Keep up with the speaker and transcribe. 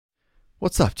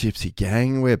What's up, Gypsy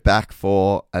Gang? We're back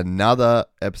for another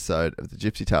episode of the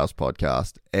Gypsy Tales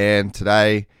podcast, and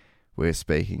today we're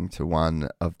speaking to one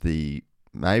of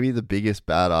maybe the biggest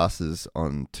badasses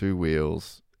on two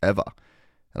wheels ever,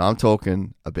 and I'm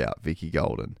talking about Vicki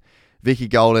Golden. Vicki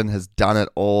Golden has done it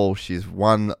all. She's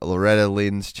won Loretta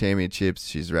Lynn's championships.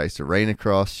 She's raced arena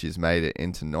cross. She's made it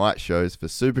into night shows for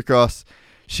Supercross.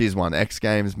 She's won X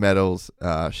Games medals.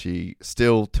 She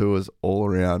still tours all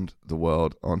around the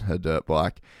world on her dirt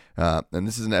bike. And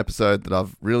this is an episode that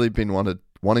I've really been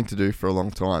wanting to do for a long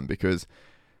time, because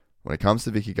when it comes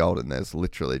to Vicki Golden, there's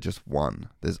literally just one.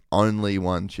 There's only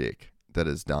one chick that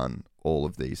has done all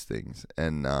of these things.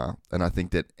 And I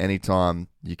think that anytime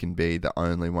you can be the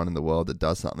only one in the world that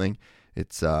does something,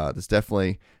 there's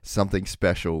definitely something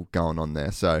special going on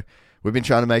there. So we've been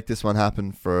trying to make this one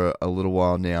happen for a little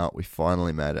while now. We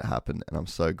finally made it happen, and I'm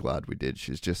so glad we did.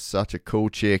 She's just such a cool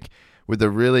chick with a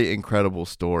really incredible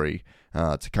story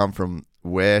to come from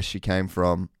where she came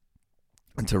from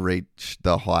and to reach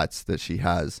the heights that she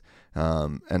has.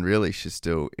 And really, she's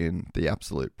still in the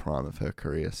absolute prime of her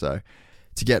career. So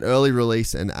to get early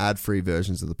release and ad-free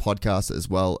versions of the podcast, as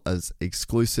well as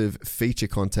exclusive feature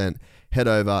content, head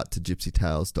over to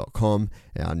gypsytales.com,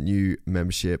 our new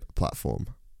membership platform.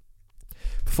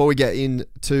 Before we get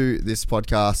into this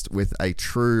podcast with a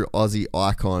true Aussie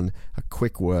icon, a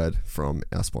quick word from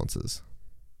our sponsors.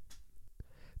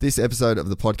 This episode of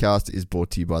the podcast is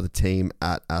brought to you by the team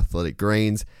at Athletic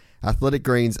Greens. Athletic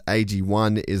Greens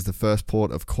AG1 is the first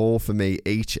port of call for me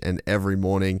each and every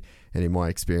morning, and in my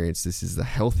experience, this is the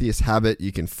healthiest habit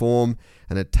you can form,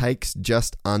 and it takes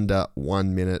just under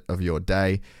 1 minute of your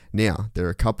day. Now, there are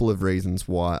a couple of reasons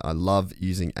why I love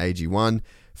using AG1.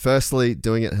 Firstly,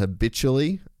 doing it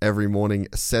habitually every morning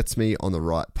sets me on the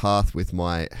right path with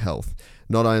my health.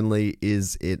 Not only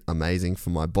is it amazing for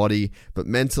my body, but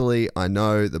mentally, I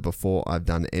know that before I've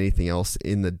done anything else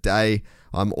in the day,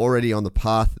 I'm already on the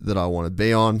path that I want to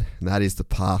be on, and that is the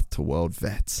path to World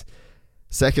Vets.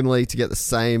 Secondly, to get the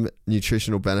same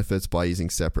nutritional benefits by using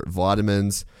separate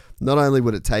vitamins, not only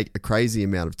would it take a crazy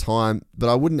amount of time, but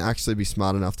I wouldn't actually be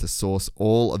smart enough to source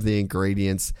all of the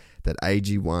ingredients that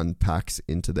AG1 packs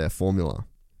into their formula.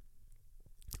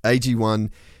 AG1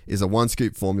 is a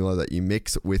 1-scoop formula that you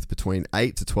mix with between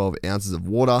 8 to 12 ounces of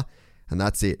water, and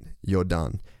that's it, you're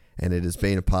done. And it has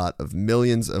been a part of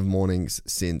millions of mornings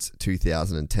since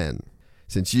 2010.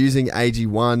 Since using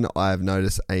AG1, I have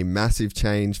noticed a massive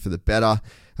change for the better.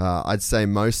 I'd say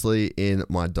mostly in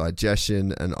my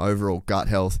digestion and overall gut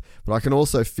health, but I can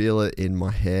also feel it in my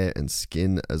hair and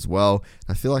skin as well.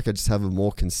 I feel like I just have a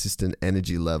more consistent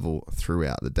energy level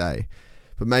throughout the day.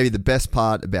 But maybe the best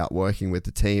part about working with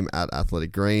the team at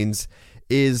Athletic Greens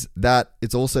is that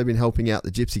it's also been helping out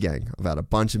the Gypsy Gang. I've had a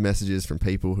bunch of messages from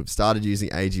people who've started using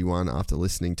AG1 after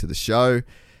listening to the show,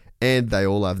 and they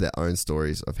all have their own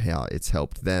stories of how it's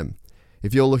helped them.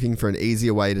 If you're looking for an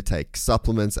easier way to take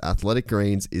supplements, Athletic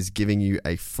Greens is giving you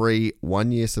a free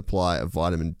 1-year supply of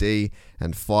vitamin D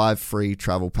and 5 free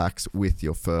travel packs with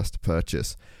your first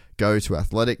purchase. Go to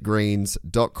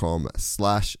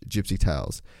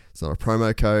athleticgreens.com/gypsytales. It's not a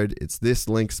promo code. It's this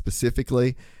link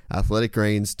specifically,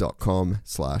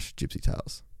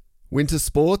 athleticgreens.com/gypsytales. Winter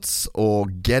sports or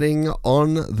getting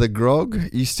on the grog,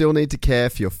 you still need to care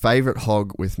for your favorite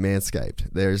hog with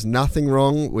Manscaped. There is nothing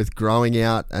wrong with growing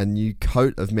out a new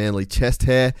coat of manly chest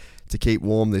hair to keep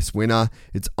warm this winter.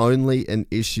 It's only an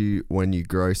issue when you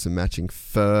grow some matching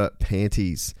fur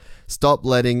panties. Stop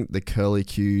letting the curly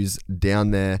cues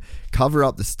down there. Cover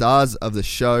up the stars of the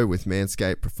show with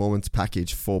Manscaped Performance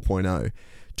Package 4.0.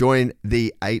 Join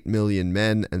the 8 million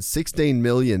men and 16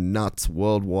 million nuts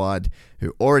worldwide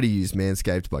who already use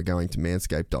Manscaped by going to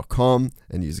manscaped.com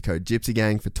and use the code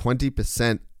GYPSYGANG for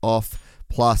 20% off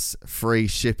plus free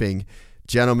shipping.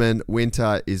 Gentlemen,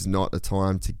 winter is not a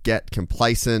time to get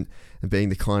complacent, and being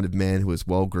the kind of man who is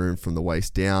well groomed from the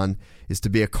waist down is to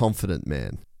be a confident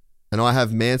man. And I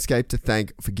have Manscaped to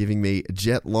thank for giving me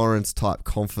Jet Lawrence type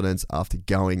confidence after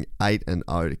going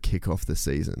 8-0 to kick off the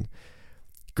season.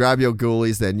 Grab your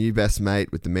ghoulies, their new best mate,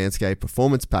 with the Manscaped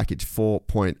Performance Package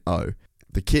 4.0.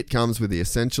 The kit comes with the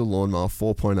Essential Lawnmower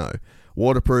 4.0,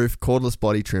 waterproof, cordless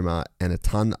body trimmer, and a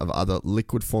ton of other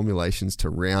liquid formulations to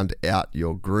round out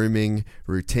your grooming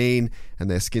routine, and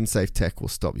their skin-safe tech will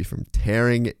stop you from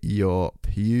tearing your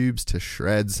pubes to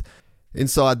shreds.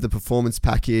 Inside the Performance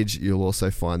Package, you'll also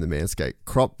find the Manscaped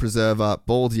Crop Preserver,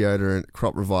 Ball Deodorant,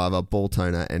 Crop Reviver, Ball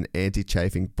Toner, and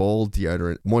Anti-Chafing Ball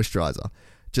Deodorant Moisturizer.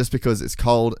 Just because it's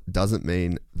cold doesn't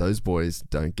mean those boys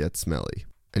don't get smelly.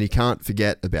 And you can't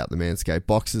forget about the Manscaped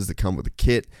boxes that come with the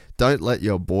kit. Don't let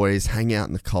your boys hang out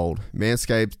in the cold.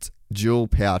 Manscaped's dual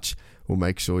pouch will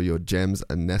make sure your gems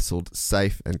are nestled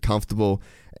safe and comfortable.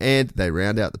 And they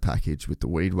round out the package with the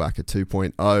Weed Whacker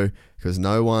 2.0 because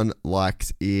no one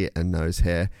likes ear and nose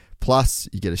hair. Plus,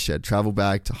 you get a shed travel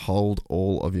bag to hold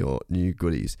all of your new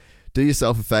goodies. Do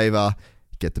yourself a favor,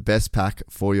 get the best pack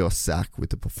for your sack with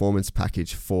the Performance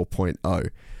Package 4.0.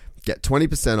 Get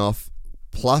 20% off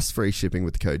plus free shipping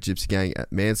with the code GYPSYGANG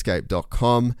at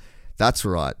manscaped.com. That's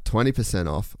right,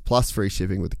 20% off plus free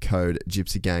shipping with the code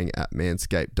GYPSYGANG at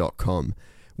manscaped.com.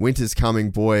 Winter's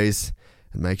coming, boys,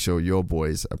 and make sure your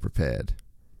boys are prepared.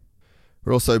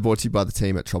 We're also brought to you by the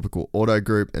team at Tropical Auto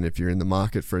Group, and if you're in the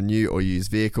market for a new or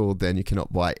used vehicle, then you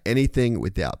cannot buy anything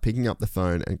without picking up the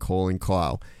phone and calling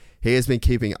Kyle. He has been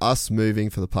keeping us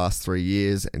moving for the past 3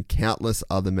 years and countless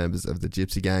other members of the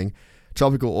Gypsy Gang.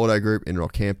 Tropical Auto Group in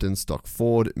Rockhampton stock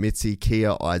Ford, Mitsubishi,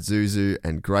 Kia, Isuzu,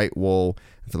 and Great Wall.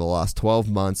 And for the last 12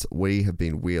 months, we have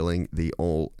been wheeling the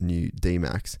all-new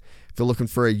D-Max. If you're looking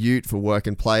for a ute for work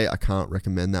and play, I can't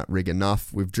recommend that rig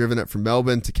enough. We've driven it from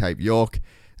Melbourne to Cape York,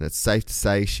 and it's safe to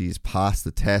say she's passed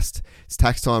the test. It's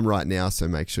tax time right now, so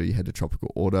make sure you head to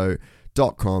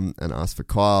tropicalauto.com and ask for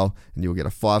Kyle, and you'll get a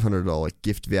 $500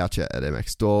 gift voucher at MX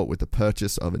Store with the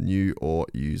purchase of a new or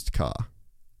used car.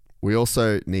 We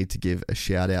also need to give a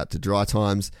shout out to Dry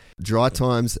Times. Dry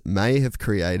Times may have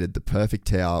created the perfect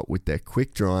towel with their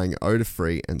quick drying,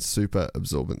 odor-free and super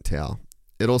absorbent towel.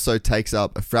 It also takes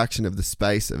up a fraction of the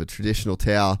space of a traditional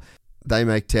towel. They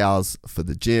make towels for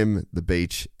the gym, the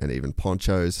beach, and even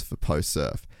ponchos for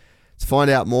post-surf. To find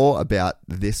out more about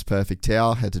this perfect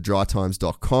towel, head to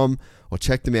drytimes.com or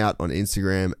check them out on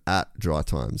Instagram at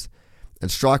drytimes.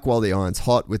 And strike while the iron's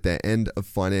hot with their end of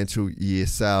financial year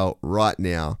sale right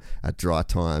now at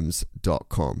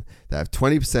drytimes.com. They have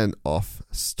 20% off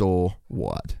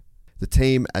store-wide. The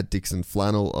team at Dixon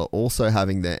Flannel are also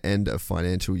having their end of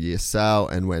financial year sale,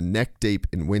 and we're neck deep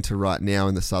in winter right now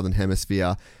in the Southern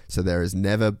Hemisphere, so there has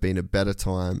never been a better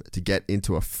time to get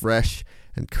into a fresh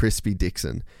and crispy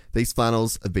Dixon. These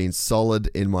flannels have been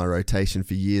solid in my rotation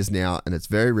for years now, and it's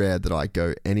very rare that I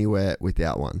go anywhere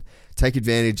without one. Take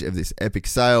advantage of this epic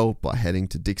sale by heading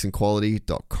to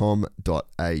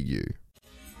dixonquality.com.au.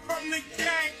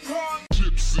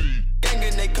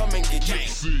 They come and get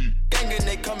gypsy. Gang and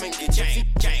they come and get gypsy.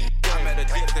 Gang. I met a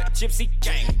gypsy.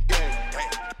 Gang.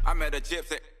 I met a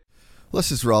gypsy. Let's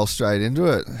just roll straight into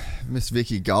it. Miss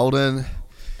Vicki Golden,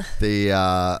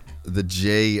 the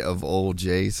G of all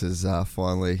G's, has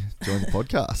finally joined the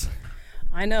podcast.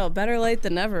 I know, better late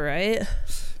than never, right?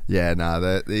 Yeah,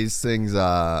 no, these things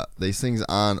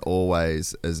aren't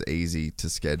always as easy to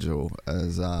schedule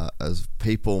as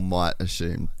people might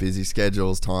assume. Busy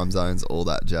schedules, time zones, all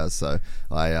that jazz. So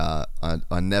I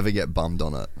never get bummed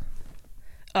on it.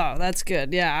 Oh, that's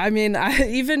good. Yeah, I mean, I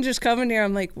even just coming here,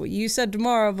 I'm like, well, you said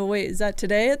tomorrow, but wait, is that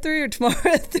today at 3 or tomorrow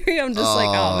at 3? I'm just like,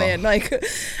 oh man, like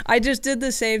I just did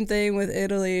the same thing with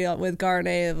Italy, with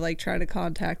Garnet, of like trying to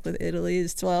contact with Italy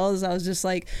as well. As I was just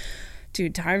like,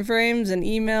 dude, time frames and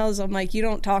emails, I'm like, you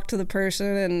don't talk to the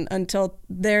person and until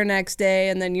their next day,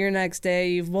 and then your next day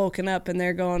you've woken up and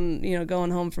they're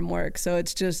going home from work. So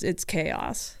it's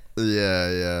chaos.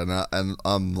 Yeah, no, and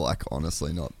I'm like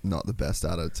honestly not the best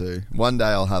at it too. One day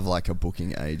I'll have like a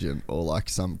booking agent or like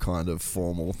some kind of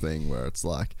formal thing where it's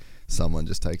like someone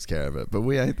just takes care of it, but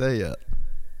we ain't there yet.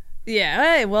 Yeah,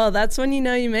 hey, well, that's when you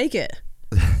know you make it.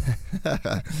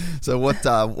 So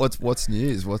what's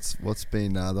news? What's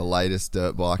been the latest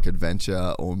dirt bike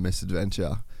adventure or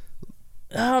misadventure?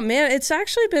 Oh man, it's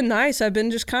actually been nice. I've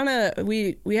been just kind of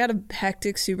we had a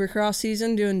hectic Supercross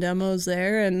season doing demos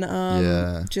there, and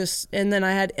and then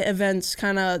I had events.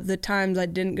 Kind of the times I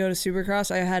didn't go to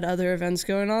Supercross, I had other events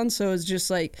going on, so it was just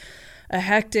like a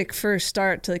hectic first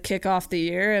start to kick off the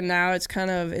year, and now it's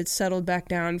settled back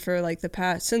down for like the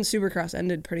past, since Supercross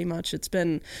ended pretty much.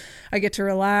 I get to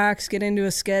relax, get into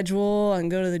a schedule,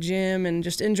 and go to the gym and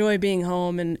just enjoy being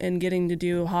home and getting to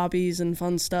do hobbies and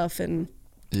fun stuff and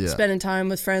spending time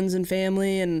with friends and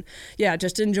family, and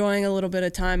just enjoying a little bit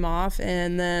of time off.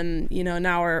 And then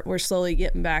now we're slowly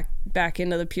getting back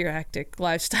into the pure hectic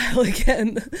lifestyle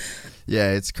again.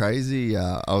 Yeah, it's crazy.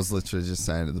 I was literally just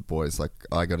saying to the boys, like,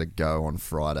 I got to go on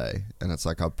Friday, and it's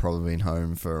like I've probably been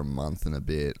home for a month and a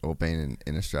bit, or been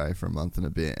in Australia for a month and a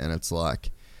bit, and it's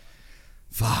like,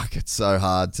 fuck, it's so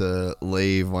hard to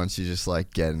leave once you just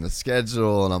like get in the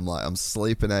schedule. And I'm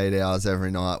sleeping 8 hours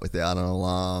every night without an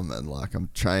alarm, and like I'm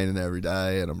training every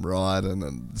day and I'm riding,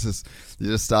 and you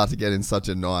just start to get in such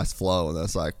a nice flow, and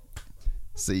it's like,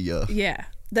 see ya. Yeah.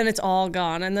 Then it's all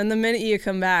gone, and then the minute you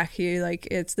come back,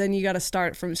 then you got to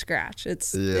start from scratch. It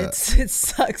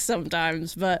sucks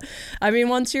sometimes, but I mean,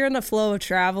 once you're in the flow of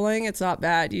traveling, it's not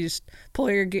bad. You just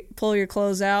pull your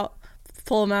clothes out,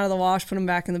 pull them out of the wash, put them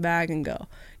back in the bag, and go.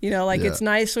 You know, like it's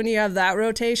nice when you have that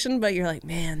rotation, but you're like,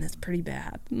 man, that's pretty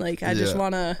bad. Like I just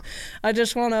wanna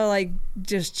like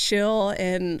just chill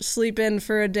and sleep in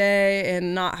for a day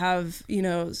and not have, you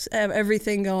know,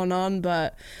 everything going on.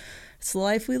 But it's the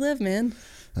life we live, man.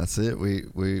 That's it. We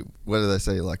what do they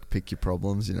say? Like, pick your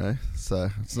problems, you know. So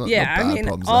it's not yeah. not bad I mean,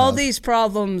 problems all these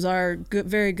problems are good,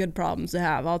 very good problems to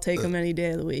have. I'll take them any day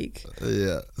of the week.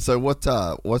 Yeah. So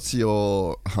what's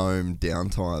your home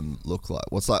downtime look like?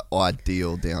 What's like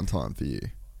ideal downtime for you?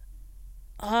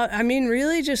 I mean,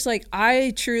 really just like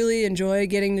I truly enjoy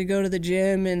getting to go to the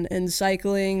gym and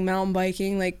cycling, mountain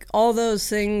biking, like all those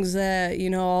things that, you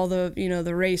know, all the, you know,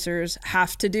 the racers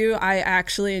have to do. I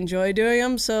actually enjoy doing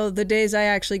them. So the days I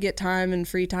actually get time and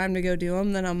free time to go do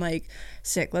them, then I'm like,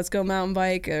 sick, let's go mountain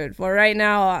bike. Well, right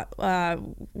now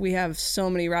we have so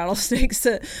many rattlesnakes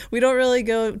that we don't really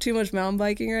go too much mountain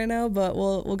biking right now, but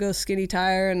we'll go skinny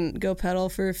tire and go pedal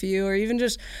for a few, or even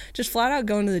just flat out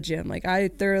going to the gym. Like I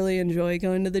thoroughly enjoy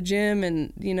going to the gym,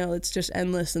 and you know, it's just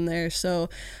endless in there. So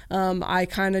I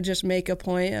kind of just make a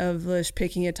point of just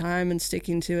picking a time and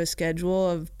sticking to a schedule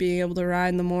of being able to ride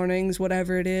in the mornings,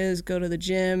 whatever it is, go to the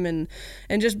gym, and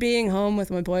just being home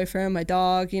with my boyfriend, my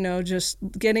dog, you know, just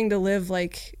getting to live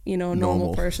like, you know, a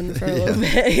normal person for a little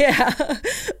bit. Yeah.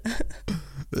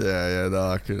 Yeah,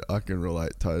 no, I can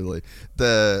relate totally.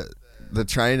 The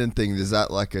training thing, is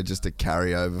that like just a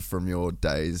carryover from your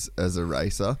days as a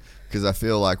racer? Because I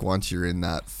feel like once you're in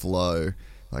that flow,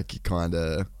 like you kind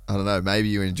of, I don't know, maybe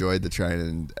you enjoyed the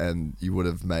training and you would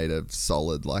have made a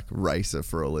solid like racer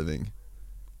for a living.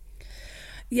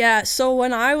 Yeah, so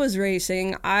when I was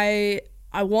racing, I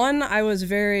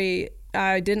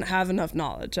didn't have enough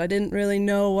knowledge. I didn't really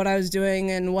know what I was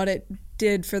doing and what it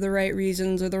did for the right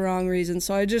reasons or the wrong reasons.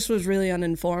 So I just was really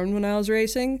uninformed when I was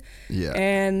racing. Yeah.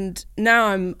 And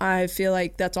now I feel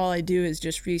like that's all I do is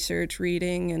just research,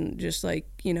 reading, and just like,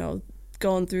 you know,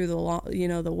 going through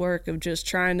the work of just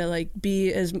trying to like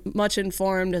be as much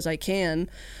informed as I can.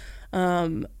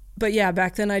 But yeah,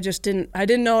 back then I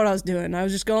didn't know what I was doing. I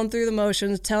was just going through the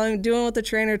motions, doing what the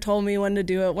trainer told me when to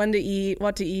do it, when to eat,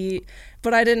 what to eat,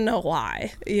 but I didn't know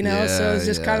why, you know? So it was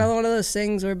just kind of one of those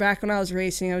things where back when I was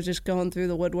racing, I was just going through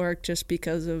the woodwork just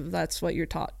because of that's what you're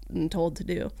taught and told to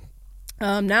do.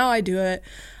 Now I do it.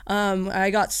 I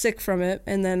got sick from it.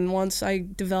 And then once I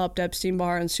developed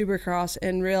Epstein-Barr and Supercross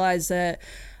and realized that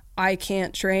I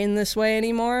can't train this way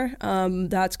anymore,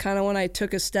 that's kind of when I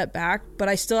took a step back, but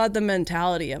I still had the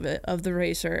mentality of the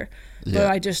racer, but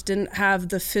I just didn't have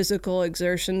the physical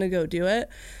exertion to go do it.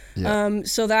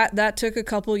 So that took a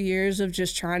couple years of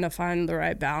just trying to find the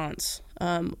right balance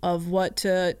of what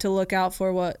to look out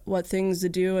for, what things to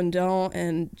do and don't,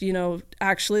 and, you know,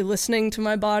 actually listening to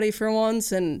my body for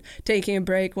once and taking a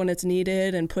break when it's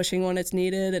needed and pushing when it's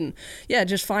needed, and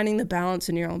just finding the balance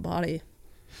in your own body.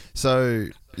 So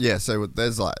there's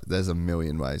a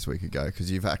million ways we could go,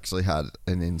 because you've actually had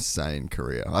an insane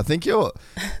career.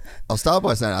 I'll start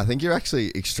by saying I think you're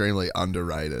actually extremely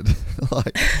underrated.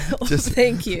 Like, just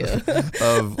thank you.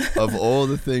 of all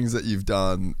the things that you've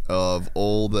done, of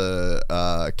all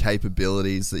the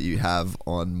capabilities that you have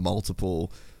on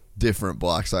multiple different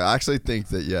bikes. I actually think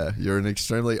that you're an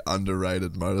extremely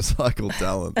underrated motorcycle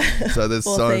talent. So there's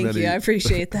thank you. I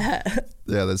appreciate that.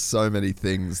 There's so many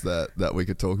things that we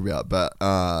could talk about. But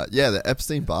the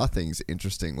Epstein-Barr thing's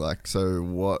interesting. Like, so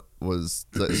what was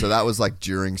so that was like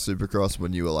during Supercross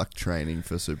when you were like training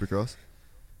for Supercross?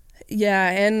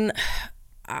 Yeah, and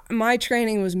my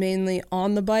training was mainly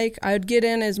on the bike. I would get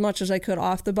in as much as I could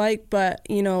off the bike, but,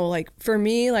 you know, like for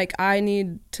me, like I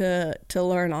need to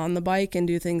learn on the bike and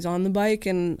do things on the bike,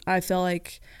 and I felt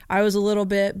like I was a little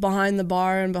bit behind the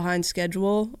bar and behind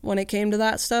schedule when it came to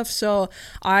that stuff. So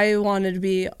I wanted to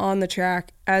be on the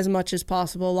track as much as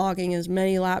possible, logging as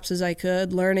many laps as I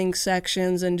could, learning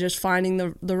sections, and just finding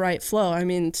the right flow. I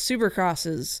mean, Supercross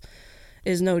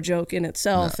is no joke in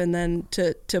itself. No. And then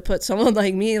to put someone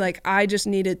like me, like I just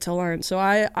needed to learn. So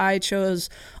I chose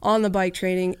on the bike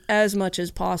training as much as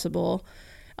possible.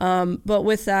 But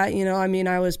with that, you know, I mean,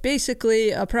 I was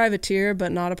basically a privateer,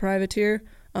 but not a privateer.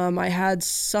 I had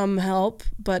some help,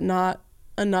 but not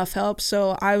enough help.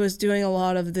 So I was doing a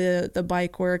lot of the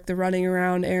bike work, the running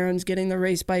around errands, getting the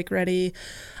race bike ready.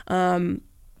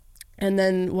 And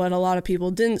then what a lot of people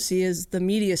didn't see is the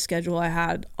media schedule I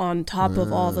had on top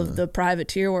of all of the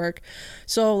privateer work.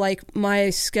 So like my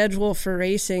schedule for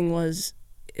racing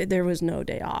there was no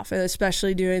day off,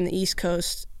 especially during the East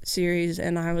Coast series,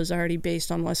 and I was already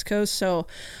based on West Coast. So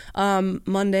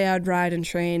Monday I'd ride and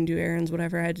train, do errands,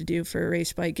 whatever I had to do for a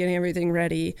race bike, getting everything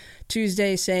ready.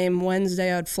 Tuesday, same.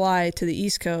 Wednesday I'd fly to the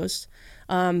East Coast.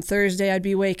 Thursday, I'd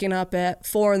be waking up at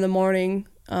 4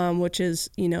 a.m, which is,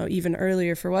 even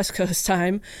earlier for West Coast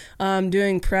time,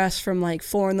 doing press from like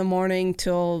 4 a.m.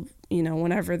 till,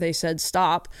 whenever they said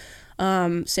stop.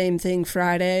 Same thing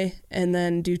Friday, and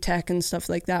then do tech and stuff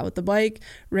like that with the bike,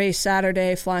 race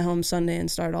Saturday, fly home Sunday,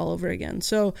 and start all over again.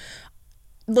 So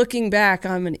looking back,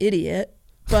 I'm an idiot,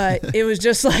 but it was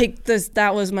just like this,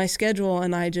 that was my schedule,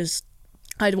 and I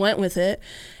went with it.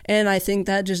 And I think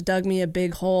that just dug me a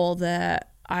big hole that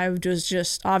I was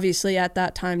just obviously at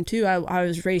that time too. I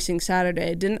was racing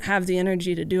Saturday, didn't have the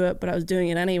energy to do it, but I was doing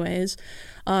it anyways.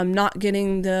 Not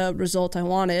getting the result I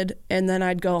wanted, and then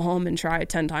I'd go home and try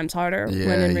 10 times harder.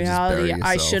 When in reality,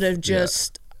 I should have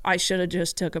just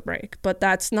took a break. But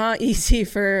that's not easy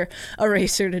for a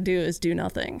racer to do, is do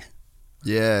nothing.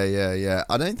 Yeah.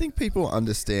 I don't think people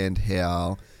understand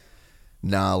how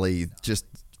gnarly just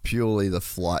purely the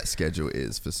flight schedule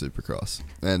is for Supercross.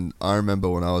 And I remember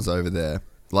when I was over there,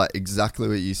 like exactly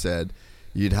what you said,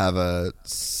 you'd have a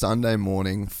Sunday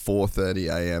morning 4:30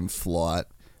 a.m. flight,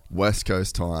 West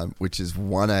Coast time, which is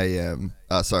 1 a.m.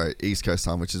 East Coast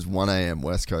time, which is 1 a.m.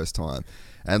 West Coast time.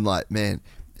 And like, man,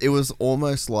 it was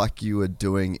almost like you were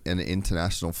doing an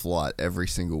international flight every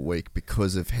single week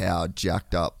because of how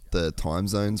jacked up the time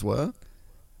zones were.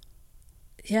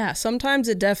 Yeah, sometimes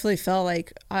it definitely felt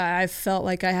like I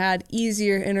had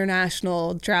easier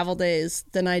international travel days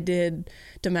than I did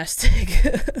domestic.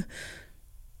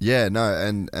 Yeah, no,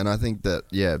 and I think that,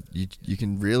 yeah, you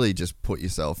can really just put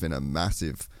yourself in a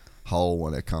massive hole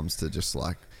when it comes to just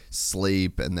like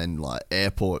sleep and then like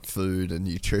airport food and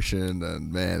nutrition,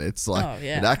 and man, it's like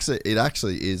it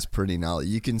actually is pretty gnarly.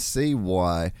 You can see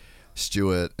why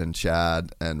Stuart and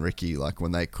Chad and Ricky, like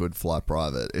when they could fly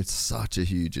private, it's such a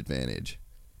huge advantage.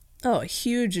 Oh, a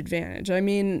huge advantage. I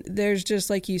mean, there's just,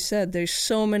 like you said, there's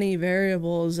so many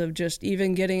variables of just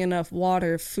even getting enough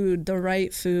water, food, the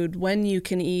right food, when you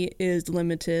can eat is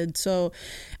limited. So,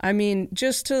 I mean,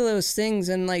 just to those things,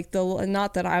 and like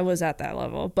not that I was at that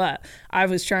level, but I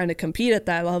was trying to compete at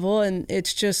that level, and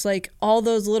it's just like all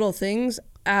those little things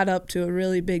add up to a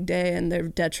really big day, and they're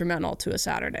detrimental to a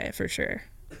Saturday for sure.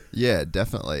 Yeah,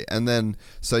 definitely. And then,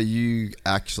 so you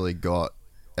actually got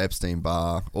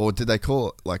Epstein-Barr, or did they call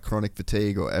it like chronic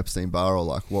fatigue or Epstein-Barr, or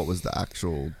like what was the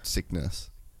actual sickness?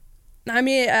 I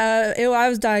mean, I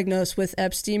was diagnosed with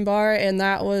Epstein-Barr, and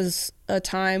that was a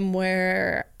time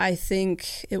where I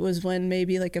think it was when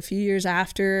maybe like a few years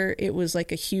after, it was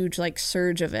like a huge like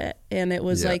surge of it. And it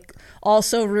was like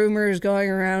also rumors going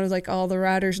around like all the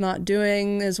riders not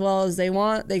doing as well as they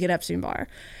want, they get Epstein-Barr.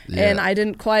 Yeah. And I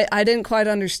didn't quite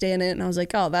understand it. And I was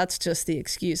like, oh, that's just the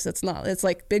excuse. It's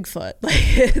like Bigfoot.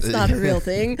 Like it's not a real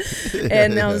thing.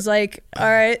 And I was like, all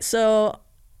right, so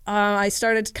I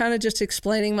started kind of just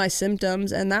explaining my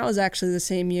symptoms, and that was actually the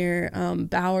same year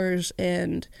Bowers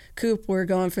and Coop were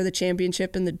going for the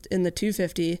championship in the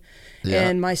 250,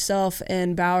 and myself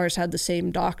and Bowers had the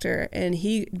same doctor, and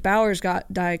Bowers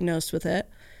got diagnosed with it,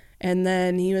 and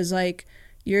then he was like,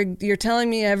 "You're telling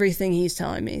me everything he's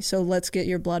telling me, so let's get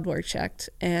your blood work checked."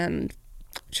 And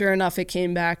sure enough, it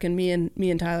came back, and me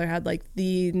and Tyler had like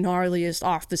the gnarliest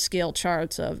off the scale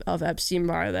charts of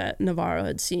Epstein-Barr that Navarro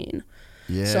had seen.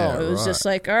 Yeah, so it was just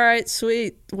like, all right,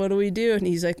 sweet, what do we do? And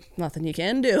he's like, nothing you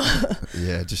can do.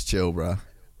 Yeah, just chill, bro.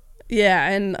 Yeah,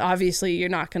 and obviously you're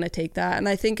not going to take that. And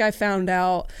I think I found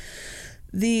out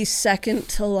the second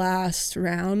to last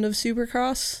round of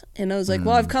Supercross, and I was like,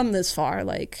 well, I've come this far,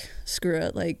 like, screw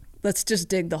it, like, let's just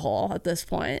dig the hole at this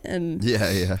point. And we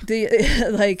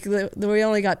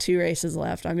only got 2 races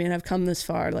left. I mean, I've come this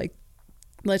far, like,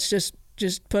 let's just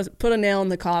put a nail in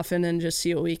the coffin and just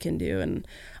see what we can do. And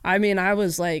I mean, I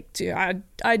was like, dude,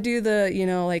 I do the,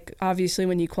 like obviously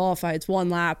when you qualify, it's 1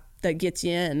 lap that gets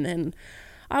you in. And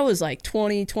I was like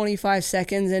 25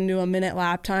 seconds into a minute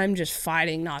lap time, just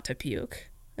fighting not to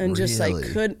puke, and just like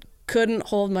couldn't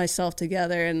hold myself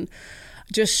together, and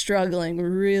just struggling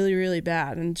really, really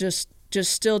bad, and just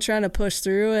still trying to push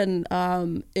through. And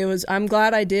I'm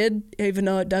glad I did, even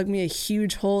though it dug me a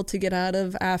huge hole to get out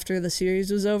of after the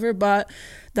series was over. But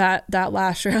that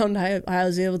last round, I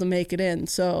was able to make it in,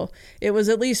 so it was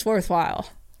at least worthwhile.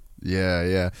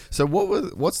 Yeah. So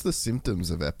what's the symptoms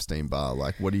of Epstein-Barr?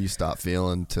 Like, what do you start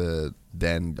feeling to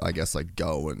then, I guess, like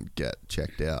go and get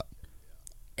checked out?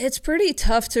 It's pretty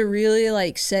tough to really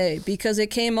like say, because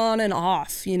it came on and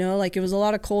off, like it was a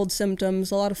lot of cold symptoms,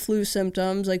 a lot of flu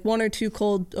symptoms, like 1 or 2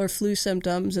 cold or flu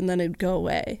symptoms, and then it'd go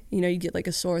away. You get like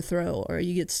a sore throat, or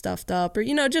you get stuffed up, or,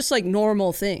 just like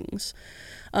normal things.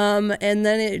 And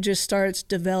then it just starts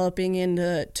developing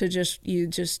into you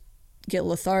just get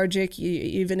lethargic.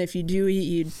 Even if you do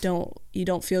eat, you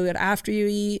don't feel good after you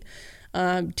eat.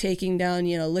 taking down,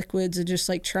 liquids, and just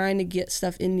like trying to get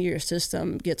stuff into your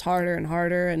system gets harder and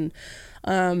harder. And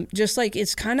just like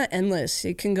it's kind of endless.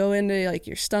 It can go into like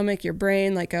your stomach, your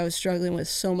brain. Like I was struggling with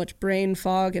so much brain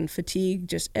fog and fatigue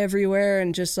just everywhere,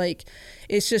 and just like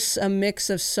it's just a mix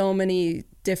of so many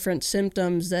different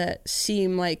symptoms that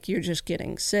seem like you're just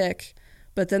getting sick,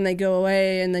 but then they go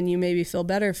away, and then you maybe feel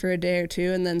better for a day or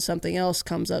two, and then something else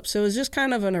comes up. So it was just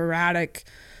kind of an erratic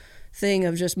thing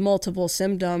of just multiple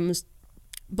symptoms.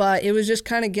 But it was just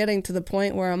kind of getting to the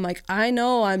point where I'm like, I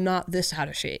know I'm not this out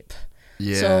of shape.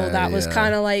 Yeah, so that was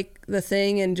kind of like the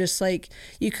thing. And just like,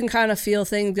 you can kind of feel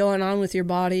things going on with your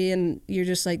body, and you're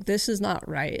just like, this is not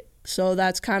right. So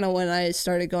that's kind of when I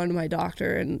started going to my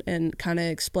doctor and kind of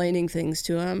explaining things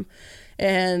to him.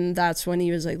 And that's when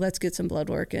he was like, let's get some blood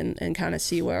work and kind of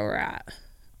see where we're at.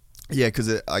 Yeah,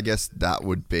 because I guess that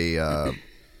would be a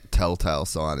telltale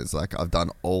sign. Is like, I've done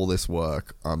all this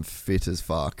work, I'm fit as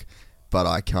fuck, but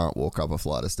I can't walk up a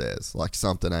flight of stairs. Like,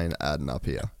 something ain't adding up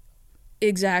here.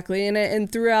 Exactly.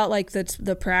 And throughout like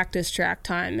the practice track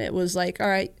time, it was like, all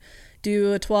right,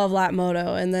 do a 12 lap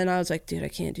moto. And then I was like, dude, I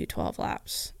can't do 12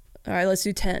 laps. All right, let's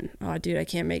do 10. Oh, dude, I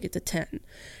can't make it to 10.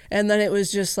 And then it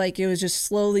was just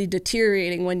slowly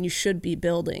deteriorating when you should be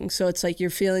building. So it's like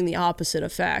you're feeling the opposite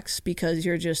effects, because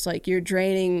you're just like, you're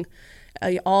draining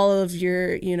all of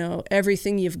your,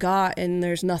 everything you've got, and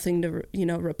there's nothing to,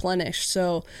 replenish.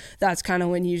 So that's kind of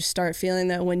when you start feeling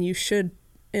that when you should,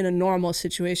 in a normal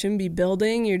situation, be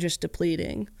building, you're just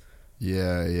depleting.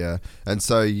 Yeah. And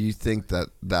so you think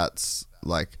that's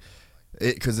like,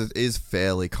 because it is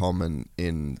fairly common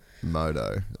in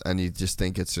moto, and you just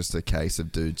think it's just a case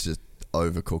of dudes just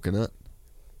overcooking it?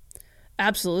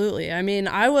 Absolutely. I mean,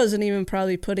 I wasn't even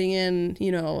probably putting in,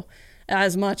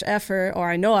 as much effort, or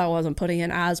I know I wasn't putting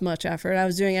in as much effort. I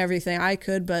was doing everything I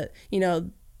could, but,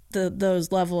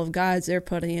 those level of guys, they're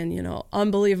putting in,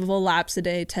 unbelievable laps a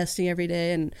day, testing every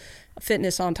day, and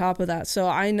fitness on top of that. So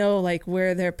I know like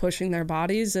where they're pushing their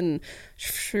bodies, and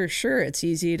sure it's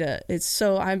easy to,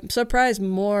 I'm surprised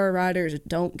more riders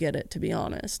don't get it, to be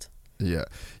honest.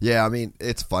 Yeah. I mean,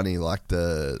 it's funny, like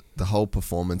the whole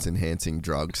performance enhancing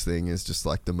drugs thing is just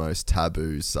like the most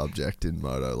taboo subject in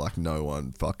moto. Like, no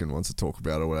one fucking wants to talk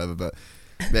about it or whatever. But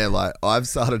man, like, I've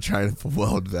started training for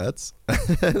world vets.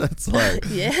 That's like,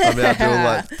 I'm out doing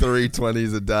like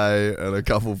 320s a day and a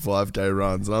couple 5K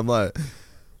runs, and I'm like,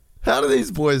 how do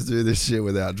these boys do this shit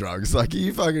without drugs? Like, are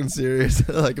you fucking serious?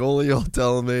 Like, all of y'all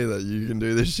telling me that you can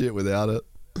do this shit without it?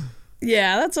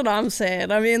 Yeah, that's what I'm saying.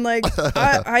 I mean, like,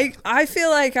 I feel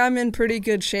like I'm in pretty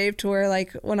good shape to where,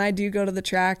 like, when I do go to the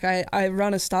track, I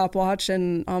run a stopwatch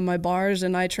and on my bars,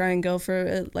 and I try and go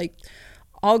for, like,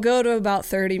 I'll go to about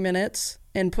 30 minutes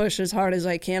and push as hard as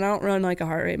I can. I don't run, like, a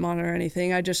heart rate monitor or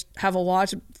anything. I just have a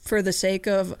watch for the sake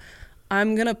of,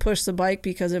 I'm going to push the bike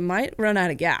because it might run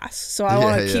out of gas. So I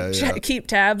want to keep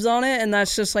tabs on it. And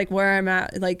that's just like where I'm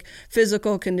at, like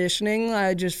physical conditioning.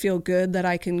 I just feel good that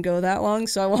I can go that long.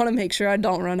 So I want to make sure I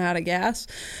don't run out of gas.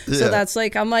 Yeah. So that's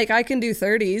like, I'm like, I can do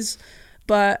 30s,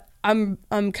 but I'm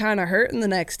kind of hurting the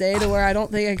next day to where I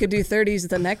don't think I could do 30s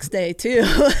the next day too.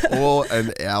 Or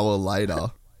an hour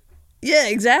later. Yeah,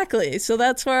 exactly. So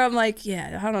that's where I'm like,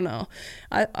 yeah, I don't know.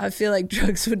 I feel like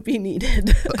drugs would be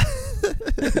needed.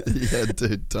 Yeah,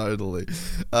 dude, totally.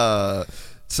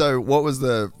 So what was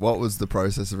the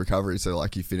process of recovery? So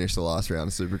like, you finished the last round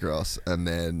of Supercross, and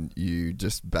then you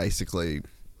just basically,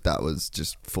 that was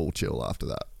just full chill after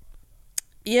that.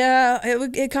 Yeah,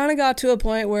 it kind of got to a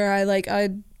point where I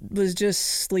was just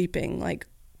sleeping like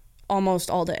almost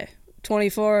all day.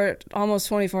 Almost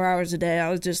 24 hours a day.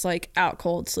 I was just like out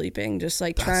cold sleeping, just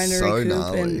like trying to recoup.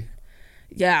 Gnarly. And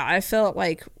yeah, I felt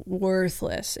like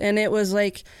worthless. And it was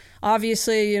like,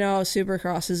 obviously,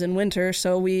 Supercross is in winter,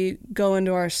 so we go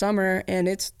into our summer and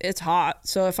it's hot.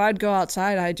 So if I'd go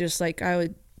outside, I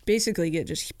would basically get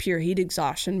just pure heat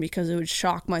exhaustion, because it would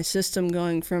shock my system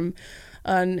going from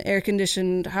an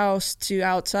air-conditioned house to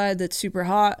outside that's super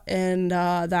hot, and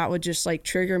that would just like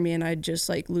trigger me, and I'd just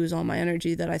like lose all my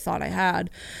energy that I thought I had.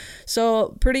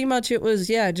 So pretty much it was,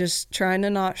 just trying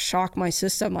to not shock my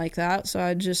system like that. So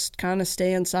I'd just kind of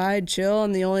stay inside, chill,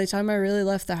 and the only time I really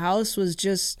left the house was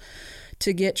just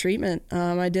to get treatment.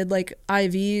 I did like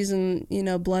IVs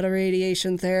and blood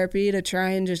irradiation therapy to try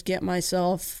and just get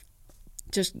myself,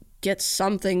 just get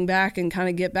something back and kind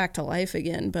of get back to life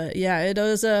again. But yeah, it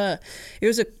was a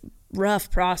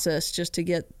rough process just to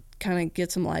get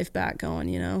some life back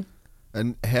going,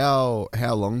 And how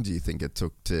long do you think it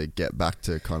took to get back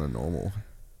to kind of normal?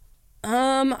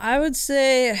 I would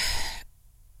say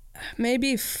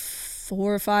maybe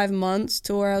 4 or 5 months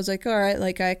to where I was like, all right,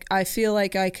 like I feel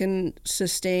like I can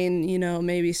sustain, you know,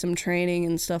 maybe some training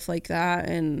and stuff like that,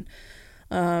 and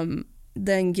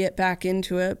then get back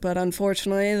into it. But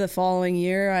unfortunately, the following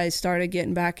year, I started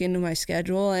getting back into my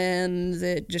schedule, and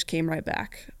it just came right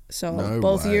back. So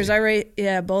both years I raced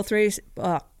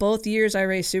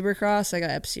Supercross, I got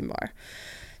Epstein-Barr.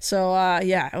 So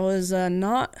it was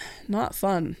not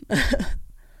fun.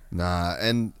 Nah,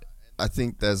 and I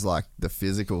think there's like the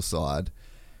physical side,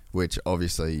 which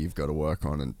obviously you've got to work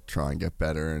on and try and get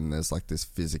better, and there's like this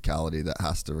physicality that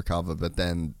has to recover, but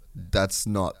then that's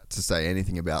not to say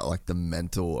anything about like the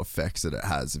mental effects that it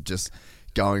has of just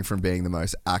going from being the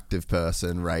most active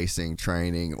person, racing,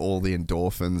 training, all the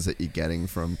endorphins that you're getting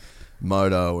from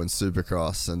moto and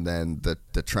supercross, and then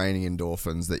the training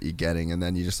endorphins that you're getting, and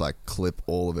then you just like clip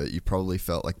all of it. You probably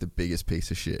felt like the biggest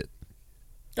piece of shit.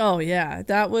 Oh yeah,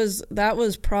 that was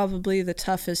probably the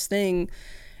toughest thing.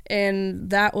 And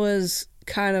that was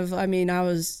kind of, I mean, I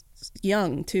was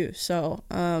young too, so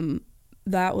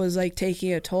that was like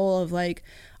taking a toll of like,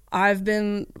 I've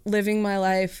been living my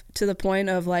life to the point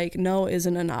of like, no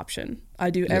isn't an option. I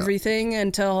do everything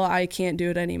until I can't do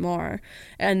it anymore.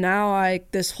 And now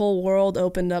this whole world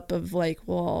opened up of like,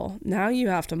 well, now you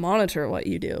have to monitor what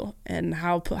you do and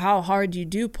how hard you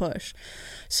do push.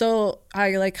 So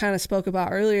I like kind of spoke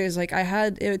about earlier is like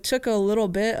it took a little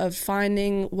bit of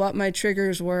finding what my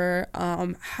triggers were,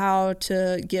 how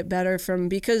to get better from,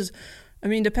 because I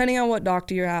mean, depending on what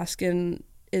doctor you're asking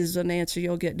is an answer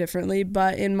you'll get differently.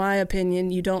 But in my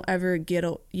opinion, you don't ever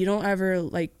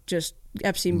like just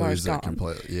Epstein-Barr's gone.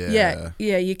 Completely. Yeah,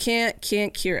 you can't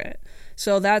cure it.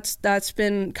 So that's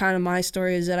been kind of my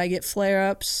story, is that I get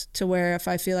flare-ups to where if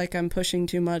I feel like I'm pushing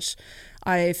too much,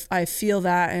 I feel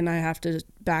that and I have to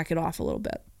back it off a little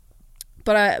bit.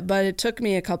 But it took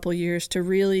me a couple years to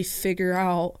really figure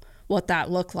out what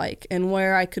that looked like and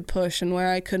where I could push and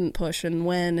where I couldn't push and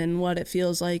when and what it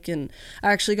feels like. And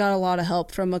I actually got a lot of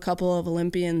help from a couple of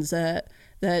Olympians that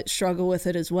struggle with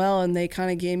it as well, and they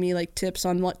kind of gave me like tips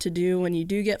on what to do when you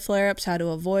do get flare-ups, how to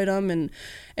avoid them,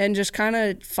 and just kind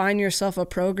of find yourself a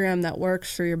program that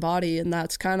works for your body. And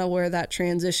that's kind of where that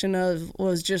transition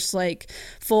was just like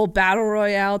full battle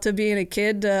royale to being a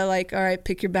kid to like, all right,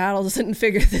 pick your battles and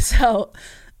figure this out.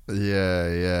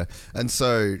 Yeah. And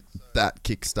so that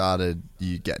kick-started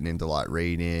you getting into like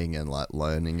reading and like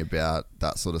learning about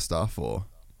that sort of stuff, or?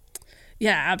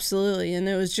 Yeah, absolutely. And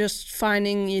it was just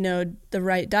finding, you know, the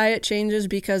right diet changes,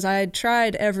 because I had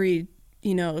tried every,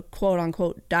 you know, quote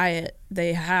unquote diet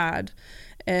they had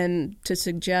and to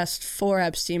suggest for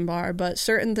Epstein-Barr, but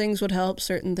certain things would help,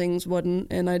 certain things wouldn't.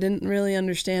 And I didn't really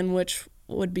understand which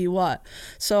would be what.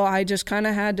 So I just kind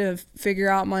of had to figure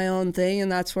out my own thing,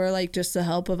 and that's where like just the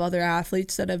help of other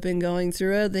athletes that have been going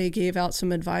through it, they gave out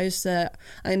some advice that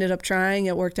I ended up trying.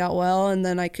 It worked out well, and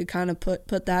then I could kind of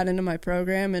put that into my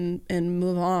program and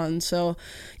move on. So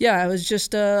yeah, it was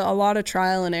just a lot of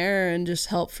trial and error and just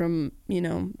help from, you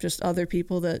know, just other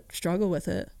people that struggle with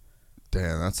it.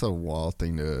 Damn, that's a wild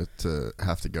thing to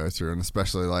have to go through, and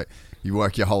especially like you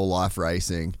work your whole life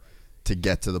racing to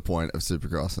get to the point of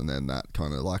Supercross, and then that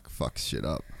kind of like fucks shit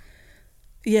up.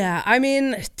 Yeah, I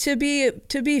mean, to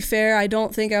be fair, I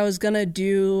don't think I was gonna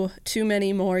do too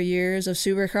many more years of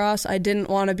Supercross. I didn't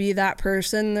want to be that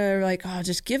person. They're like, oh,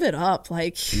 just give it up,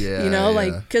 like, you know,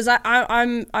 like, because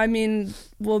I mean,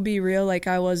 we'll be real, like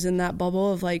I was in that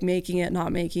bubble of like making it,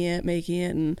 not making it,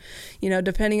 and you know,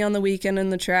 depending on the weekend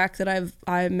and the track that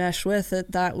I meshed with,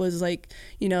 that was like,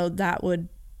 you know, that would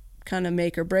kind of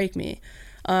make or break me.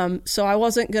 So I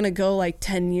wasn't going to go like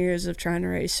 10 years of trying to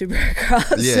race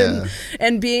Supercross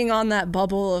and being on that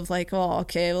bubble of like, oh,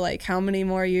 okay, like how many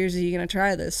more years are you going to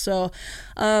try this? So,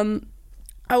 I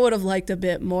would have liked a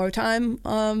bit more time,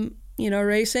 you know,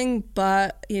 racing,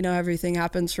 but you know, everything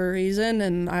happens for a reason,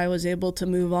 and I was able to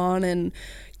move on and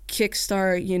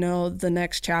kickstart, you know, the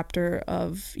next chapter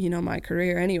of, you know, my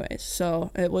career anyways.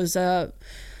 So it was,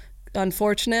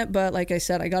 unfortunate, but like I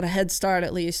said, I got a head start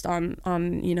at least on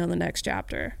you know, the next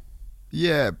chapter.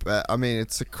 Yeah, but I mean,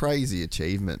 it's a crazy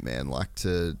achievement, man. Like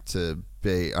to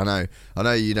be, I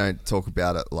know you don't talk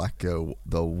about it like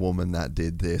the woman that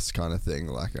did this kind of thing.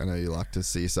 Like I know you like to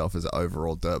see yourself as an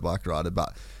overall dirt bike rider,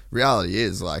 but reality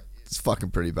is like it's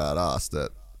fucking pretty badass that,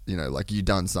 you know, like you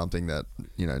done something that,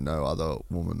 you know, no other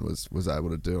woman was able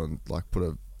to do, and like put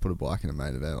a bike in a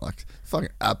main event. Like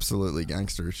fucking absolutely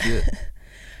gangster as shit.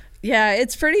 Yeah,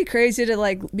 it's pretty crazy to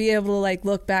like be able to like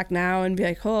look back now and be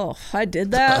like, oh, I did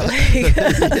that. Like,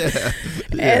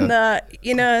 and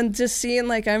you know, and just seeing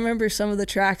like, I remember some of the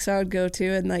tracks I would go to,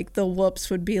 and like the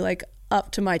whoops would be like up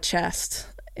to my chest,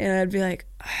 and I'd be like,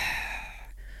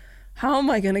 how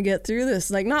am I going to get through this?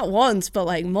 Like, not once, but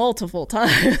like multiple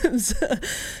times.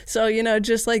 So, you know,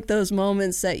 just like those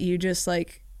moments that you just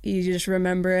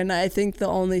remember. And I think the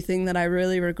only thing that I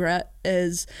really regret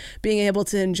is being able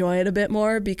to enjoy it a bit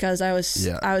more, because I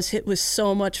was hit with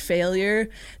so much failure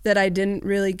that I didn't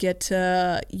really get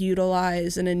to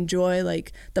utilize and enjoy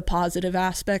like the positive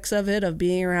aspects of it, of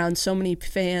being around so many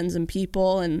fans and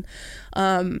people. And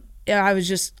there was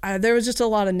just a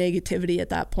lot of negativity at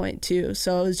that point too.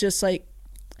 So it was just like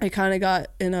I kind of got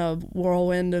in a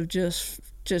whirlwind of just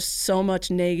so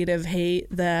much negative hate,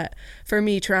 that for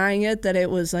me trying it, that it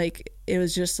was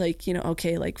just like, you know,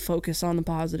 okay, like focus on the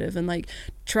positive and like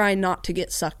try not to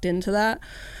get sucked into that.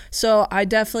 So I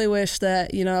definitely wish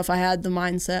that, you know, if I had the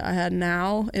mindset I had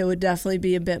now, it would definitely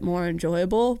be a bit more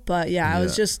enjoyable. But yeah, it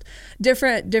was just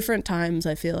different times.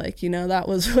 I feel like, you know, that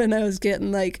was when I was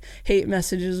getting like hate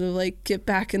messages of like, get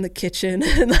back in the kitchen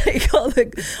and like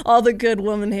all the good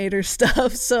woman hater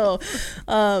stuff. So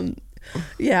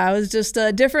yeah, it was just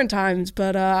different times,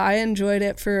 but I enjoyed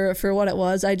it for what it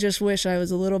was. I just wish I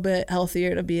was a little bit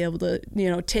healthier to be able to, you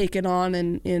know, take it on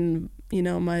in you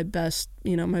know, my best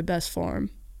form.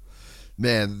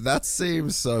 Man, that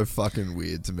seems so fucking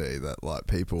weird to me that like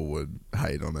people would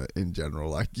hate on it in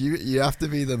general. Like you have to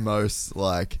be the most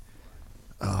like,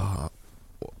 how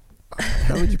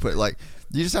would you put it? Like,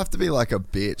 you just have to be like a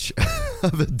bitch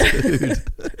of a dude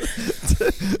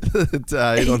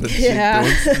to hate on a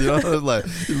chick. You know, like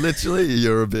literally,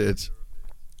 you're a bitch.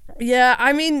 Yeah,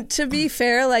 I mean, to be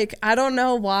fair, like I don't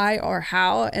know why or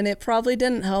how, and it probably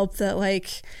didn't help that,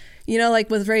 like, you know, like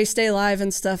with Race Day Live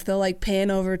and stuff, they'll like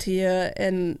pan over to you,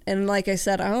 and like I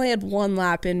said, I only had one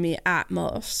lap in me at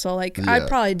most, so like I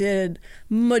probably did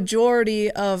majority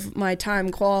of my time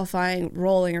qualifying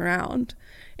rolling around.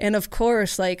 And of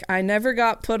course, like I never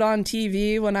got put on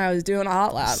TV when I was doing a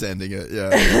hot lap. Sending it,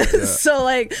 yeah. So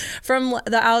like from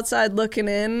the outside looking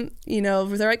in, you know,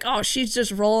 they're like, oh, she's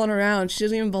just rolling around. She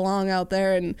doesn't even belong out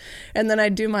there. And then I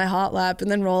do my hot lap and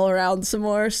then roll around some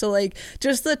more. So like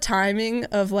just the timing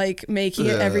of like making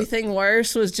it everything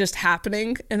worse was just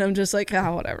happening. And I'm just like,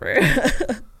 oh, whatever.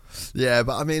 Yeah,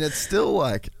 but I mean, it's still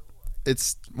like,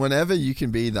 it's whenever you can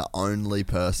be the only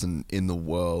person in the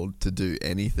world to do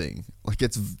anything, like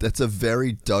that's a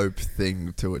very dope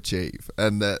thing to achieve,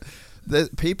 and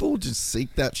that people just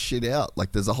seek that shit out.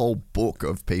 Like there's a whole book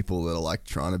of people that are like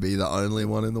trying to be the only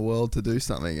one in the world to do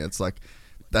something. It's like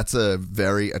that's a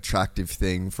very attractive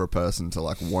thing for a person to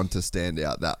like want to stand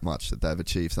out that much, that they've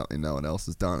achieved something no one else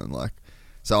has done. And like,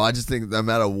 so I just think no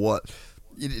matter what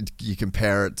you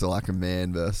compare it to like a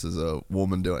man versus a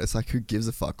woman doing it, it's like, who gives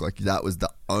a fuck? Like that was the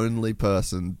only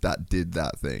person that did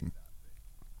that thing.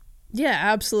 Yeah,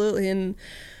 absolutely. And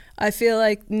I feel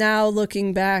like now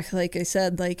looking back, like I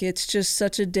said, like it's just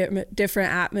such a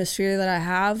different atmosphere that I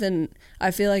have, and I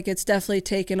feel like it's definitely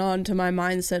taken on to my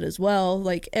mindset as well,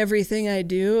 like everything I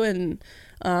do, and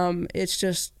it's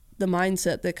just the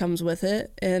mindset that comes with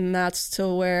it. And that's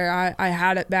to where I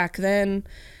had it back then.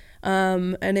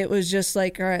 And it was just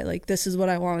like, all right, like this is what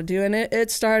I want to do. And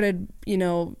it started, you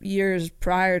know, years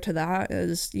prior to that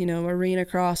as, you know, arena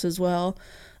cross as well.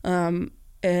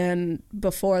 And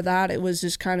before that, it was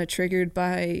just kind of triggered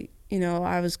by, you know,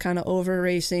 I was kind of over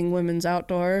racing women's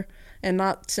outdoor, and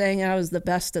not saying I was the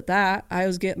best at that. I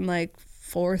was getting like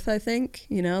fourth, I think,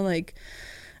 you know, like,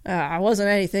 I wasn't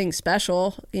anything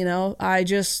special, you know. I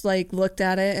just like looked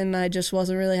at it and I just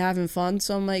wasn't really having fun.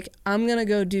 So I'm like, I'm going to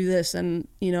go do this. And,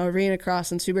 you know, arena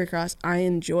cross and supercross, I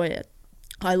enjoy it.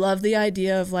 I love the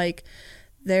idea of like,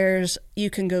 you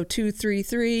can go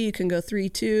 2-3-3, you can go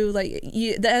 3-2, like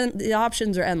the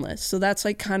options are endless. So that's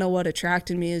like kind of what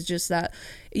attracted me, is just that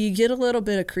you get a little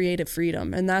bit of creative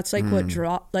freedom. And that's like what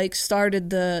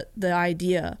started the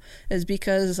idea, is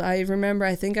because I remember,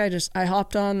 I think I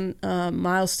hopped on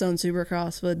Milestone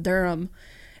Supercross with Durham,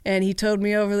 and he towed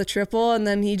me over the triple, and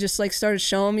then he just like started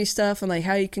showing me stuff and like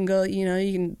how you can go, you know,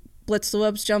 you can blitz the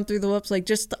whoops, jump through the whoops, like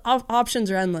just the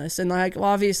options are endless. And like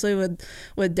obviously with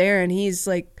Darren, he's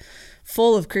like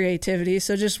full of creativity,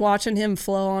 so just watching him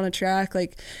flow on a track,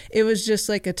 like it was just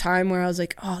like a time where I was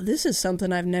like, oh, this is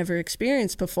something I've never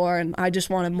experienced before, and I just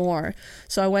wanted more.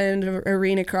 So I went into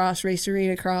arena cross, raced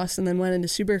arena cross, and then went into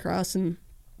supercross, and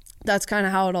that's kind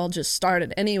of how it all just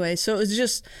started anyway. So it was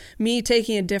just me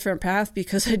taking a different path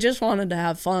because I just wanted to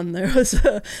have fun.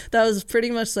 That was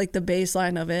pretty much like the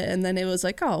baseline of it. And then it was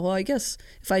like, oh, well, I guess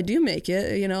if I do make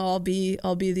it, you know, I'll be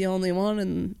the only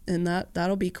one, and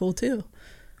that'll be cool too.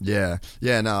 Yeah.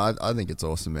 Yeah, no, I think it's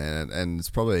awesome, man. And it's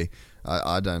probably,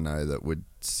 I don't know that we'd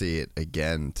see it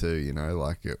again too, you know,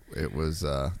 like it was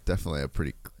definitely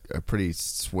a pretty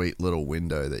sweet little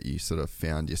window that you sort of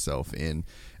found yourself in.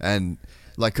 And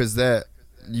like, because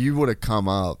you would have come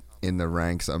up in the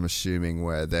ranks, I'm assuming,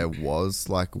 where there was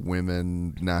like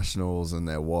women nationals, and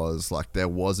there was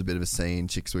a bit of a scene.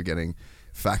 Chicks were getting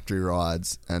factory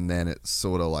rides, and then it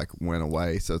sort of like went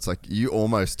away. So it's like you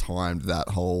almost timed that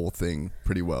whole thing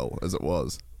pretty well as it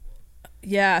was.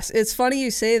 Yes, it's funny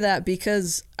you say that,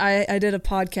 because I did a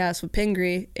podcast with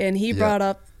Pingree, and he brought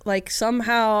up, like,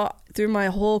 somehow through my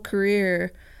whole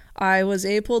career, I was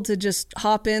able to just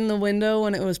hop in the window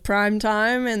when it was prime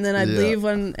time, and then I'd leave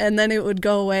and then it would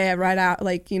go away right out,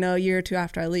 like, you know, a year or two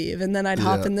after I leave, and then I'd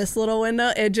hop in this little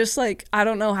window. It just, like, I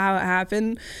don't know how it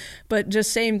happened, but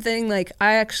just same thing. Like,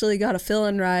 I actually got a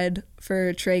fill-in ride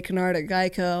for Trey Kennard at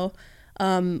Geico.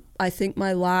 I think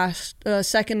my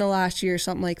second to last year,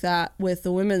 something like that, with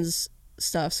the women's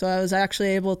stuff. So I was actually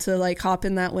able to like hop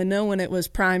in that window when it was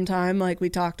prime time, like we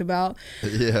talked about.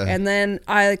 Yeah. And then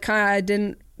I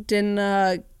didn't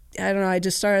I don't know, I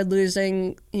just started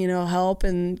losing, you know, help,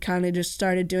 and kind of just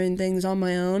started doing things on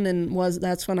my own, and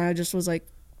that's when I just was like,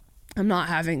 I'm not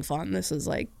having fun. This is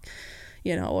like,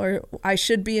 you know, or I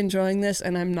should be enjoying this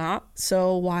and I'm not.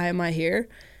 So why am I here?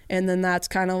 And then that's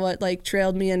kind of what like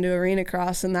trailed me into arena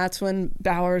cross. And that's when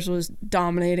Bowers was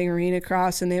dominating arena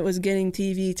cross and it was getting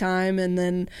TV time. And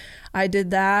then I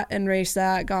did that and raced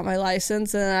that, got my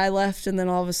license, and I left. And then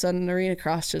all of a sudden arena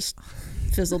cross just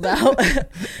fizzled out.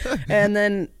 And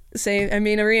then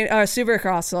arena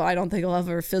supercross, so I don't think I'll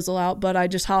ever fizzle out, but I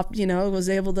just was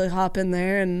able to hop in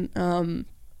there and,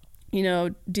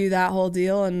 do that whole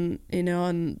deal and,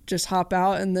 and just hop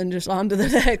out and then just on to the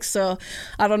next. So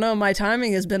I don't know, my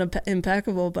timing has been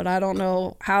impeccable, but I don't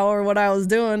know how or what I was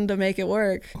doing to make it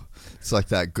work. It's like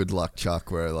that Good Luck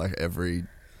Chuck where like every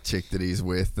chick that he's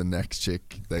with, the next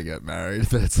chick, they get married,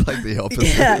 but it's like the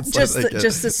opposite. Yeah, it's just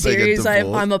the series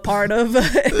I'm a part of.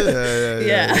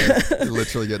 Yeah. You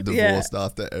literally get divorced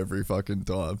after every fucking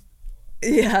time.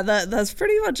 Yeah, that's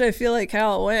pretty much, I feel like,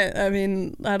 how it went. I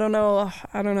mean, I don't know.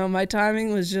 My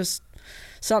timing was just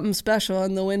something special,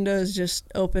 and the windows just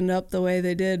opened up the way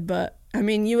they did. But I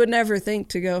mean, you would never think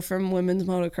to go from women's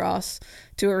motocross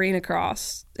to arena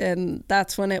cross, and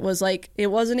that's when it was like, it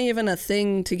wasn't even a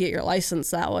thing to get your license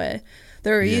that way.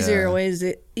 There were easier ways.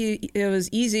 It was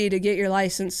easy to get your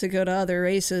license to go to other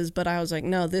races, but I was like,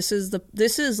 no, this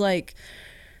is like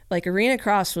arena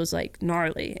cross was like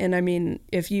gnarly. And I mean,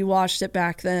 if you watched it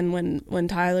back then when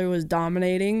Tyler was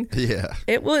dominating,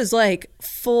 it was like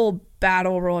full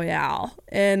battle royale.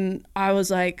 And I was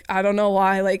like, I don't know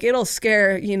why, like it'll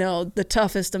scare, the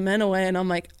toughest of men away. And I'm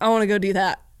like, I want to go do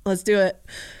that. Let's do it.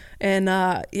 And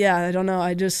I don't know.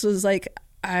 I just was like,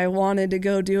 I wanted to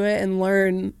go do it and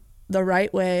learn the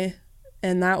right way.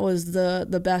 And that was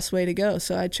the best way to go.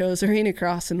 So I chose arena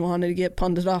cross and wanted to get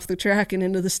punted off the track and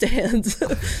into the stands.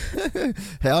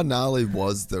 How gnarly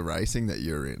was the racing that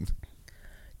you're in?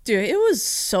 Dude, it was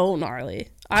so gnarly.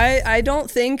 I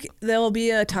don't think there'll be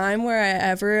a time where I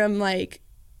ever am like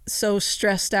so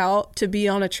stressed out to be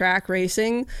on a track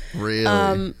racing. Really?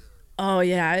 Oh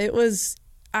yeah, it was.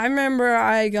 I remember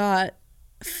I got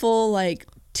full like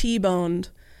T-boned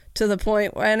to the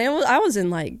point where, and I was in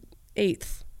like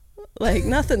 8th. Like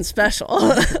nothing special.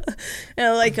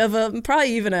 And like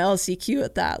probably even an LCQ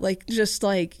at that. Like just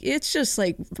like, it's just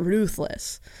like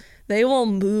ruthless. They will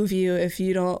move you if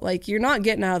you don't, like, you're not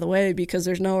getting out of the way because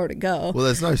there's nowhere to go. Well,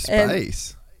 there's no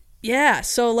space.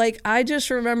 So like I just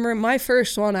remember my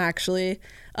first one actually,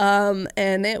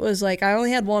 and it was like I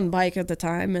only had one bike at the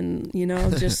time, and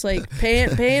just like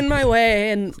paying my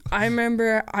way. And I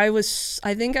remember I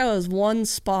think I was one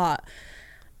spot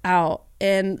out,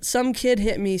 and some kid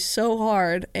hit me so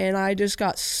hard, and I just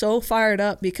got so fired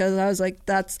up because I was like,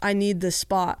 I need this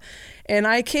spot. And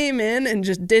I came in and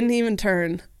just didn't even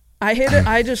turn. I hit it.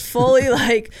 I just fully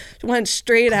like went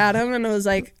straight at him, and it was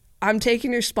like, I'm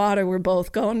taking your spot or we're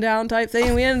both going down type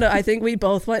thing. And I think we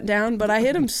both went down, but I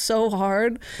hit him so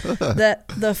hard that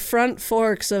the front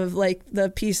forks of like the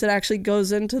piece that actually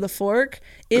goes into the fork,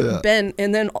 it bent,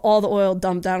 and then all the oil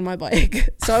dumped out of my bike.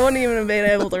 So I wouldn't even have been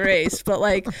able to race. But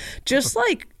like, just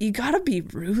like, you gotta be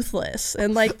ruthless,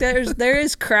 and like there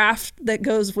is craft that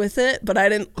goes with it. But I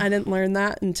didn't learn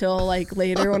that until like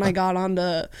later when I got on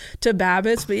to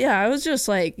Babbitt's. But yeah, I was just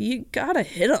like, you gotta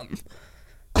hit them.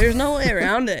 There's no way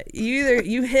around it.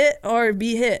 You hit or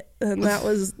be hit, and that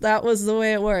was the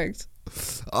way it worked.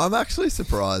 I'm actually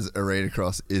surprised arena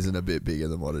cross isn't a bit bigger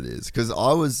than what it is, because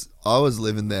I was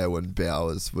living there when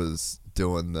Bowers was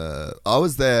doing I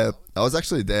was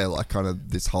actually there like kind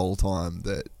of this whole time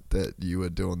that you were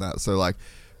doing that. So like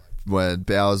when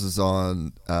Bowers was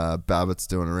on, Babbitt's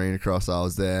doing arena cross, I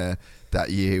was there. That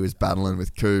year he was battling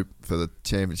with Coop for the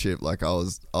championship. Like I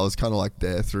was kind of like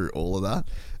there through all of that.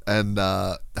 And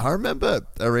I remember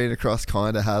arena cross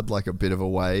kind of had like a bit of a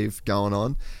wave going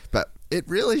on, but it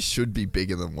really should be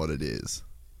bigger than what it is.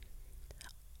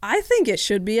 I think it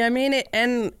should be. I mean,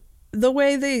 and the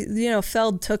way they,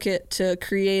 Feld took it to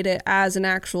create it as an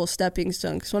actual stepping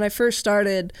stone. Because when I first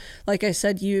started, like I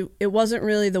said, it wasn't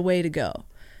really the way to go.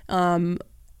 And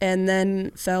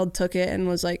then Feld took it and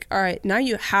was like, all right, now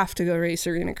you have to go race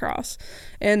arena cross.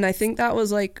 And I think that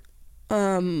was like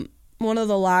one of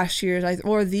the last years,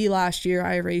 the last year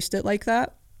I raced it like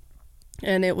that.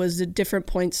 And it was a different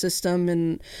point system,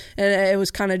 and it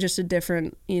was kind of just a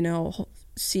different,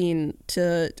 scene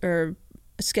or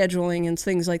scheduling and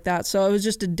things like that. So it was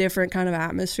just a different kind of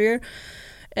atmosphere.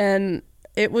 And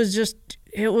it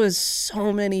was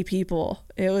so many people.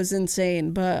 It was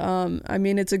insane. But, I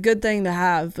mean, it's a good thing to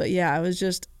have. But, yeah, it was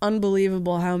just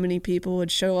unbelievable how many people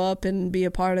would show up and be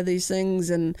a part of these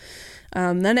things. And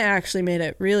then it actually made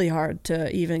it really hard to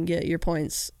even get your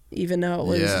points, even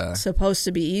though it was supposed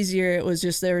to be easier. It was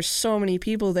just there were so many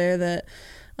people there that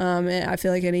I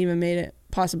feel like it even made it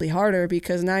possibly harder,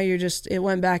 because now it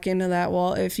went back into that,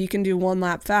 well, if you can do one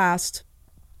lap fast,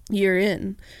 you're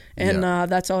in. And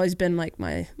that's always been like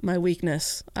my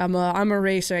weakness. I'm a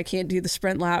racer. I can't do the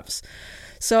sprint laps.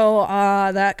 So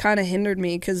that kind of hindered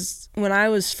me, because when I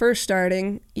was first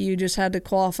starting, you just had to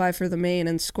qualify for the main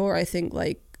and score, I think,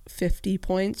 like 50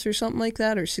 points or something like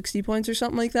that, or 60 points or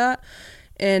something like that.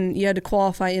 And you had to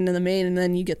qualify into the main, and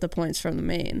then you get the points from the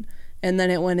main. And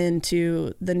then it went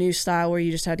into the new style where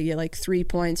you just had to get like 3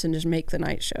 points and just make the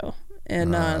night show.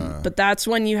 And but that's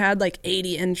when you had like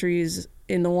 80 entries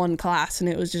in the one class, and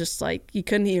it was just like you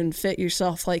couldn't even fit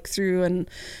yourself like through and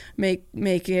make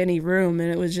any room,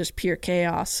 and it was just pure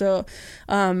chaos. So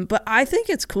but I think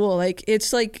it's cool. Like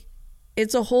it's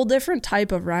a whole different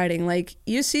type of riding. Like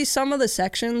you see some of the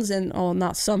sections, and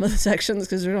not some of the sections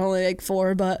because there's only like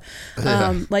 4, but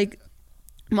like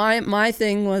my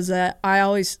thing was that I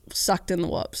always sucked in the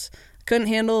whoops. Couldn't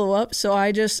handle the whoops, so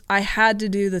I had to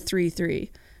do the 3-3.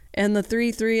 And the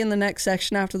 3-3 in the next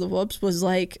section after the whoops was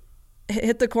like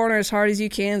hit the corner as hard as you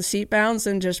can, seat bounce,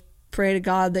 and just pray to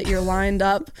God that you're lined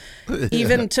up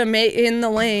even to make in the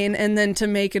lane, and then to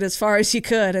make it as far as you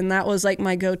could. And that was like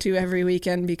my go-to every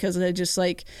weekend, because I just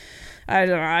like, I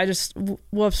don't know,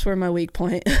 whoops were my weak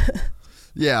point.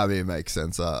 Yeah, I mean, it makes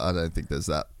sense. I don't think there's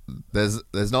that.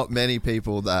 There's not many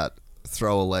people that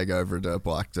throw a leg over a dirt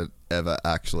bike that ever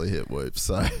actually hit whoops.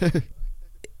 So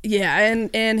yeah,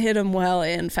 and hit them well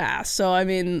and fast. So I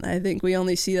mean, I think we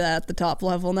only see that at the top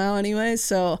level now, anyway.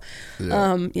 So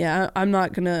I'm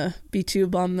not gonna be too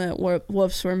bummed that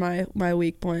whoops were my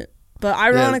weak point. But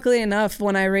ironically enough,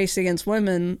 when I raced against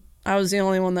women, I was the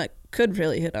only one that could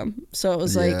really hit them. So it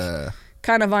was like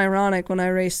kind of ironic when I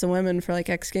raced the women for like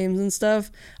X Games and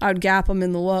stuff. I would gap them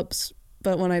in the whoops,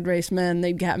 but when I'd race men,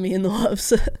 they'd gap me in the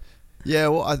whoops. Yeah,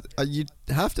 well, you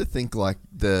have to think like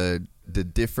the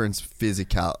difference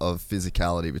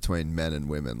physicality between men and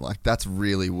women. Like that's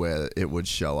really where it would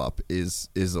show up is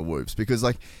the whoops, because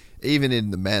like even in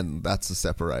the men, that's a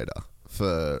separator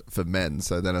for men.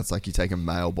 So then it's like you take a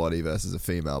male body versus a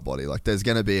female body. Like there's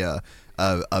going to be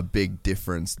a big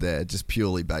difference there, just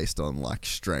purely based on like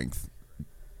strength.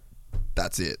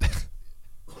 That's it.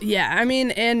 Yeah, I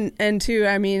mean, and too,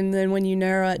 I mean, then when you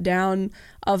narrow it down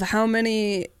of how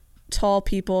many tall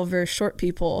people versus short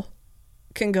people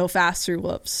can go fast through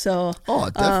whoops. So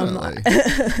definitely.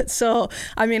 So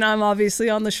I mean, I'm obviously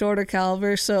on the shorter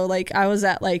caliber, so like I was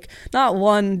at like not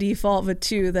 1 default but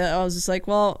 2 that I was just like,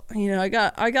 well, I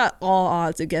got all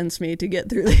odds against me to get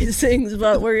through these things,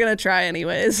 but we're gonna try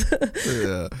anyways.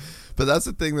 Yeah, but that's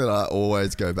the thing that I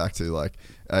always go back to. Like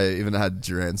I even had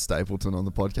Duran Stapleton on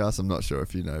the podcast. I'm not sure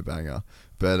if you know Banger,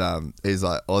 but he's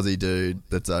like Aussie dude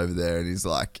that's over there, and he's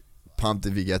like pumped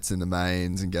if he gets in the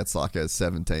mains and gets like a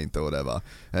 17th or whatever,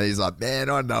 and he's like,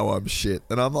 man, I know I'm shit.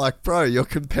 And I'm like, bro, you're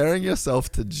comparing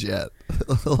yourself to Jet.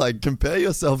 Like compare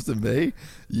yourself to me,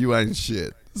 you ain't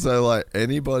shit. So like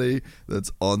anybody that's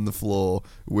on the floor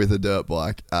with a dirt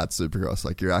bike at Supercross,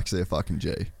 like you're actually a fucking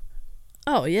G.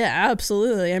 Oh yeah,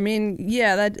 absolutely. I mean,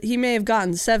 yeah, that he may have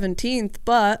gotten 17th,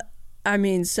 but I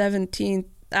mean 17th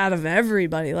out of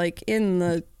everybody, like in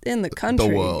the country,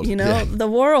 the world, the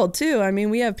world too. I mean,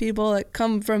 we have people that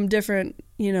come from different,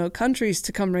 countries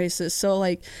to come race this. So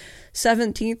like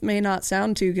 17th may not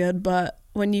sound too good, but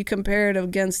when you compare it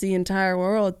against the entire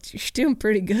world, you're doing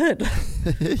pretty good.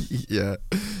 Yeah.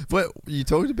 But you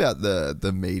talked about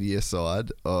the media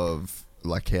side of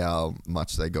like how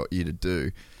much they got you to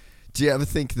do. Do you ever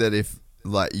think that if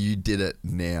like you did it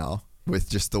now with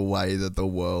just the way that the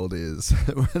world is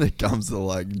when it comes to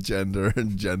like gender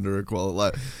and gender equality.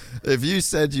 Like if you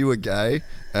said you were gay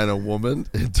and a woman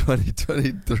in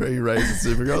 2023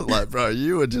 racing Supercross, like bro,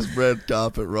 you would just red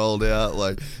carpet rolled out.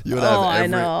 Like you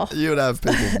would you would have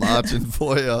people marching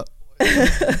for you.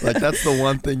 Like that's the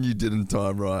one thing you did in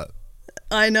time right.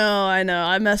 I know.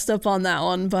 I messed up on that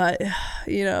one, but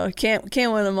you know, can't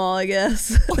win them all, I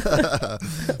guess.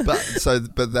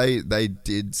 but they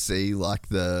did see like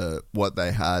what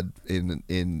they had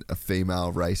in a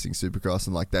female racing Supercross,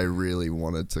 and like they really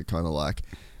wanted to kind of like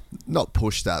not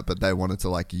push that, but they wanted to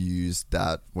like use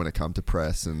that when it come to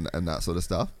press and that sort of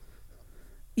stuff.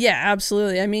 Yeah,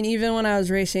 absolutely. I mean, even when I was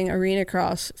racing arena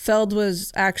cross, Feld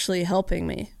was actually helping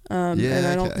me. And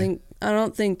I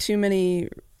don't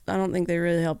think they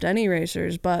really helped any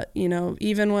racers, but you know,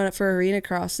 even for arena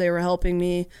cross, they were helping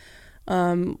me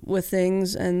with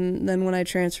things. And then when I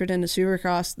transferred into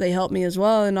Supercross, they helped me as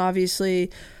well. And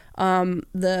obviously,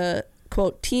 the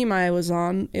quote team I was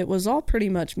on, it was all pretty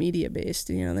much media based.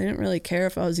 You know, they didn't really care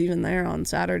if I was even there on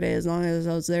Saturday as long as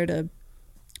I was there to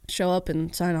show up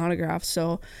and sign autographs.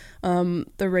 So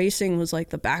the racing was like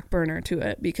the back burner to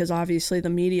it, because obviously the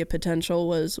media potential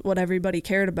was what everybody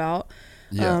cared about.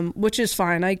 Yeah. Which is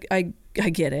fine. I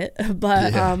get it.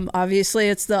 But obviously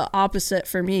it's the opposite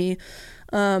for me.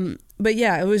 But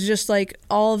yeah, it was just like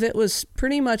all of it was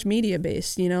pretty much media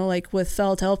based, you know, like with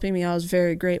Feld helping me, I was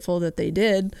very grateful that they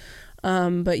did.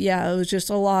 But yeah, it was just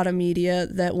a lot of media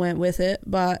that went with it.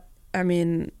 But I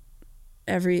mean,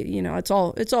 it's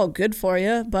all good for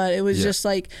you, but it was just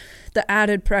like the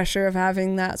added pressure of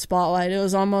having that spotlight. It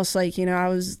was almost like, you know, I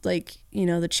was like, you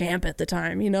know, the champ at the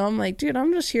time, you know, I'm like, dude,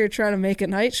 I'm just here trying to make a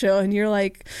night show and you're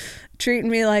like treating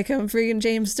me like I'm freaking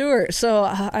James Stewart. So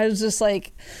I was just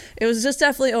like, it was just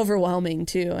definitely overwhelming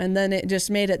too. And then it just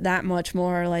made it that much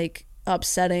more like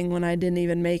upsetting when I didn't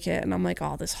even make it. And I'm like,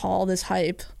 oh, this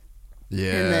hype.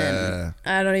 Yeah. And then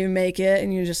I don't even make it,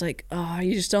 and you're just like, oh,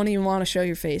 you just don't even want to show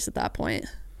your face at that point.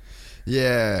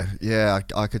 Yeah.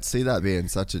 I could see that being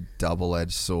such a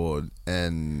double-edged sword.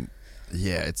 And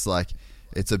yeah, it's like,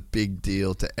 it's a big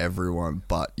deal to everyone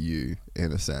but you,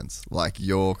 in a sense. Like,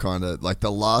 you're kind of, like,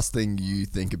 the last thing you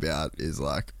think about is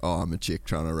like, oh, I'm a chick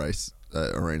trying to race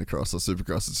arena cross or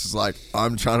supercross. It's just like,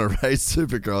 I'm trying to race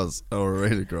supercross or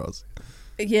arena cross.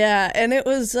 Yeah, and it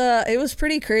was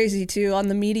pretty crazy too on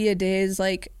the media days,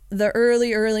 like the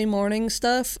early morning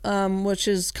stuff, which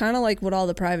is kind of like what all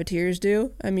the privateers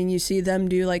do. I mean, you see them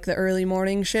do like the early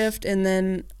morning shift, and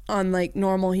then on like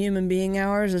normal human being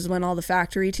hours is when all the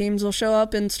factory teams will show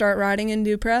up and start riding and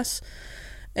do press.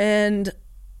 And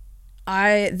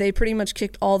they pretty much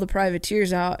kicked all the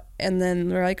privateers out, and then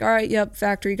they're like, all right, yep,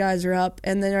 factory guys are up,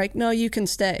 and then they're like, no, you can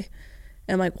stay.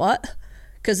 And I'm like, what?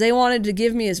 Because they wanted to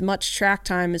give me as much track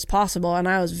time as possible, and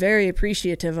I was very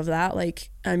appreciative of that. Like,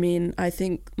 I mean, I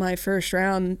think my first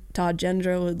round, Todd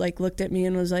Gendro looked at me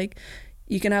and was like,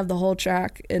 you can have the whole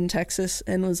track in Texas,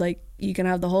 and was like, you can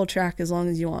have the whole track as long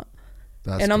as you want.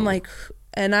 That's and cool. I'm like,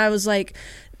 and I was like,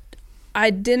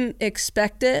 I didn't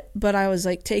expect it, but I was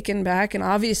like taken back. And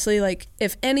obviously, like,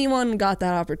 if anyone got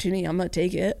that opportunity, I'm going to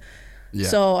take it. Yeah.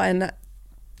 So,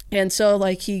 and so,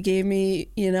 like, he gave me,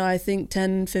 you know, I think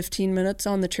 10, 15 minutes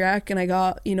on the track, and I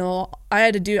got, you know, I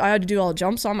had to do all the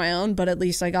jumps on my own, but at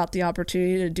least I got the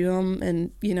opportunity to do them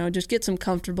and, you know, just get some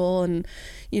comfortable and,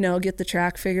 you know, get the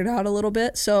track figured out a little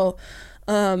bit. So,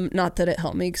 not that it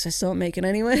helped me because I still don't make it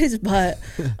anyways, but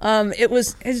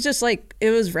it's just like, it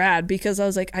was rad because I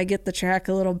was like, I get the track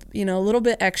a little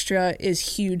bit extra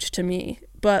is huge to me.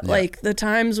 But like the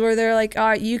times where they're like, all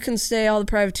right, you can stay, all the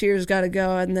privateers got to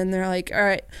go. And then they're like, all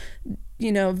right,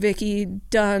 you know, Vicki,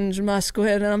 Dunge,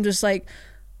 Musquin. And I'm just like,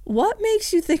 what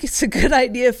makes you think it's a good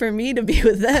idea for me to be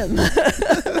with them?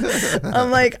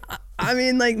 I'm like, I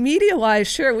mean, like media wise,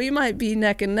 sure, we might be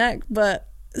neck and neck, but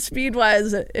speed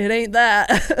wise, it ain't that.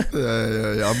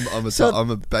 Yeah.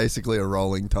 I'm basically a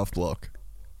rolling tough block.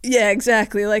 Yeah,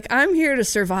 exactly. Like, I'm here to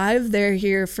survive. They're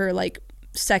here for like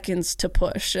seconds to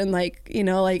push, and like, you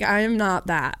know, like I'm not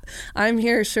that. I'm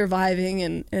here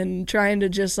surviving and trying to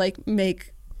just like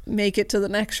make it to the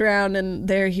next round, and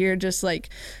they're here just like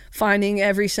finding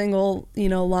every single, you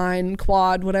know, line,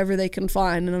 quad, whatever they can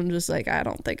find, and I'm just like, I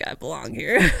don't think I belong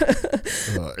here.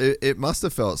 It must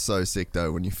have felt so sick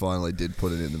though when you finally did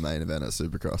put it in the main event at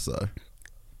Supercross though.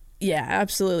 Yeah,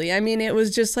 absolutely. I mean, it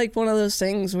was just like one of those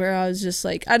things where I was just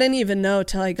like, I didn't even know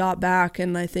till I got back,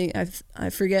 and I think I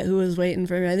forget who was waiting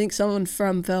for me. I think someone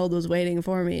from Feld was waiting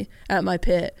for me at my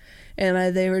pit,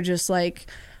 and they were just like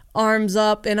arms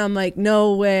up, and I'm like,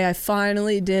 no way, I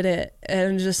finally did it.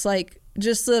 And just like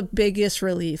just the biggest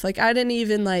relief. Like, I didn't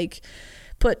even like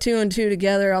put 2 and 2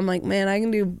 together. I'm like, man, I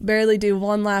can barely do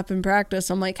 1 lap in practice.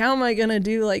 I'm like, how am I gonna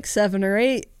do like 7 or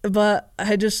 8? But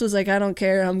I just was like, I don't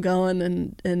care, I'm going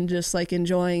and just like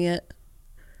enjoying it.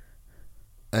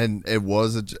 And it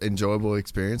was an enjoyable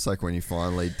experience, like when you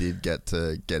finally did get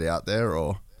to get out there,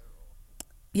 or?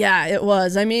 Yeah, it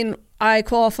was. I mean, I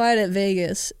qualified at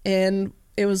Vegas, and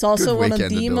it was also one of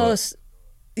the most...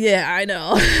 Yeah, I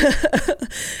know.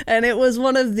 And it was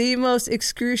one of the most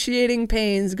excruciating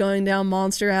pains going down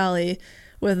Monster Alley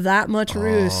with that much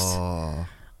roost.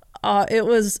 It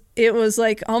was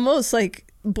like almost like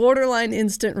borderline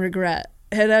instant regret.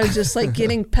 And I was just like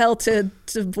getting pelted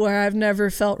to where I've never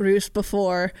felt roost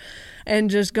before, and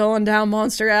just going down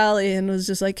Monster Alley, and was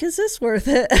just like, is this worth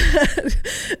it?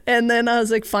 And then I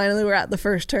was like, finally we're at the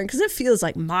first turn, because it feels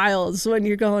like miles when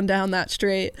you're going down that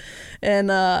straight. And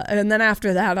then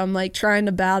after that, I'm like trying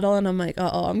to battle, and I'm like,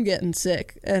 I'm getting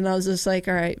sick. And I was just like,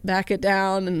 all right, back it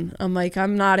down. And I'm like,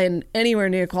 I'm not in anywhere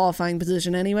near qualifying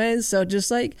position anyways, so just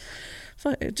like,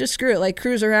 just screw it, like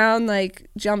cruise around, like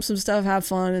jump some stuff, have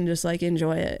fun, and just like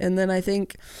enjoy it. And then I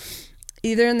think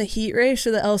either in the heat race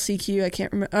or the LCQ, I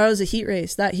can't remember. Oh, it was a heat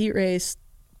race. That heat race,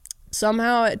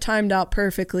 somehow it timed out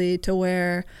perfectly to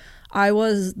where I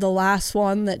was the last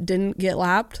one that didn't get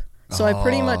lapped. So I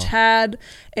pretty much had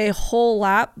a whole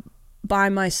lap by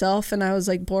myself, and I was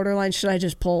like borderline, should I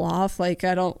just pull off? Like,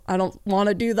 I don't want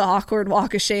to do the awkward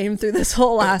walk of shame through this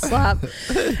whole last lap.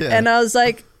 Yeah. And I was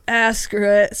like, screw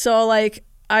it. So like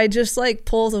I just like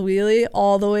pulled a wheelie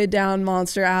all the way down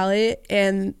Monster Alley,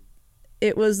 and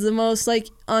it was the most like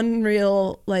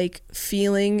unreal like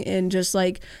feeling, and just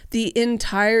like the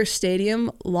entire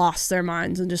stadium lost their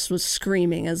minds and just was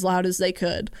screaming as loud as they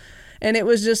could. And it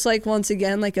was just like, once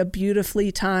again, like a beautifully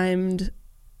timed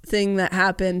thing that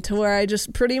happened to where I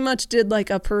just pretty much did like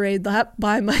a parade lap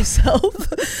by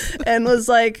myself and was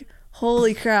like,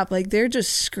 holy crap, like they're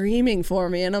just screaming for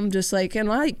me. And I'm just like, and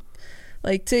like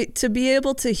to be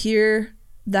able to hear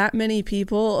that many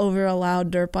people over a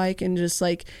loud dirt bike, and just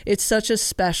like, it's such a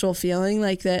special feeling,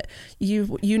 like that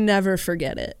you never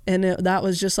forget it. And that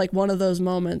was just like one of those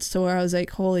moments to where I was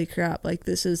like, holy crap, like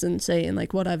this is insane,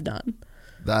 like what I've done.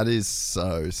 That is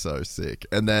so sick.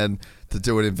 And then to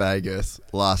do it in Vegas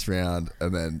last round,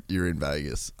 and then you're in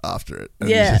Vegas after it, and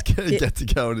you just get to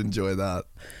go and enjoy that.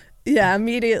 Yeah,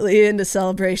 immediately into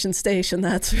Celebration Station,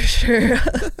 that's for sure.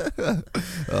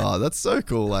 Oh, that's so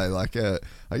cool, eh? Like,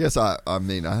 I guess I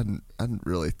mean, I hadn't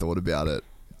really thought about it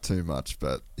too much,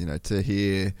 but you know, to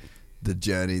hear the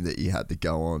journey that you had to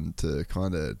go on to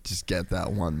kind of just get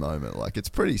that one moment, like, it's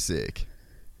pretty sick.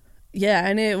 Yeah,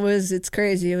 and it's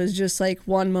crazy. It was just like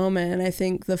one moment, and I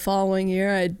think the following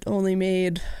year I'd only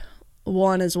made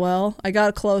one as well. I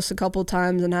got close a couple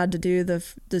times and had to do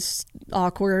this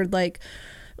awkward like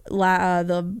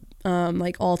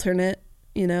like alternate,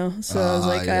 you know. So I was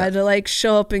like, I had to like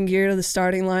show up in gear to the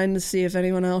starting line to see if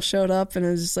anyone else showed up, and it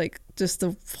was just like just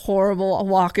a horrible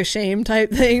walk of shame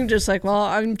type thing. Just like, well,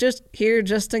 I'm just here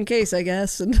just in case, I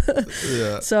guess. And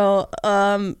yeah. So,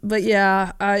 but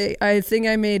yeah, I think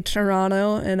I made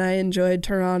Toronto, and I enjoyed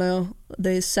Toronto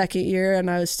the second year, and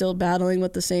I was still battling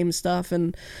with the same stuff.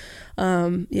 And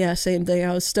yeah, same thing.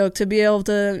 I was stoked to be able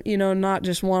to, you know, not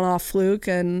just one-off fluke,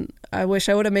 and I wish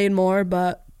I would have made more,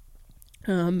 but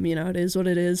you know, it is what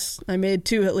it is. I made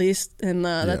 2 at least, and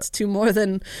that's 2 more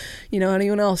than, you know,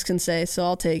 anyone else can say, so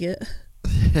I'll take it.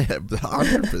 Yeah,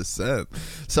 100%.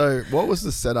 So what was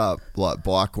the setup like,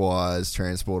 bike-wise,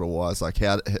 transporter-wise? Like,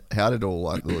 how did all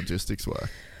like the logistics work?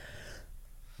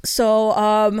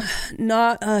 So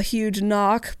not a huge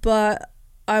knock, but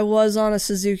I was on a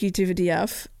Suzuki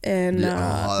 250F, and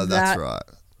that's right.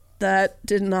 That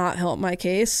did not help my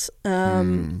case.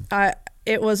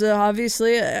 It was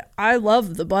obviously, I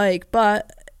love the bike,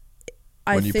 but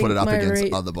when you put it up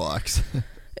against other bikes,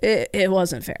 it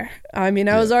wasn't fair. I mean,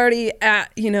 I was already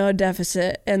at, you know, a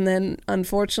deficit, and then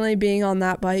unfortunately being on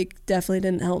that bike definitely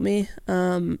didn't help me.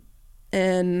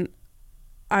 And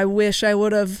I wish I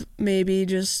would have maybe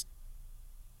just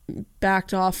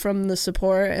backed off from the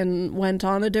support and went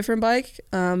on a different bike.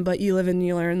 But you live and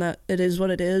you learn that it is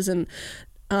what it is, and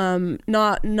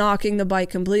not knocking the bike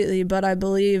completely, but I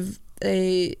believe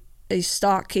a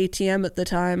stock KTM at the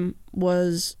time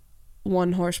was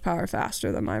 1 horsepower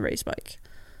faster than my race bike.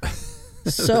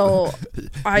 So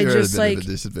I just like a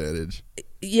disadvantage.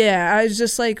 Yeah, I was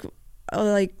just like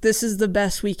this is the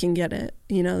best we can get it.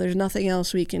 You know, there's nothing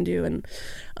else we can do. And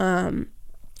I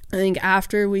think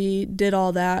after we did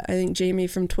all that, I think Jamie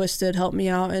from Twisted helped me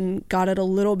out and got it a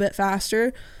little bit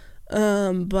faster.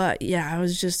 But yeah, I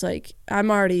was just like,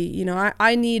 I'm already, you know,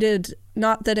 I needed,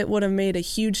 not that it would have made a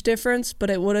huge difference, but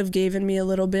it would have given me a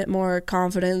little bit more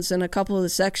confidence in a couple of the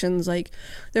sections. Like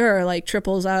there are like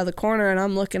triples out of the corner and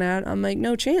I'm looking at it, I'm like,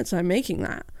 no chance I'm making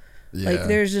that. Yeah. Like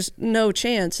there's just no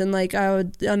chance. And like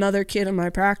another kid in my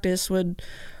practice would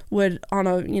on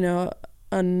a, you know,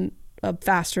 a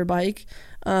faster bike,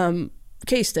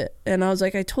 cased it, and I was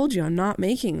like, I told you I'm not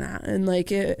making that. And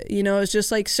like it, you know, it's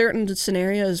just like certain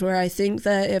scenarios where I think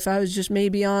that if I was just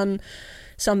maybe on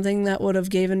something that would have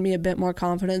given me a bit more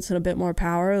confidence and a bit more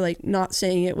power, like not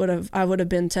saying I would have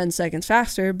been 10 seconds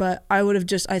faster, but I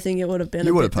think it would have been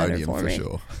a bit better for me.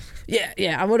 Sure.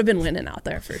 Yeah, I would have been winning out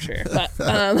there for sure. But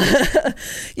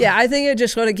yeah, I think it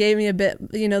just would have gave me a bit,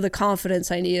 you know, the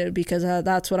confidence I needed, because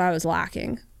that's what I was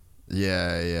lacking.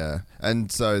 Yeah.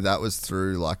 And so that was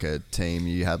through like a team.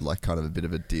 You had like kind of a bit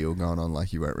of a deal going on,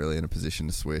 like you weren't really in a position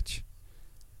to switch.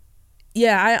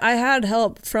 Yeah, I had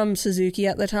help from Suzuki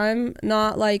at the time,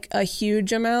 not like a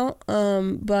huge amount,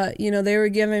 but you know, they were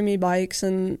giving me bikes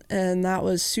and that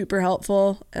was super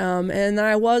helpful. And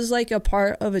I was like a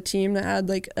part of a team that had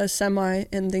like a semi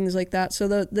and things like that. So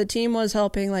the team was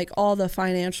helping like all the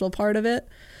financial part of it.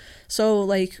 So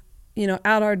like, you know,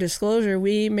 at our disclosure,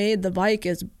 we made the bike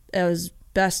as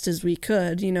best as we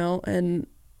could, you know, and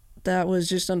that was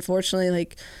just unfortunately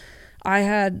like I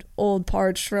had old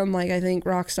parts from like I think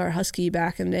Rockstar Husky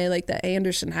back in the day, like that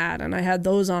Anderson had, and I had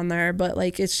those on there, but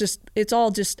like it's all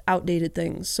just outdated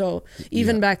things. So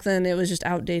even back then it was just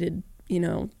outdated, you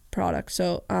know, product.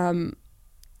 So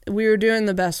we were doing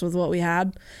the best with what we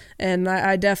had, and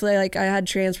I definitely like I had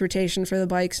transportation for the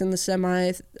bikes in the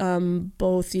semi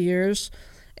both years,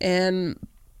 and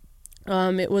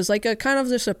it was like a kind of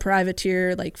just a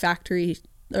privateer, like factory,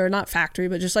 or not factory,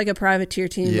 but just like a privateer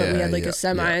team. But we had like a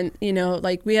semi, and you know,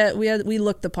 like we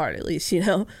looked the part at least, you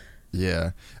know.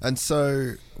 Yeah. And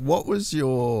so, what was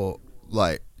your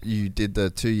like? You did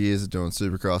the 2 years of doing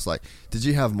Supercross. Like, did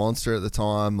you have Monster at the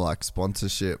time? Like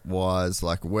sponsorship wise,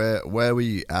 like where were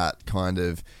you at, kind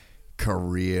of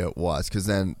career wise? Because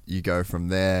then you go from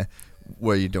there.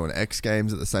 Were you doing X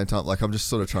Games at the same time? Like, I'm just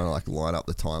sort of trying to like line up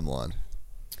the timeline.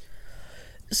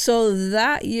 So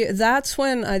that year, that's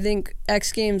when I think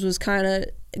X Games was kind of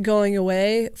going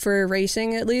away for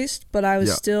racing at least, but I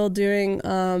was still doing,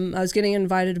 I was getting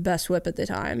invited to Best Whip at the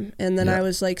time. And then I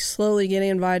was like slowly getting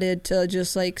invited to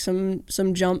just like some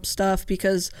jump stuff,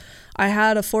 because I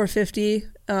had a 450,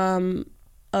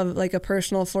 of like a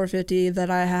personal 450 that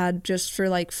I had just for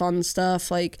like fun stuff.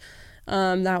 Like,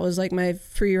 that was like my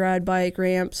free ride bike,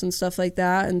 ramps and stuff like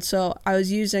that. And so I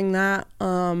was using that,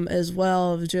 as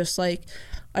well, of just like,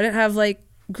 I didn't have like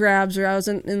grabs, or I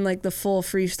wasn't in like the full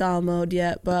freestyle mode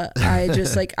yet, but I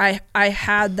just like I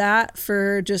had that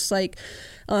for just like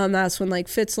that's when like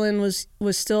Fitzlin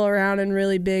was still around and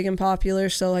really big and popular,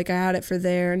 so like I had it for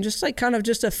there, and just like kind of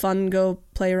just a fun go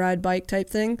play ride bike type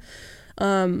thing.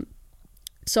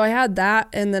 So I had that,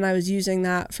 and then I was using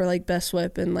that for like Best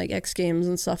Whip and like X Games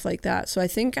and stuff like that. So I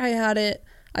think I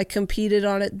competed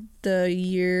on it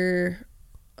the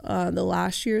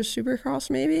last year's Supercross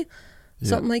maybe.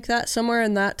 Something like that, somewhere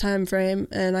in that time frame,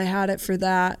 and I had it for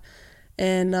that.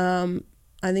 And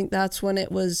I think that's when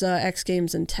it was X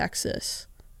Games in Texas.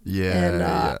 And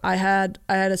I had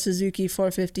a Suzuki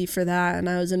 450 for that, and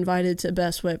I was invited to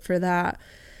Best Whip for that.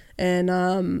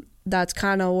 And that's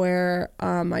kind of where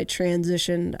I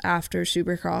transitioned after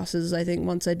Supercrosses. I think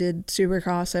once I did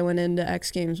Supercross, I went into X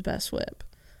Games Best Whip.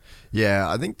 Yeah,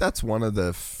 I think that's one of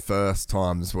the first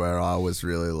times where I was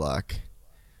really like,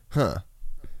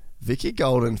 Vicki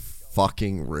Golden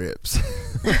fucking rips.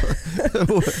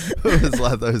 It was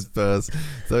like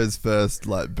those first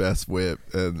like Best Whip,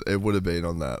 and it would have been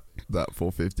on that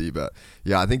 450. But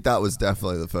yeah, I think that was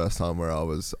definitely the first time where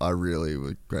I really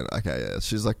would go, okay, yeah,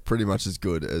 she's like pretty much as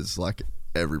good as like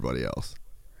everybody else.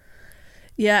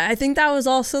 Yeah, I think that was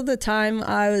also the time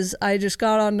I just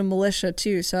got onto militia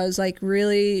too. So I was like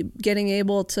really getting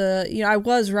able to, you know, I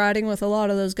was riding with a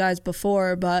lot of those guys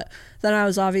before, but then I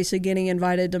was obviously getting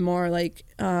invited to more like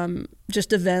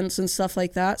just events and stuff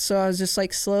like that. So I was just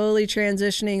like slowly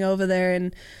transitioning over there,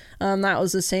 and that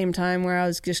was the same time where I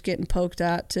was just getting poked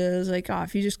at to, I was like, oh,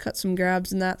 if you just cut some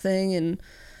grabs in that thing and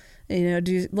you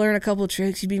know, learn a couple of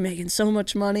tricks, you'd be making so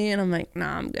much money. And I'm like,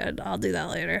 nah, I'm good. I'll do that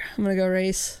later. I'm going to go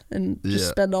race and just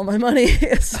spend all my money.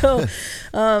 So,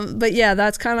 but yeah,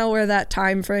 that's kind of where that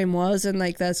time frame was. And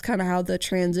like, that's kind of how the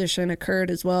transition occurred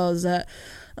as well, is that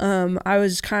I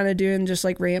was kind of doing just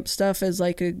like ramp stuff as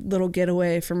like a little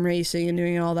getaway from racing and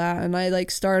doing all that. And I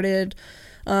like started,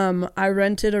 I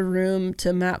rented a room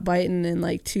to Matt Byton in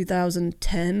like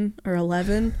 2010 or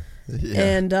 11.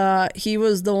 And he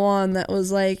was the one that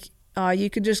was like, you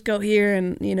could just go here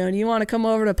and, do you want to come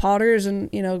over to Potter's and,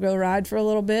 go ride for a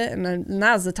little bit? And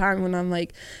that was the time when I'm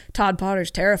like, Todd Potter's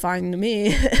terrifying to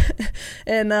me.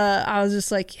 And I was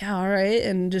just like, yeah, all right.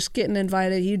 And just getting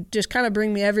invited. He'd just kind of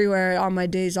bring me everywhere on my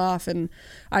days off. And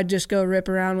I'd just go rip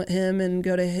around with him and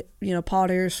go to,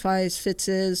 Potter's, Fies,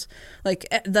 Fitz's. Like,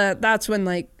 that's when,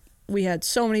 like, we had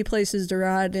so many places to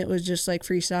ride. And it was just like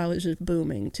freestyle was just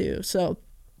booming too. So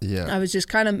I was just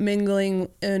kind of mingling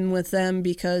in with them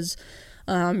because,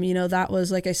 that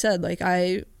was, like I said, like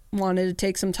I wanted to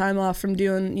take some time off from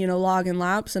doing, logging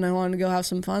laps, and I wanted to go have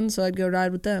some fun. So I'd go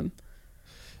ride with them.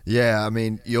 Yeah. I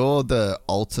mean, you're the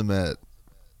ultimate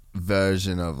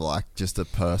version of like just a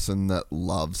person that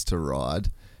loves to ride.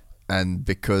 And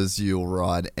because you'll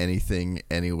ride anything,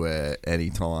 anywhere,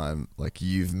 anytime, like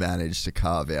you've managed to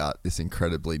carve out this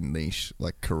incredibly niche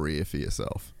like career for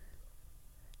yourself.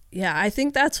 Yeah, I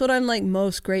think that's what I'm like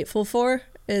most grateful for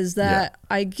is that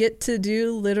I get to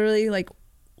do literally like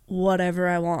whatever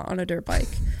I want on a dirt bike.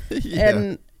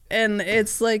 And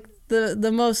it's like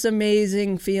the most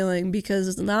amazing feeling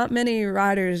because not many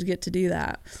riders get to do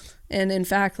that. And in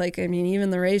fact, like, I mean,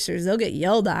 even the racers, they'll get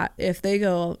yelled at if they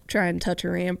go try and touch a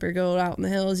ramp or go out in the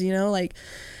hills, like,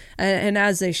 and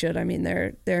as they should. I mean,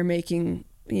 they're making,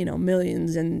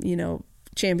 millions and,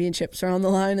 championships are on the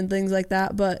line and things like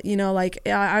that. But, like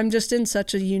I'm just in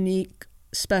such a unique,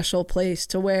 special place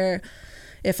to where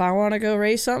if I want to go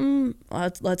race something,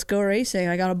 let's go racing.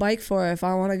 I got a bike for it. If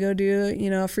I want to go do,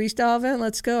 a freestyle event,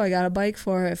 let's go. I got a bike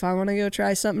for it. If I want to go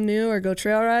try something new or go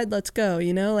trail ride, let's go,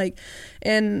 like,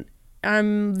 and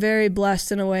I'm very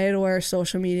blessed in a way to where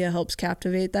social media helps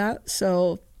captivate that.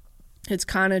 So it's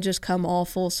kind of just come all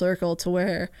full circle to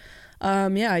where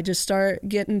I just start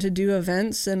getting to do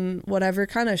events and whatever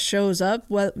kind of shows up,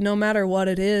 no matter what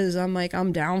it is, I'm like,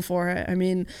 I'm down for it. I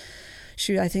mean,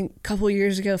 shoot, I think a couple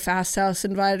years ago, Fast House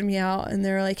invited me out and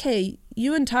they were like, hey,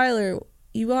 you and Tyler,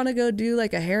 you want to go do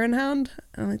like a hare and hound?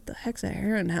 I'm like, the heck's a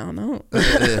hare and hound?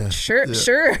 Oh, sure,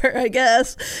 I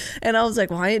guess. And I was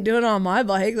like, well, I ain't doing it on my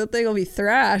bike. That thing will be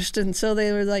thrashed. And so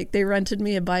they were like, they rented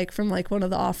me a bike from like one of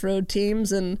the off-road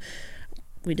teams and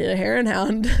we did a hare and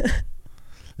hound.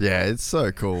 Yeah, it's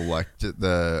so cool. Like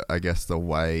I guess the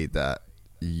way that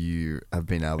you have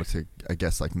been able to, I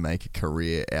guess, like make a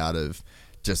career out of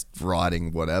just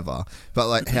riding whatever. But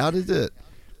like, how did it,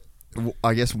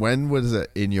 I guess, when was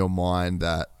it in your mind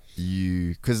that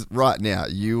because right now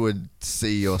you would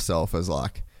see yourself as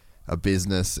like a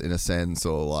business in a sense,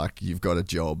 or like you've got a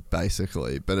job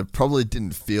basically, but it probably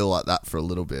didn't feel like that for a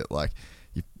little bit. Like,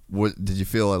 did you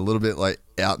feel a little bit like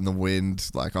out in the wind,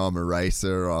 like, oh, I'm a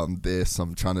racer, I'm this,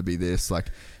 I'm trying to be this, like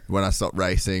when I stop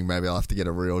racing maybe I'll have to get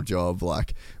a real job?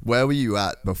 Like, where were you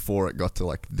at before it got to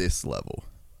like this level?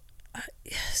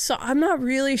 So I'm not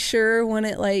really sure when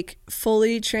it like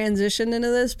fully transitioned into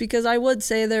this, because I would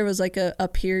say there was like a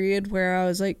period where I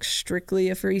was like strictly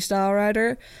a freestyle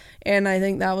rider, and I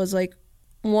think that was like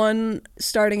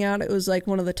starting out, it was like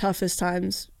one of the toughest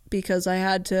times because I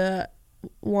had to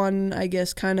I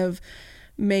guess kind of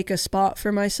make a spot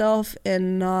for myself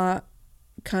and not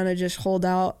kind of just hold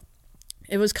out.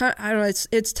 It was kind of, I don't know,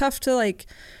 it's tough to like,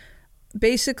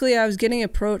 basically I was getting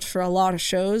approached for a lot of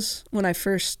shows when I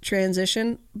first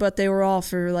transitioned, but they were all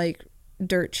for like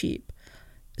dirt cheap.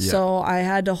 Yeah. So I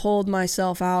had to hold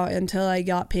myself out until I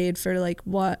got paid for like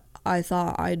what I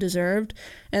thought I deserved.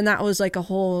 And that was like a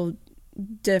whole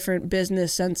different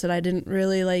business sense that I didn't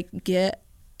really like get,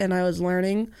 and I was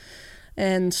learning.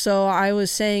 And so I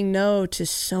was saying no to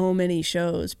so many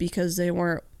shows because they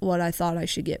weren't what I thought I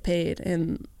should get paid.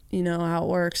 And you know how it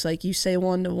works. Like, you say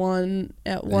 1-to-1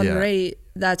 at one rate,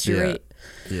 that's your rate.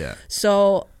 Yeah.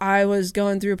 So I was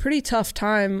going through a pretty tough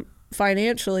time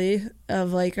financially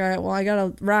of like, all right, well, I got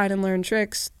to ride and learn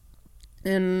tricks,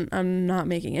 and I'm not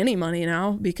making any money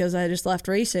now because I just left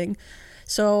racing.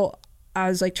 So I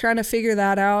was like trying to figure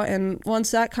that out. And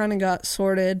once that kind of got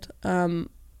sorted,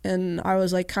 and I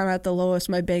was like kind of at the lowest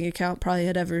my bank account probably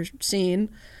had ever seen.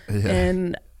 Yeah.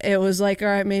 And it was like, all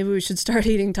right, maybe we should start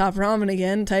eating Top Ramen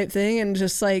again type thing, and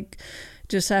just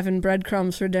having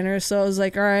breadcrumbs for dinner. So I was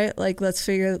like, all right, like, let's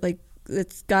figure, like,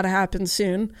 it's got to happen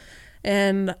soon.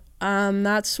 And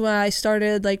that's when I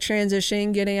started like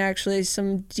transitioning, getting actually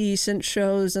some decent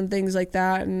shows and things like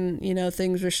that. And, you know,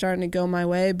 things were starting to go my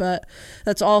way. But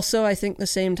that's also, I think, the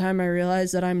same time I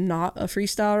realized that I'm not a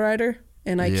freestyle rider.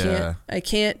 And I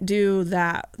can't do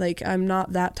that. Like, I'm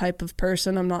not that type of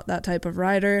person. I'm not that type of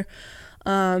rider.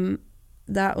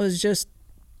 That was just,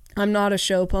 I'm not a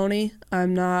show pony.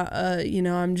 I'm not,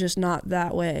 I'm just not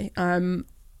that way.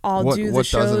 I'll do the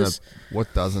shows.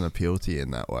 What doesn't appeal to you in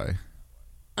that way?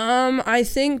 I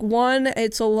think one,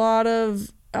 it's a lot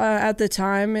of at the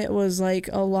time it was like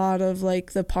a lot of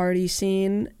like the party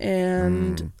scene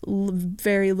and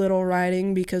very little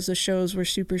riding because the shows were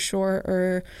super short,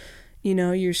 or you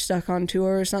know, you're stuck on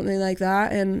tour or something like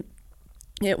that, and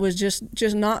it was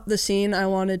just not the scene I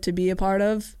wanted to be a part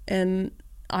of. And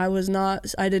I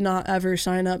did not ever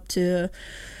sign up to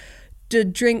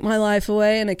drink my life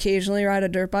away and occasionally ride a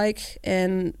dirt bike.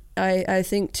 And I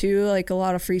think too, like a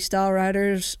lot of freestyle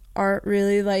riders aren't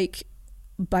really like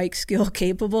bike skill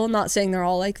capable. Not saying they're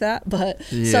all like that, but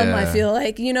some I feel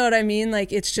like, you know what I mean?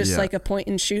 Like it's just like a point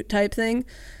and shoot type thing.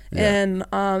 And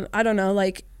I don't know,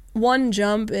 like one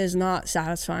jump is not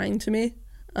satisfying to me.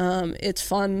 It's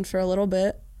fun for a little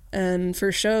bit. And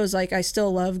for shows, like I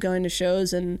still love going to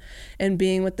shows and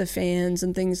being with the fans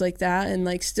and things like that. And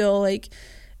like still like,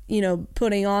 you know,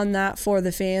 putting on that for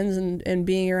the fans and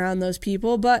being around those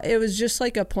people. But it was just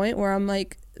like a point where I'm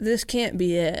like, this can't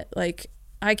be it. Like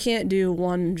I can't do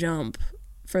one jump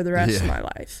for the rest of my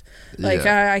life. Like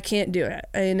I can't do it,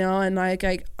 you know? And like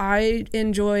I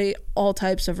enjoy all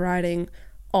types of riding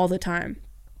all the time.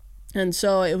 And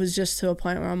so it was just to a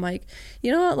point where I'm like,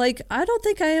 you know what? Like, I don't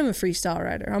think I am a freestyle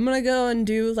rider. I'm going to go and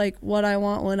do like what I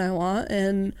want when I want.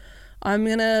 And I'm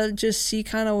going to just see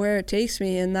kind of where it takes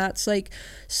me. And that's like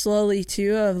slowly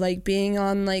too of like being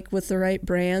on like with the right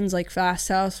brands, like Fast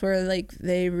House, where like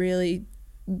they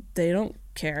don't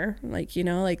care. Like, you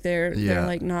know, like they're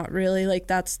like not really like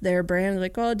that's their brand.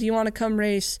 Like, oh, do you want to come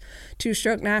race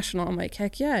two-stroke national? I'm like,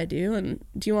 heck yeah, I do. And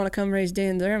do you want to come race day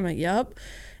and there? I'm like, yep.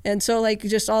 And so like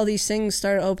just all these things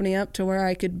started opening up to where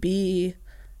I could be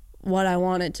what I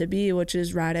wanted to be, which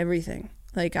is ride everything.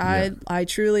 Like I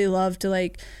truly love to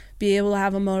like be able to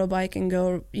have a motorbike and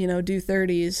go, you know, do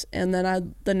 30s, and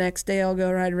then the next day I'll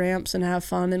go ride ramps and have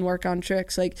fun and work on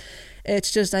tricks. Like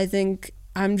it's just, I think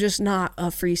I'm just not a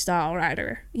freestyle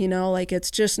rider, you know, like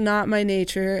it's just not my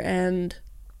nature, and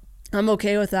I'm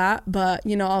okay with that. But,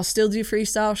 you know, I'll still do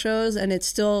freestyle shows and it's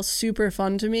still super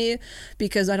fun to me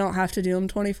because I don't have to do them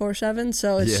 24/7.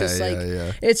 So it's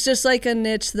it's just like a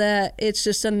niche that it's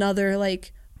just another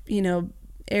like, you know,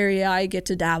 area I get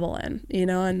to dabble in, you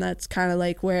know, and that's kind of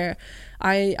like where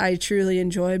I truly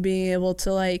enjoy being able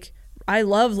to like, I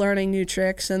love learning new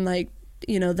tricks and like,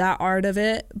 you know, that art of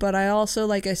it. But I also,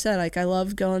 like I said, like I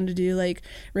love going to do like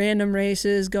random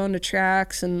races, going to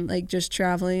tracks and like just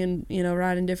traveling and, you know,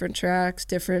 riding different tracks,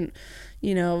 different,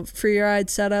 you know, free ride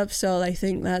setups. So I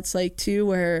think that's like too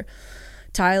where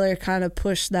Tyler kind of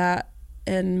pushed that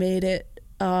and made it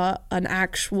an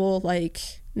actual like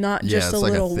not just a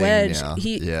like little a wedge. now.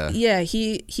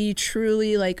 He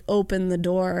truly like opened the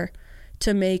door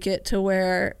to make it to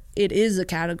where it is a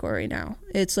category now.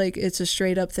 It's like it's a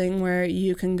straight up thing where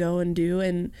you can go and do,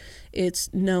 and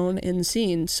it's known and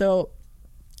seen. So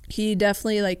he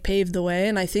definitely like paved the way,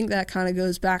 and I think that kind of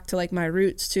goes back to like my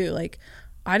roots too. Like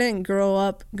I didn't grow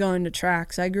up going to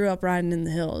tracks. I grew up riding in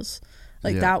the hills.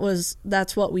 Like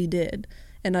that's what we did.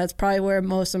 And that's probably where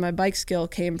most of my bike skill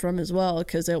came from as well,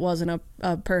 because it wasn't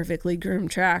a perfectly groomed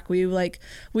track. We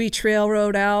trail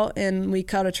rode out and we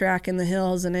cut a track in the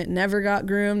hills, and it never got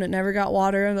groomed. It never got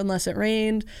watered unless it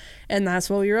rained, and that's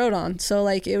what we rode on. So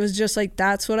like it was just like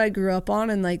that's what I grew up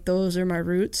on, and like those are my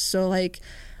roots. So like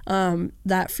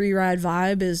that free ride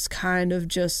vibe is kind of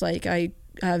just like I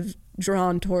have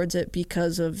drawn towards it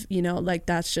because of, you know, like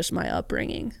that's just my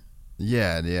upbringing.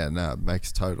 Yeah, no, it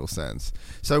makes total sense.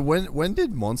 So when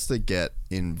did Monster get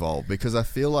involved? Because I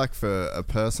feel like for a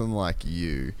person like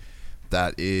you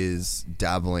that is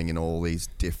dabbling in all these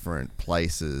different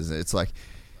places, it's like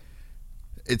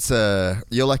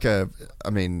you're like a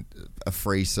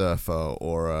free surfer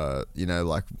or a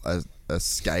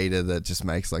skater that just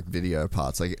makes like video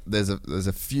parts. Like there's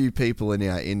a few people in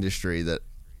our industry that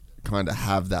kind of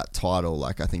have that title.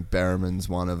 Like I think Berriman's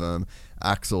one of them,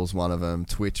 Axel's one of them,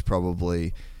 Twitch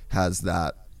probably has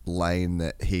that lane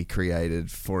that he created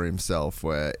for himself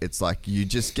where it's like you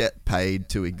just get paid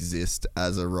to exist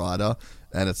as a rider,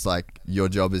 and it's like your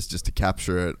job is just to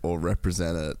capture it or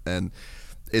represent it. And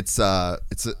it's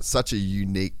such a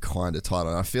unique kind of title,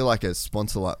 and I feel like a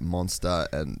sponsor like Monster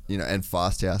and, you know, and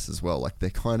Fast House as well, like they're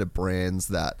kind of brands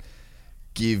that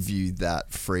give you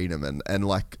that freedom and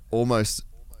like almost,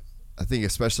 I think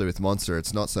especially with Monster,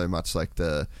 it's not so much like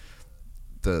the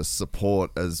support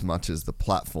as much as the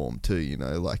platform too, you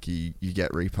know, like you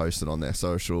get reposted on their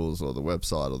socials or the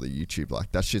website or the YouTube,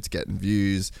 like that shit's getting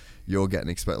views, you're getting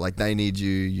exposed, like they need you,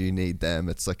 you need them.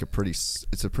 It's like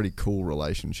it's a pretty cool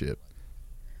relationship.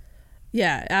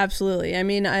 Yeah, absolutely. I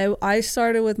mean, I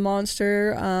started with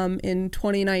Monster in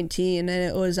 2019, and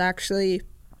it was actually,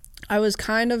 I was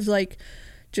kind of like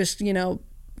just, you know,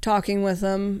 talking with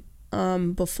them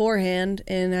beforehand,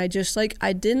 and I just like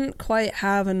I didn't quite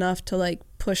have enough to like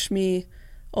push me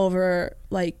over,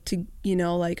 like to, you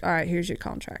know, like, all right, here's your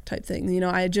contract type thing. You know,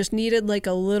 I just needed like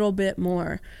a little bit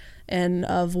more and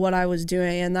of what I was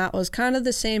doing. And that was kind of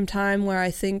the same time where I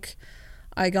think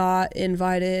I got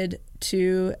invited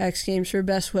to X Games for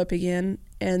Best Whip again.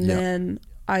 And then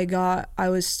I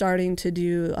was starting to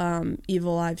do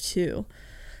Evil Live 2.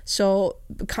 So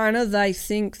kind of, I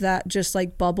think that just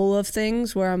like bubble of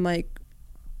things where I'm like,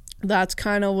 that's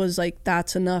kind of was like,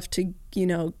 that's enough to, you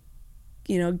know,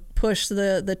 push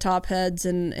the top heads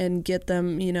and get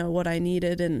them, you know, what I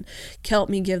needed and help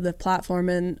me give the platform.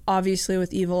 And obviously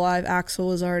with Evil Live, Axel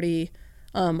was already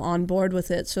on board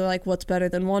with it. So like, what's better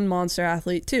than one monster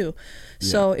athlete too? Yeah.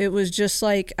 So it was just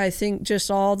like, I think just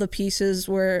all the pieces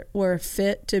were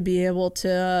fit to be able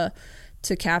to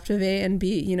captivate and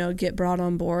be, you know, get brought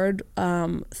on board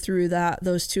through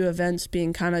those two events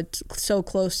being kind of so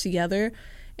close together.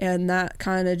 And that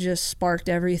kind of just sparked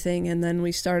everything. And then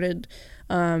we started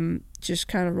just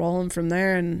kind of rolling from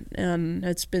there. And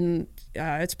it's been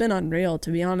unreal,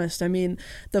 to be honest. I mean,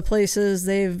 the places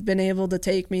they've been able to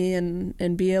take me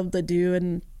and be able to do,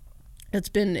 and it's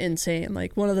been insane.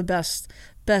 Like one of the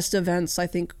best events I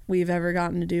think we've ever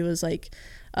gotten to do was like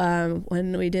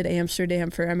when we did Amsterdam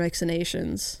for MX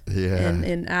Nations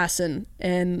in Assen.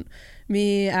 And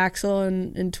me, Axel,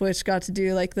 and Twitch got to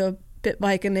do like the Pit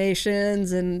Bike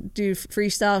Nations and do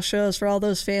freestyle shows for all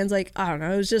those fans. Like, I don't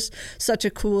know, it was just such a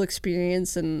cool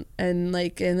experience, and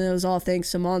it was all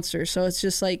thanks to Monster. So it's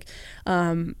just like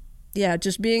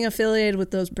just being affiliated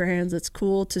with those brands, it's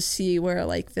cool to see where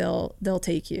like they'll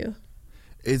take you.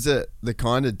 Is it the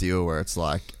kind of deal where it's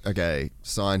like, okay,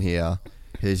 sign here,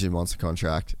 here's your Monster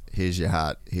contract, here's your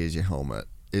hat, here's your helmet?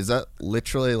 Is that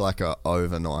literally like a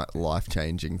overnight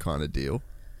life-changing kind of deal?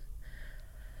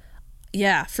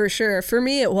 Yeah, for sure. For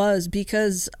me, it was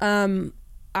because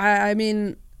I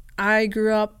mean, I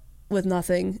grew up with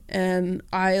nothing, and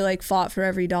I like fought for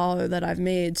every dollar that I've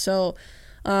made. So,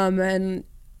 and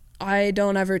I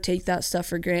don't ever take that stuff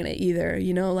for granted either.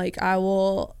 You know, like I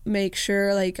will make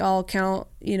sure, like I'll count,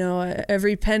 you know,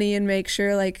 every penny and make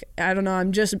sure, like, I don't know,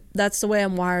 that's the way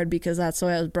I'm wired, because that's the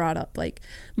way I was brought up. Like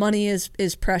money is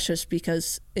precious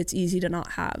because it's easy to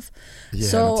not have. Yeah,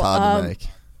 so, it's hard to make.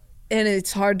 And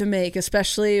it's hard to make,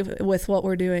 especially with what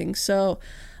we're doing. So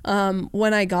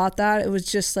when I got that, it was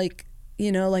just like,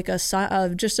 you know, like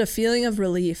just a feeling of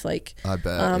relief. Like, I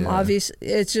bet,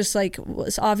 it's just like,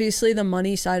 obviously the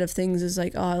money side of things is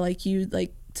like, oh, like you,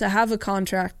 like to have a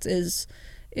contract is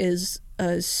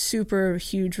a super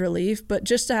huge relief. But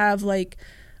just to have like,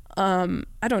 I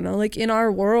don't know, like in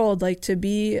our world, like to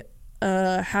be,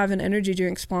 have an energy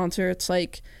drink sponsor, it's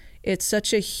like, it's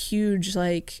such a huge,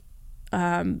 like,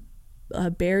 a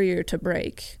barrier to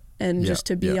break, and just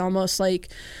to be almost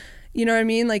like, you know what I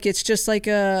mean? Like, it's just like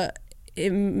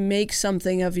it makes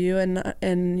something of you,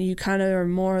 and you kind of are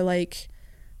more like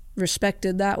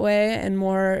respected that way, and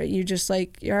more, you just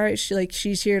like, all right,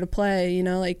 she's here to play, you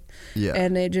know, like,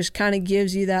 and it just kind of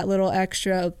gives you that little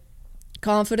extra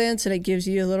confidence, and it gives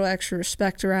you a little extra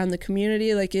respect around the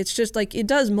community. Like, it's just like, it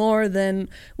does more than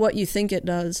what you think it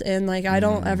does. And like, I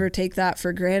don't ever take that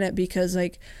for granted, because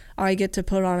like I get to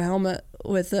put on a helmet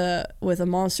with a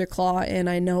Monster Claw, and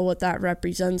I know what that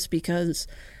represents, because,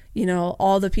 you know,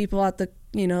 all the people at the,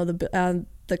 you know,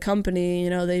 the company, you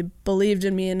know, they believed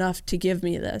in me enough to give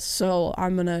me this. So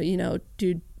I'm going to, you know,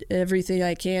 do everything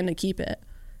I can to keep it.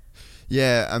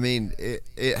 Yeah, I mean,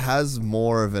 it has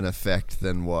more of an effect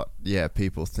than what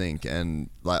people think. And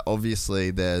like,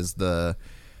 obviously there's the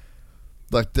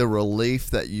relief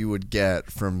that you would get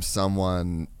from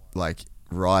someone like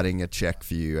writing a check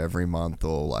for you every month,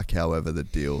 or like however the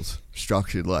deal's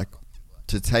structured, like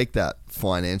to take that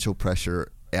financial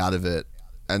pressure out of it,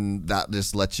 and that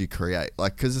just lets you create.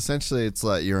 Like, because essentially it's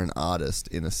like you're an artist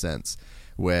in a sense,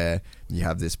 where you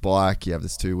have this bike, you have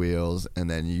this 2 wheels, and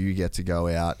then you get to go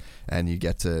out and you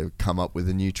get to come up with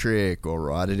a new trick, or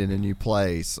ride it in a new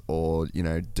place, or, you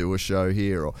know, do a show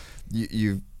here, or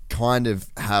you kind of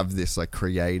have this like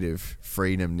creative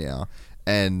freedom now.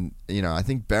 And, you know, I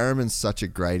think Berriman's such a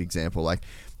great example. Like,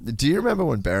 do you remember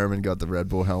when Berriman got the Red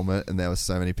Bull helmet, and there was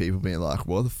so many people being like,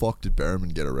 why the fuck did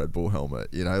Berriman get a Red Bull helmet?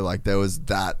 You know, like there was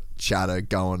that chatter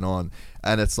going on,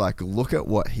 and it's like, look at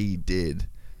what he did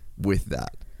with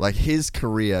that. Like his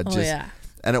career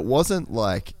and it wasn't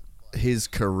like his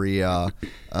career,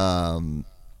 it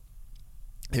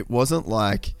wasn't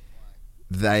like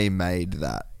they made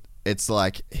that. it's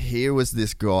like, here was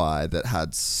this guy that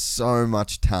had so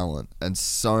much talent and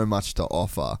so much to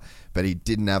offer, but he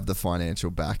didn't have the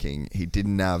financial backing. He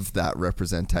didn't have that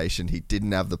representation. He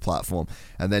didn't have the platform.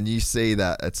 And then you see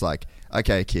that it's like,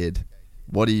 okay, kid,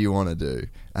 what do you want to do?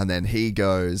 And then he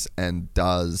goes and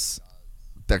does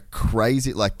the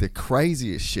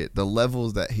craziest shit, the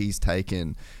levels that he's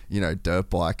taken, dirt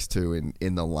bikes to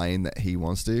in the lane that he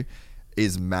wants to,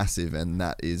 is massive, and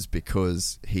that is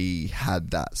because he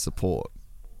had that support.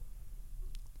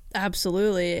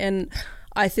 Absolutely. And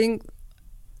I think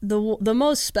the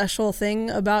most special thing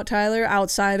about Tyler,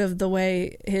 outside of the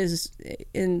way his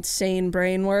insane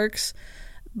brain works,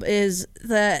 is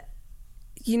that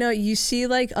you see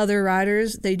like other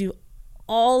riders, they do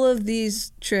all of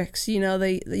these tricks, you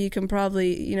can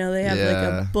probably, they have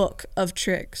like a book of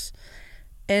tricks,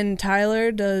 and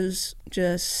Tyler does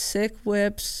just sick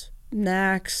whips,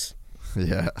 knacks,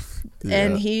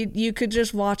 and you could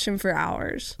just watch him for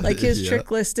hours. Like his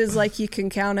trick list is like, you can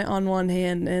count it on one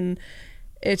hand, and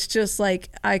it's just like,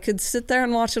 I could sit there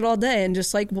and watch it all day and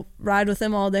just like ride with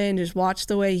him all day and just watch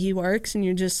the way he works, and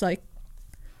you're just like,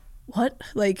 what?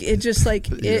 Like, it just like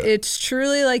it's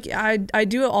truly like, I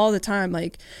do it all the time,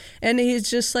 like, and he's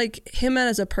just like, him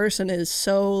as a person is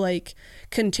so like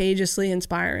contagiously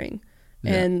inspiring.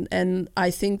 And I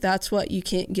think that's what you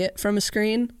can't get from a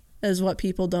screen, is what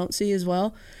people don't see as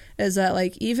well, is that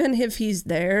like, even if he's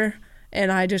there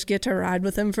and I just get to ride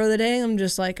with him for the day, I'm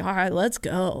just like, all right, let's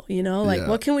go,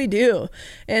 what can we do?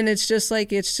 And it's just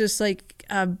like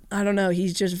I don't know,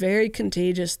 he's just very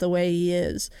contagious the way he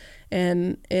is,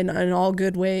 and in all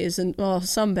good ways, and well,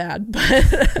 some bad, but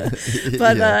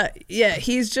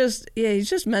he's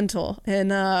just mental.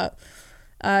 And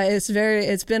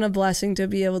it's been a blessing to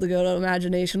be able to go to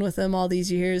Imagination with him all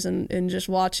these years and just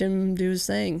watch him do his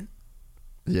thing.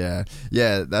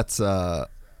 That's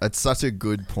such a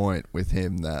good point with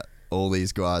him, that all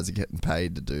these guys are getting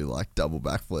paid to do like double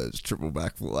backflips, triple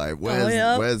backflip. Like,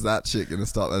 where's that shit gonna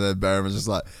stop? And then Berriman's just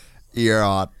like, ear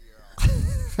on.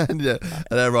 and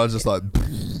everyone's just like,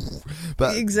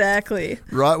 but exactly.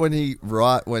 Right when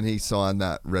he signed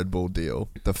that Red Bull deal,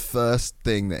 the first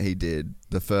thing that he did,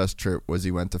 the first trip, was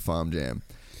he went to Farm Jam.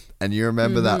 And you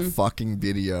remember that fucking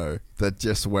video that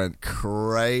just went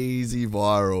crazy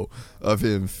viral of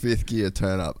him fifth gear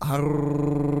turn up.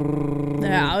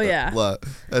 Like,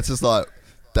 it's just like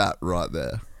that right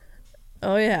there.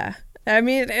 Oh yeah. I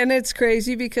mean, and it's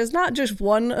crazy because not just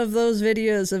one of those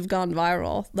videos have gone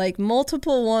viral. Like,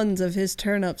 multiple ones of his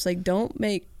turn-ups like don't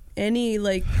make any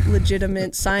like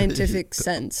legitimate scientific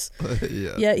sense.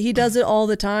 Yet he does it all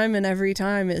the time, and every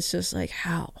time it's just like,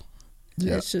 how?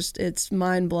 It's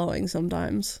mind-blowing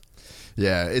sometimes.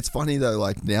 Yeah, it's funny though,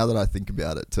 like, now that I think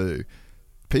about it too,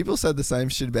 people said the same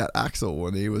shit about Axel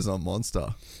when he was on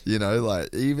Monster.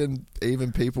 Like, even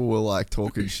people were like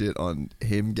talking shit on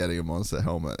him getting a Monster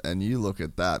helmet, and you look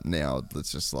at that now,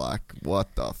 it's just like,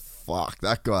 what the fuck?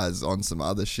 That guy's on some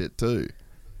other shit too.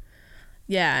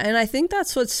 Yeah, and I think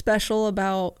that's what's special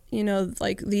about,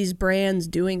 like these brands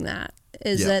doing that,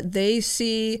 is that they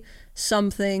see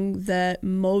something that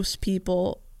most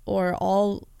people, or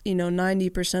all,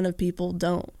 90% of people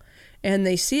don't. And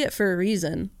they see it for a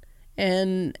reason.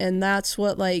 And that's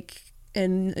what, like,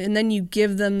 and then you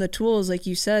give them the tools, like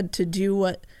you said, to do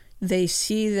what they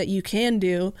see that you can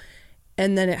do,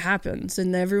 and then it happens,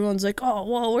 and everyone's like, oh,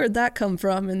 well, where'd that come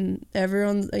from? And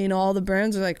everyone, all the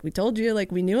brands are like, we told you,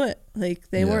 like, we knew it, like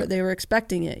they were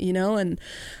expecting it, and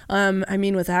I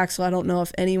mean, with Axel, I don't know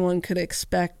if anyone could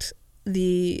expect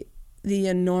the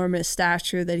enormous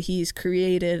stature that he's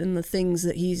created and the things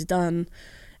that he's done,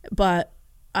 but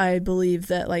I believe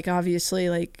that, like, obviously,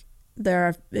 like,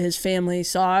 his family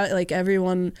saw it, like,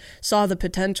 everyone saw the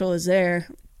potential is there.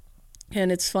 And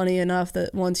it's funny enough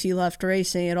that once he left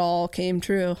racing, it all came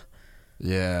true.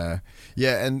 Yeah,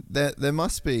 and there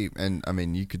must be, and I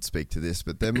mean, you could speak to this,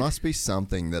 but there must be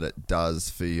something that it does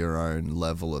for your own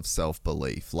level of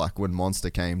self-belief. Like when Monster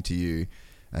came to you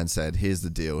and said, here's the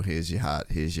deal, here's your hat,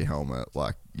 here's your helmet,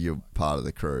 like, you're part of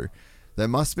the crew. There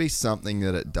must be something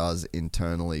that it does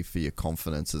internally for your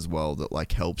confidence as well that,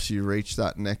 like, helps you reach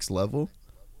that next level.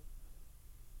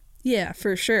 Yeah,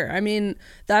 for sure. I mean,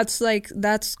 that's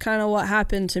kind of what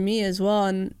happened to me as well.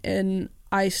 And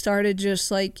I started just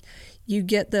like, you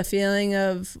get the feeling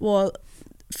of, well,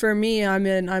 for me,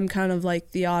 I'm kind of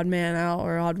like the odd man out,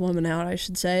 or odd woman out, I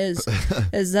should say,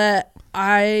 is that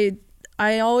I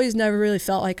always never really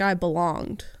felt like I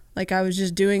belonged. Like, I was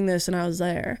just doing this and I was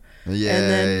there.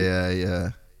 Yeah.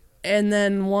 And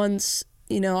then once,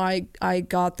 I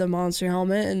got the Monster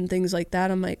helmet and things like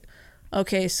that, I'm like,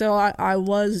 okay, so I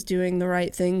was doing the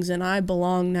right things and I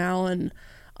belong now, and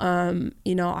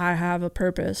I have a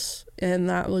purpose. And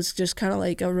that was just kind of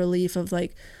like a relief of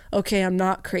like, okay, I'm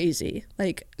not crazy.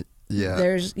 Like,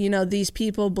 there's, these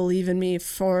people believe in me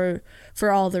for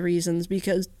all the reasons,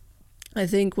 because I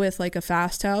think with like a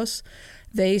Fast House,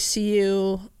 they see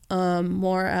you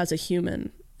more as a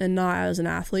human and not as an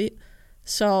athlete.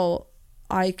 So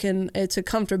it's a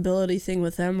comfortability thing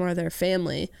with them, or their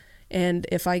family. And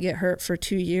if I get hurt for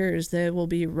 2 years, they will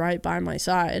be right by my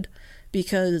side,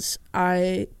 because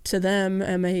I, to them,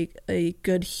 am a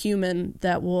good human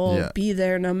that will be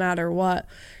there no matter what.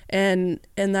 And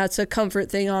that's a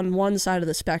comfort thing on one side of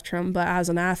the spectrum. But as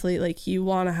an athlete, like, you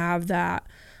want to have that,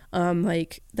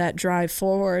 like, that drive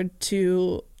forward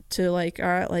to like, all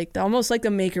right, like, almost like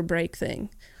the make or break thing.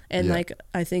 And like,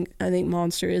 I think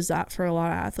Monster is that for a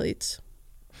lot of athletes.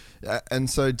 And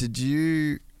so did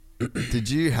you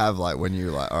have, like, when you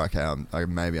were like, oh, okay,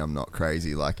 maybe I'm not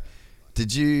crazy, like,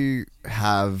 did you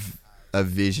have a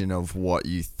vision of what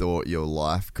you thought your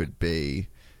life could be,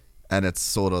 and it's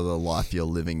sort of the life you're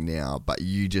living now, but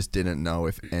you just didn't know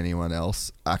if anyone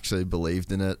else actually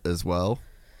believed in it as well?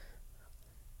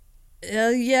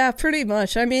 Yeah, pretty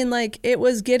much. I mean, like, it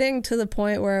was getting to the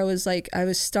point where I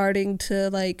was starting to,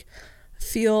 like,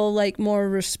 feel, like, more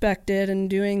respected and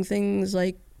doing things,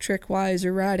 like, trick-wise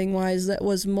or riding-wise that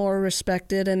was more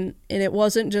respected, and it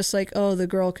wasn't just like, oh, the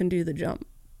girl can do the jump.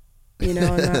 And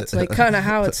that's like kind of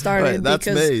how it started. Wait, that's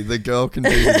me. The girl can do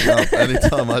the jump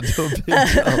anytime I do a big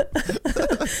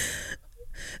jump.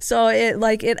 So it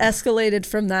escalated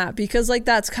from that, because like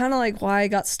that's kind of like why I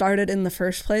got started in the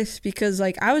first place, because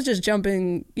like I was just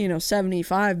jumping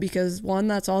 75 because, one,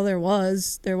 that's all there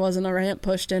wasn't a ramp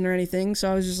pushed in or anything,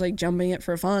 so I was just like jumping it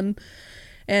for fun.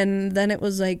 And then it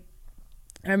was like,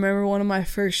 I remember one of my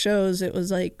first shows, it was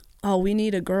like, oh, we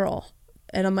need a girl.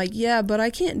 And I'm like, yeah, but I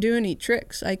can't do any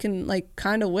tricks. I can like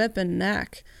kind of whip and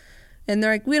knack. And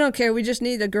they're like, we don't care. We just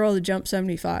need a girl to jump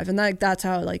 75. And that's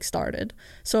how it like started.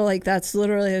 So like, that's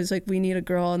literally, it was like, we need a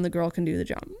girl and the girl can do the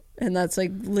jump. And that's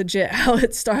like legit how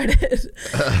it started.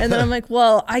 And then I'm like,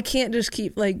 well, I can't just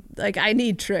keep like I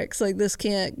need tricks. Like, this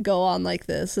can't go on like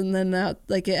this. And then that,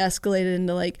 like, it escalated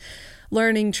into like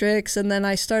learning tricks. And then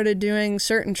I started doing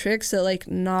certain tricks that like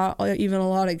not even a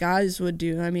lot of guys would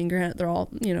do. I mean, granted, they're all,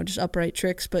 just upright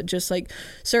tricks, but just like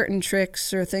certain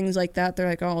tricks or things like that, they're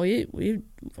like, oh, we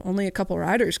only a couple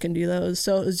riders can do those.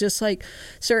 So it was just like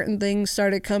certain things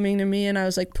started coming to me, and I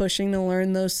was like pushing to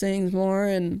learn those things more.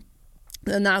 And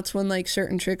that's when like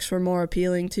certain tricks were more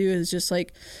appealing too, is just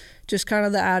kind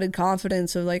of the added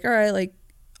confidence of like, all right, like,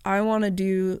 I want to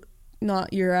do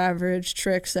not your average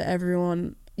tricks that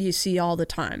everyone you see all the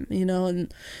time, and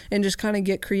just kind of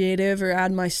get creative or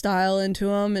add my style into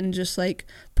them, and just like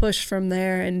push from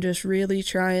there, and just really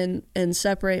try and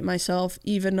separate myself,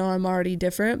 even though I'm already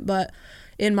different. But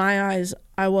in my eyes,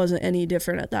 I wasn't any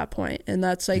different at that point. And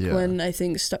that's like when I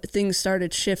think things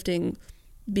started shifting,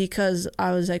 because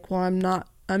I was like, well, I'm not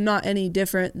any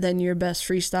different than your best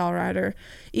freestyle rider,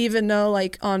 even though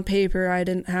like on paper I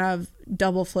didn't have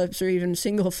double flips or even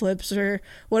single flips or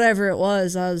whatever it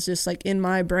was. I was just like, in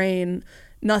my brain,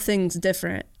 nothing's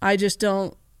different. I just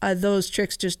don't, those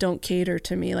tricks just don't cater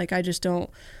to me. Like, I just don't,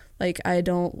 like, I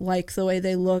don't like the way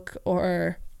they look,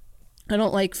 or I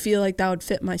don't like feel like that would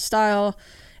fit my style.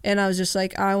 And I was just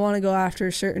like, I want to go after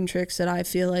certain tricks that I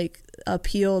feel like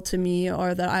appeal to me,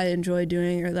 or that I enjoy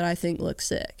doing, or that I think look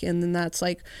sick. And then that's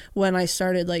like when I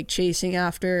started like chasing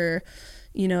after,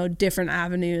 different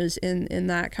avenues in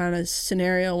that kind of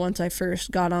scenario, once I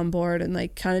first got on board, and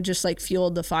like kind of just like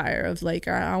fueled the fire of like,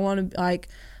 I want to, like,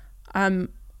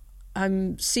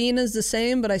 I'm seen as the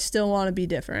same, but I still want to be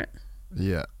different.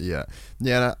 Yeah.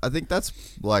 And I think that's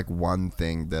like one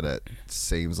thing that it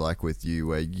seems like with you,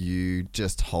 where you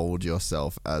just hold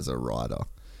yourself as a rider,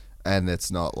 and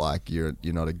it's not like you're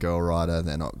not a girl rider,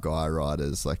 they're not guy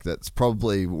riders. Like, that's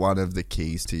probably one of the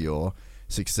keys to your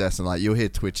success. And like, you'll hear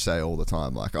Twitch say all the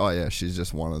time, like, oh yeah, she's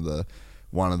just one of the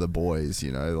boys,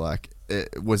 like,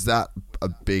 was that a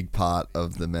big part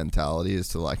of the mentality, is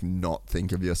to like not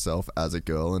think of yourself as a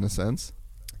girl in a sense?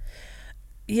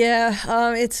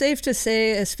 Yeah, it's safe to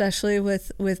say, especially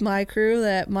with my crew,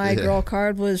 that my girl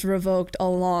card was revoked a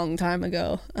long time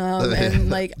ago. And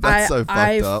like, that's so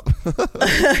fucked up.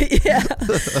 Yeah,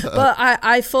 but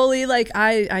I fully like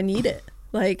I need it.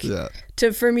 Like,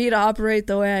 for me to operate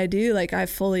the way I do, like, I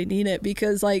fully need it,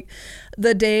 because like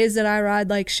the days that I ride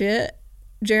like shit,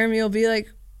 Jeremy will be like,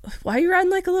 why are you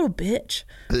riding like a little bitch?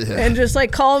 And just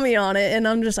like call me on it, and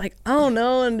I'm just like, I don't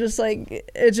know, and just like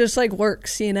it just like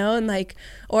works, and like,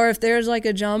 or if there's like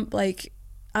a jump, like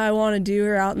I want to do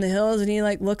her out in the hills, and he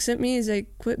like looks at me, he's like,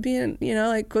 quit being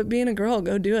a girl,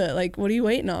 go do it, like what are you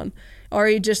waiting on? Or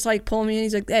he just like pull me and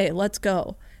he's like, hey, let's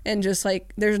go. And just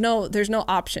like there's no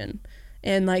option.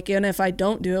 And like, and if I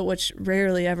don't do it, which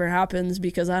rarely ever happens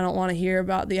because I don't want to hear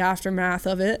about the aftermath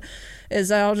of it,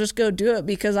 is I'll just go do it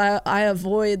because I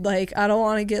avoid, like, I don't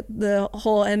want to get the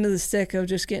whole end of the stick of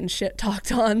just getting shit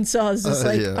talked on. So I was just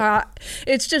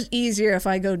it's just easier if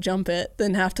I go jump it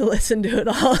than have to listen to it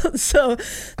all. So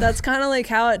that's kind of like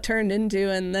how it turned into.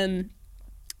 And then,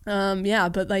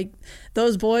 but like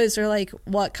those boys are like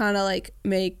what kind of like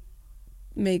make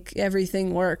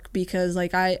everything work, because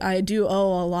like I do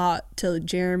owe a lot to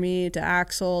Jeremy, to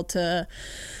Axel, to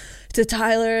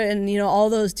Tyler, and you know, all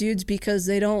those dudes, because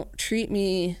they don't treat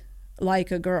me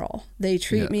like a girl. They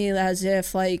treat me as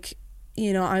if like,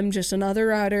 you know, I'm just another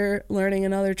rider learning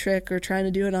another trick or trying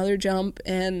to do another jump,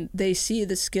 and they see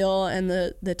the skill and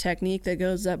the technique that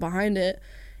goes behind it,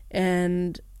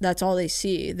 and that's all they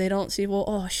see. They don't see, well,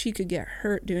 oh, she could get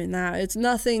hurt doing that. It's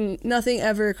nothing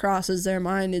ever crosses their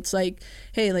mind. It's like,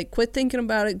 hey, like, quit thinking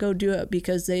about it, go do it,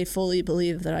 because they fully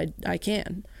believe that I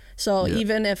can. So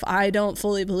even if I don't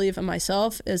fully believe in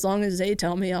myself, as long as they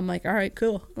tell me, I'm like, all right,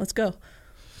 cool, let's go.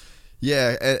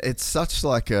 Yeah, it's such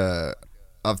like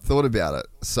I've thought about it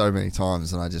so many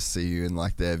times, and I just see you in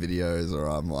like their videos, or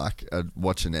I'm like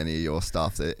watching any of your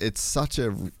stuff. It's such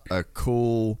a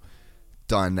cool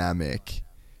dynamic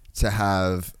to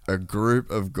have a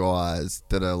group of guys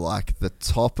that are like the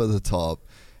top of the top,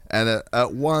 and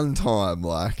at one time,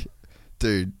 like,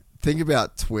 dude, think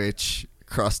about Twitch,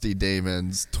 crusty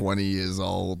demons, 20 years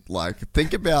old. Like,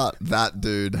 think about that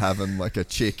dude having like a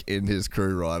chick in his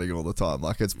crew riding all the time.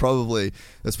 Like, it's probably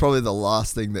the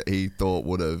last thing that he thought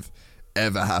would have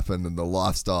ever happened in the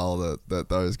lifestyle that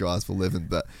those guys were living.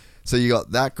 But so you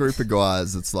got that group of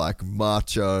guys that's like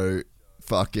macho,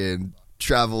 fucking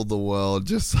traveled the world,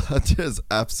 just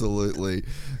absolutely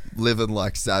living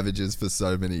like savages for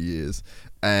so many years,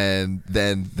 and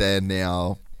then they're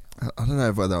now, I don't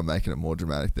know whether I'm making it more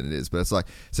dramatic than it is, but it's like,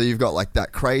 so you've got like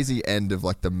that crazy end of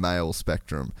like the male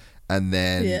spectrum, and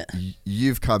then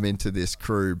you've come into this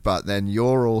crew, but then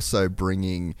you're also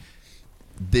bringing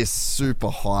this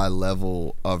super high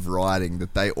level of riding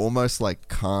that they almost like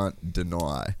can't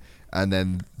deny. And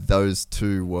then those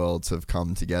two worlds have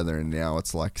come together, and now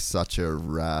it's like such a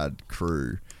rad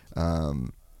crew.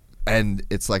 And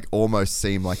it's like almost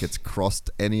seemed like it's crossed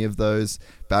any of those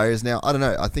barriers now. I don't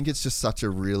know. I think it's just such a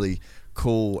really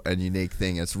cool and unique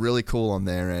thing. It's really cool on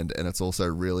their end, and it's also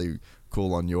really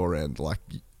cool on your end. Like,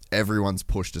 everyone's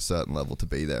pushed a certain level to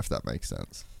be there, if that makes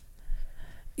sense.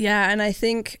 Yeah, and I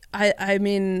think, I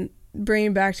mean,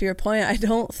 bringing back to your point, I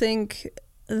don't think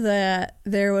that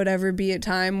there would ever be a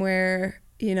time where,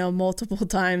 you know, multiple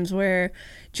times where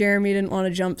Jeremy didn't want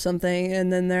to jump something,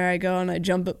 and then there I go and I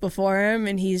jump it before him,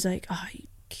 and he's like, oh,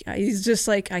 he's just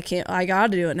like, I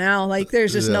gotta do it now. Like,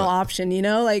 there's just no option, you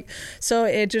know? Like, so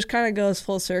it just kind of goes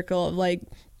full circle of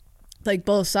like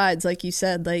both sides, like you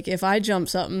said. Like, if I jump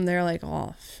something, they're like,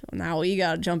 oh, now we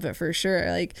gotta jump it for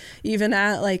sure. Like, even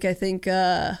at like, I think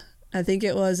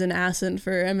it was in Assen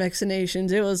for MX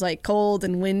Nations. It was like cold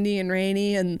and windy and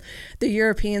rainy, and the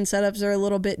European setups are a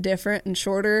little bit different and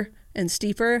shorter and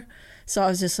steeper. So I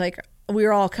was just like, we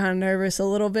were all kind of nervous a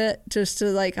little bit, just to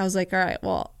like, I was like, all right,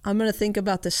 well, I'm going to think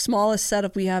about the smallest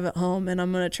setup we have at home, and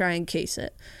I'm going to try and case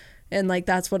it. And like,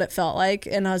 that's what it felt like.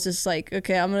 And I was just like,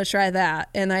 okay, I'm going to try that.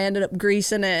 And I ended up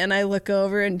greasing it, and I look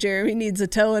over and Jeremy needs a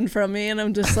toe-in from me. And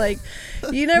I'm just like,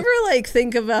 you never like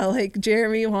think about like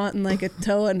Jeremy wanting like a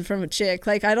toe-in from a chick.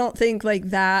 Like, I don't think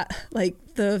like that, like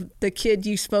the kid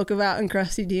you spoke about in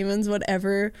Crusty Demons would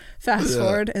ever fast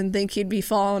forward and think he'd be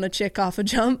following a chick off a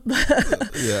jump.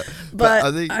 Yeah.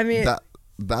 But I mean,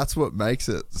 that's what makes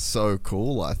it so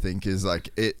cool, I think, is like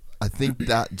I think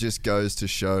that just goes to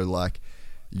show like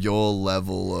your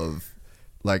level of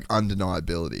like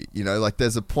undeniability, you know, like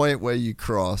there's a point where you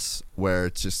cross where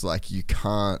it's just like you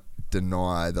can't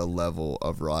deny the level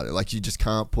of riding. Like, you just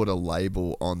can't put a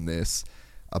label on this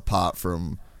apart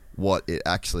from what it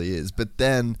actually is. But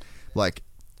then like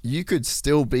you could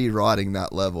still be riding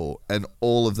that level, and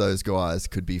all of those guys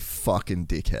could be fucking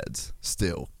dickheads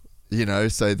still, you know.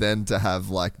 So then to have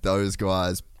like those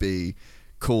guys be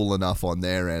cool enough on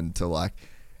their end to like,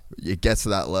 it gets to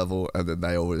that level, and then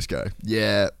they always go,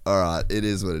 yeah, all right, it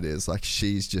is what it is. Like,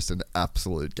 she's just an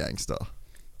absolute gangster.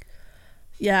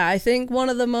 Yeah, I think one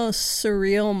of the most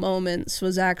surreal moments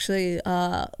was actually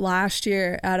last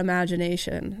year at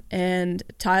Imagination. And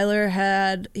Tyler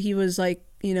he was like,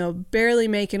 you know, barely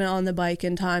making it on the bike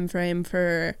in time frame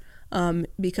for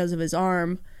because of his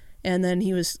arm. and then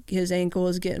his ankle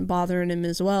was bothering him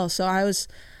as well. So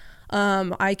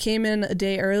I came in a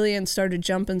day early and started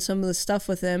jumping some of the stuff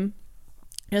with him.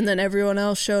 And then everyone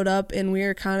else showed up, and we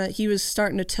were he was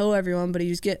starting to tow everyone, but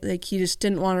he just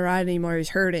didn't want to ride anymore. He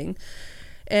was hurting.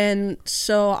 And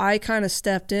so I kind of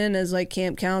stepped in as like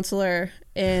camp counselor,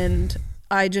 and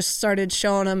I just started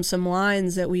showing him some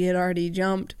lines that we had already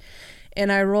jumped.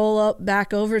 And I roll up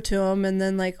back over to him, and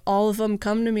then like all of them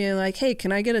come to me and like, hey,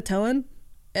 can I get a tow-in?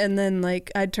 And then like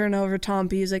I'd turn over Tom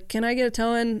P. He's like, can I get a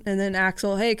tow-in? And then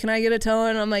Axel, hey, can I get a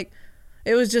tow-in? I'm like,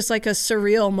 it was just like a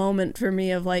surreal moment for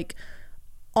me of like,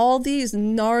 all these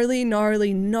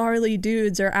gnarly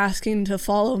dudes are asking to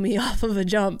follow me off of a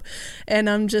jump. And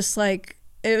I'm just like,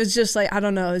 it was just like, I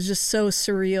don't know, it's just so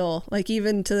surreal. Like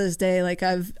even to this day, like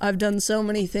I've done so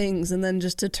many things, and then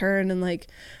just to turn and like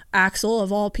Axel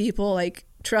of all people, like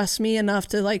trust me enough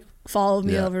to like follow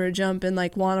me over a jump and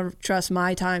like want to trust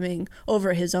my timing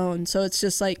over his own. So it's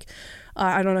just like,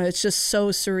 I don't know, it's just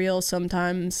so surreal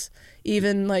sometimes,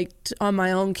 even like on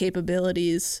my own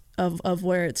capabilities of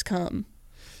where it's come.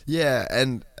 Yeah,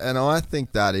 and I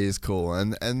think that is cool,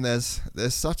 and there's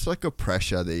such like a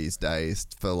pressure these days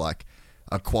for like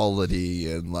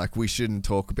equality, and like we shouldn't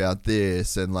talk about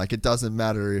this, and like it doesn't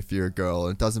matter if you're a girl,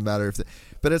 and it doesn't matter if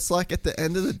but it's like at the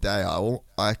end of the day,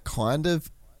 I kind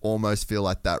of almost feel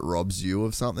like that robs you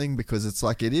of something, because it's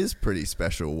like it is pretty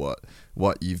special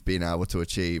what you've been able to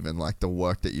achieve, and like the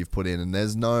work that you've put in, and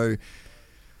there's no,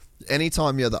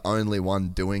 anytime you're the only one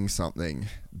doing something,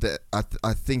 that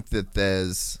I think that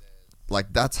there's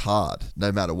like, that's hard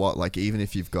no matter what, like even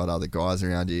if you've got other guys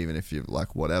around you, even if you're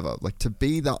like whatever, like to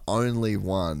be the only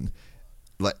one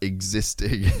like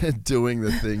existing and doing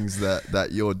the things that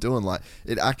you're doing, like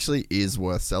it actually is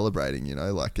worth celebrating, you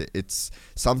know, like it's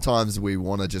sometimes we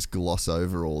want to just gloss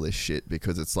over all this shit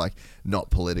because it's like not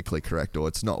politically correct or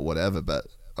it's not whatever, but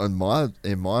in my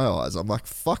eyes, I'm like,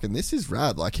 fucking, this is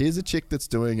rad. Like, here's a chick that's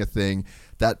doing a thing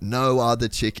that no other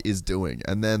chick is doing.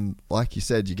 And then, like you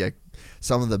said, you get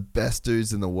some of the best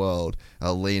dudes in the world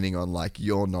are leaning on, like,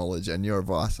 your knowledge and your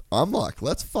advice. I'm like,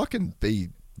 let's fucking be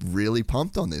really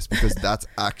pumped on this, because that's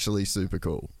actually super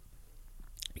cool.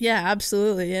 Yeah,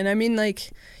 absolutely. And I mean,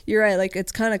 like, you're right. Like,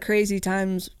 it's kind of crazy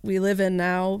times we live in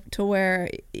now to where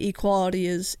equality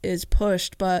is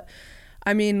pushed. But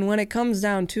I mean, when it comes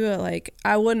down to it, like,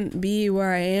 I wouldn't be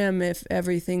where I am if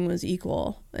everything was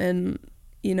equal. And,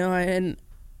 you know, and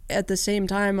at the same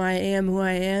time, I am who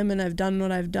I am, and I've done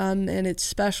what I've done. And it's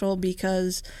special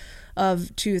because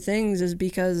of two things, is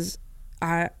because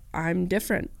I'm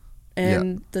different.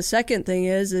 And the second thing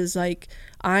is like,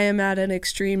 I am at an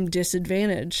extreme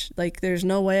disadvantage. Like, there's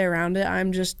no way around it.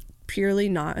 I'm just purely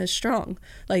not as strong.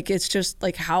 Like, it's just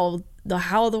like how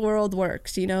the world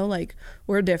works, you know, like,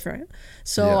 we're different.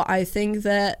 So I think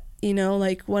that, you know,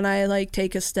 like, when I like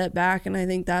take a step back, and I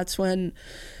think that's when,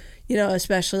 you know,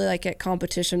 especially like at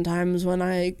competition times, when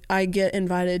I get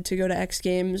invited to go to X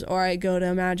Games or I go to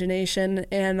Imagination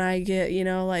and I get, you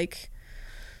know, like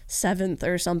 7th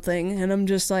or something, and I'm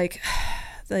just like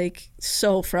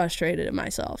so frustrated at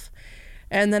myself.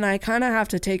 And then I kind of have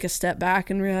to take a step back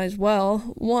and realize,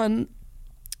 well, one,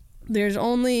 there's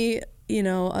only, you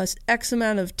know, a X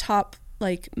amount of top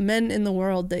like men in the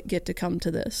world that get to come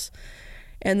to this.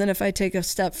 And then if I take a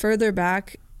step further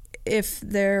back, if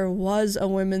there was a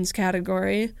women's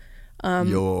category,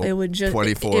 it would just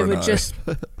 24 it would just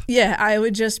I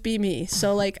would just be me.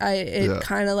 So like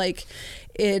kind of like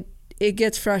it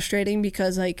gets frustrating,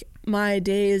 because like my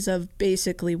days of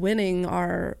basically winning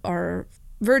are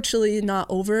virtually not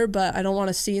over, but I don't want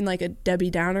to seem like a Debbie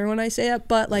Downer when I say it,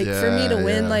 but like for me to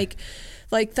win, like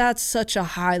that's such a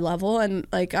high level, and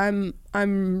like I'm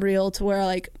real to where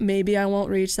like maybe I won't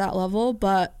reach that level,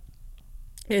 but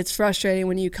it's frustrating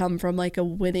when you come from like a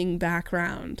winning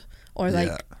background, or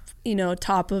like you know,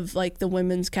 top of like the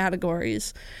women's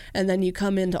categories, and then you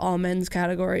come into all men's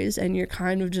categories and you're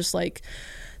kind of just like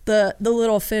the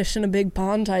little fish in a big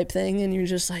pond type thing, and you're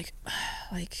just like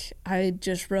I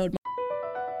just rode my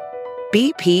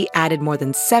BP added more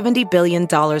than $70 billion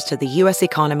to the U.S.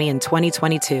 economy in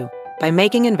 2022 by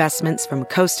making investments from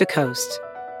coast to coast.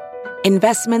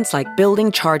 Investments like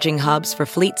building charging hubs for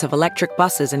fleets of electric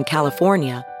buses in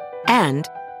California, and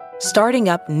starting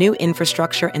up new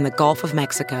infrastructure in the Gulf of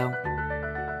Mexico.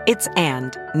 It's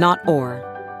and, not or.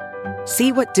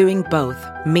 See what doing both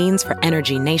means for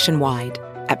energy nationwide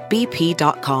at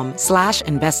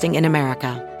bp.com/investing in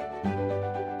America.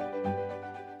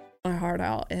 my heart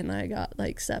out, and I got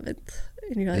like 7th,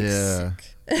 and you're like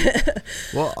sick.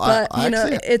 Well, but I you know,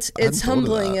 actually it's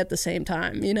humbling at the same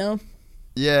time, you know.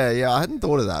 Yeah, I hadn't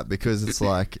thought of that, because it's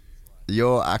like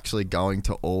you're actually going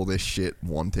to all this shit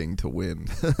wanting to win.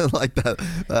 Like that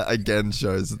again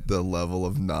shows the level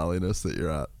of gnarliness that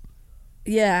you're at.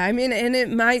 Yeah, I mean, and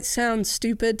it might sound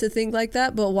stupid to think like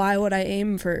that, but why would I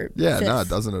aim for fifth? No, it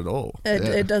doesn't at all.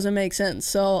 It doesn't make sense.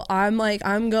 So I'm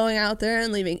going out there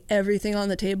and leaving everything on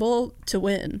the table to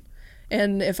win.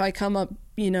 And if I come up,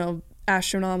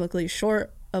 astronomically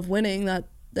short of winning, that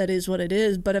is what it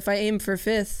is. But if I aim for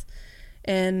fifth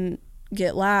and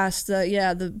get last,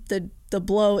 the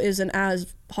blow isn't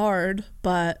as hard,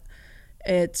 but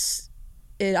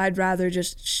I'd rather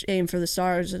just aim for the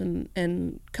stars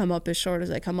and come up as short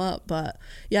as I come up. But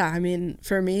yeah, I mean,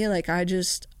 for me, like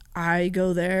I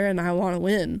go there and I want to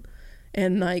win,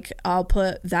 and like I'll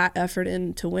put that effort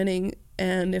into winning.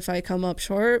 And if I come up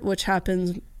short, which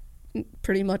happens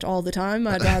pretty much all the time,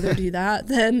 I'd rather do that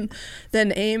than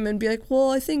aim and be like,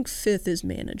 well, I think fifth is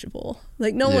manageable.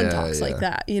 Like no one talks like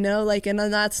that, like, and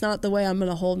that's not the way I'm going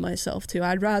to hold myself to.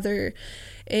 I'd rather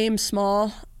aim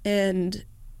small and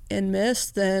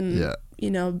miss than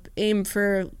aim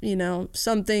for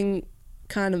something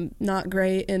kind of not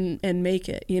great and make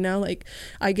it. Like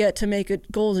I get to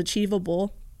make goals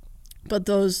achievable, but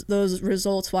those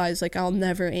results wise, like I'll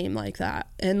never aim like that.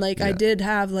 And like I did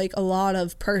have like a lot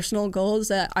of personal goals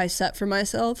that I set for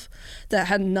myself that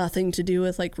had nothing to do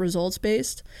with like results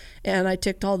based, and I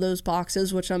ticked all those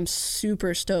boxes, which I'm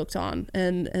super stoked on,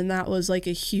 and that was like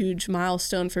a huge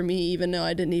milestone for me, even though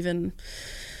I didn't even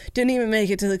make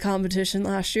it to the competition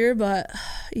last year. But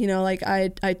like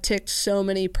I ticked so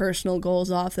many personal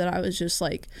goals off that I was just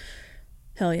like,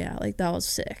 hell yeah, like that was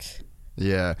sick.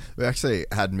 Yeah, we actually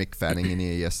had Mick Fanning in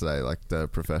here yesterday, like the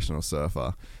professional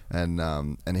surfer, and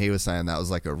he was saying that was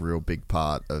like a real big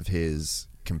part of his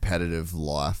competitive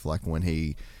life. Like when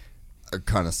he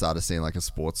kind of started seeing like a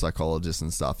sports psychologist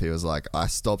and stuff, he was like, I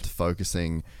stopped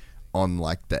focusing on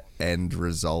like the end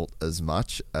result as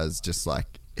much as just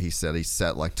like, he said he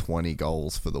set like 20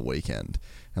 goals for the weekend,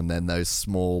 and then those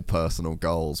small personal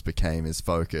goals became his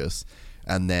focus.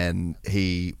 And then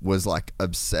he was like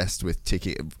obsessed with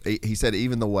ticking. He said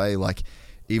even the way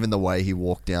he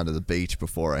walked down to the beach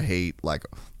before a heat, like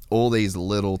all these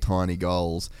little tiny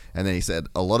goals. And then he said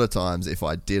a lot of times if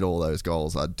I did all those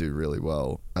goals, I'd do really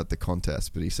well at the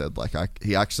contest. But he said like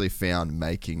he actually found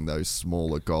making those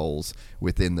smaller goals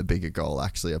within the bigger goal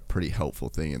actually a pretty helpful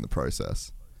thing in the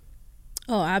process.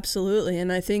 Oh, absolutely.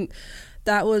 And I think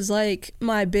that was like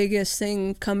my biggest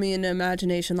thing coming into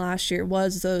Imagination last year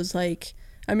was those like,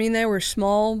 I mean, they were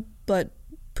small, but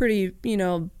pretty,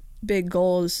 big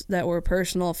goals that were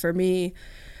personal for me.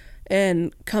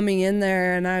 And coming in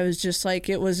there, and I was just like,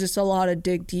 it was just a lot of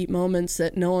dig deep moments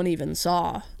that no one even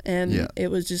saw. And it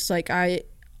was just like, I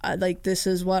like, this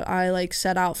is what I like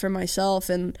set out for myself.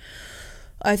 And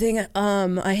I think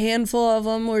a handful of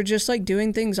them were just like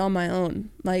doing things on my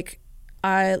own. Like,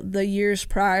 the years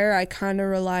prior, I kind of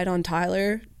relied on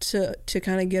Tyler to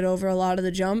kind of get over a lot of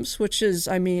the jumps, which is,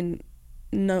 I mean,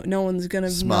 no one's going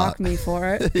to knock me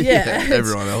for it. Yeah.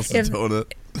 Everyone else is doing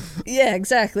it. Yeah,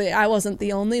 exactly. I wasn't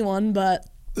the only one, but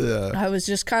I was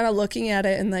just kind of looking at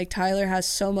it, and like Tyler has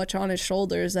so much on his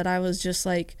shoulders that I was just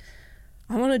like,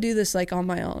 I want to do this like on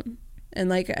my own. And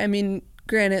like, I mean,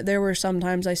 granted, there were some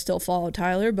times I still followed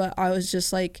Tyler, but I was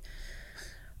just like,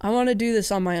 I want to do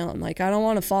this on my own. Like, I don't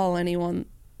want to follow anyone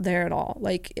there at all.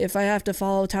 Like, if I have to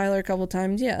follow Tyler a couple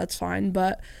times, yeah, that's fine.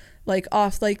 But like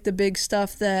off like the big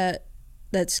stuff that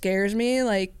scares me,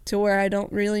 like to where I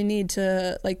don't really need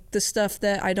to, like the stuff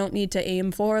that I don't need to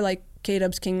aim for, like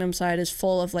K-Dub's Kingdom side is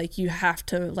full of like, you have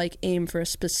to like aim for a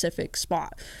specific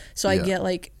spot. So I get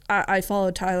like, I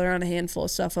followed Tyler on a handful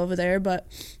of stuff over there, but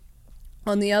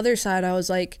on the other side, I was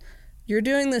like, you're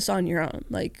doing this on your own.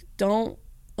 Like, don't,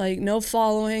 like, no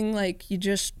following, like, you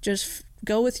just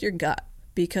go with your gut,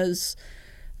 because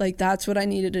like that's what I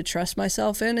needed to trust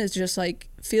myself in, is just like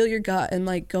feel your gut and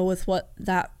like go with what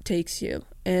that takes you.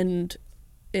 And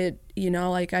it,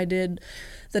 like I did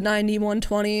the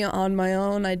 90-120 on my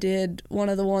own. I did one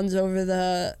of the ones over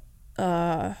the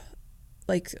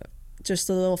like just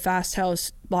the little fast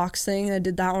house box thing. I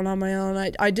did that one on my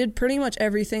own. I did pretty much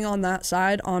everything on that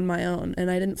side on my own,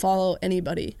 and I didn't follow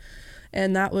anybody.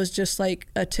 And that was just like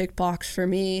a tick box for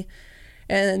me.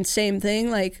 And same thing,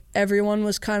 like everyone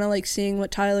was kind of like seeing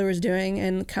what Tyler was doing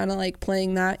and kind of like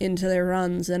playing that into their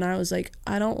runs. And I was like,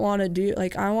 I don't want to do,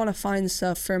 like, I want to find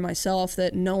stuff for myself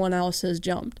that no one else has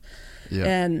jumped. Yeah.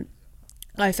 And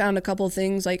I found a couple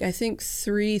things, like I think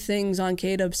 3 things on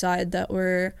K-Dub's side that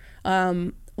were,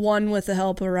 one with the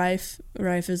help of Rife.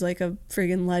 Rife is like a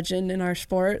friggin' legend in our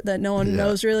sport that no one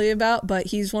knows really about, but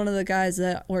he's one of the guys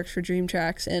that works for Dream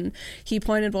Tracks, and he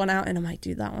pointed one out, and I'm like,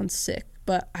 dude, that one's sick.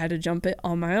 but I had to jump it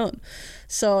on my own.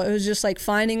 So it was just like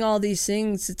finding all these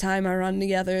things to tie my run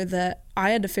together that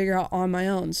I had to figure out on my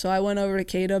own. So I went over to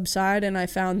K-Dub's side and I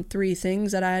found 3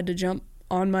 things that I had to jump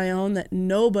on my own that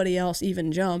nobody else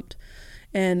even jumped.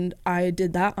 And I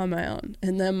did that on my own.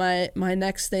 And then my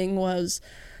next thing was,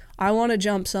 I want to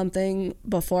jump something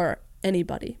before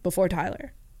anybody, before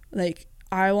Tyler. Like,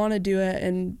 I want to do it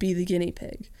and be the guinea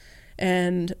pig.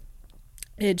 And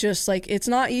it just, like, it's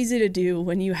not easy to do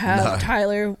when you have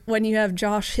Tyler, when you have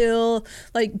Josh Hill,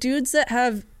 like, dudes that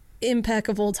have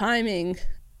impeccable timing,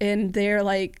 and they're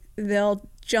like, they'll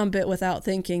jump it without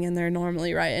thinking, and they're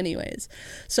normally right anyways.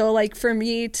 So, like, for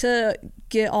me to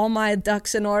get all my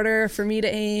ducks in order, for me to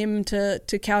aim,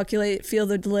 to calculate, feel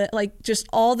the like, just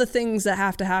all the things that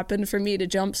have to happen for me to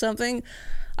jump something,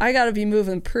 I got to be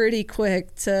moving pretty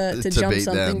quick to jump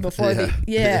something them. Before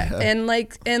yeah. And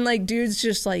like dudes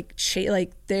just like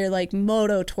like they're like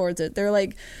moto towards it. They're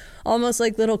like almost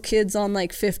like little kids on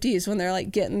like 50s when they're like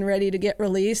getting ready to get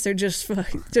released. They're just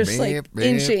like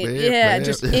inching,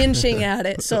 just inching at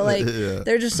it. So like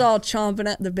they're just all chomping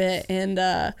at the bit. And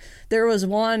there was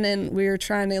one, and we were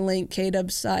trying to link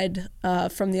K-Dub's side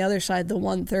from the other side, the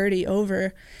 130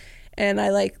 over. And I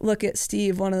like look at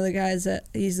Steve, one of the guys that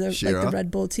he's like the Red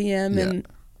Bull TM, and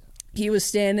he was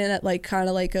standing at like kind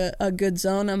of like a good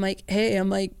zone. I'm like, hey,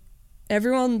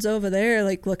 everyone's over there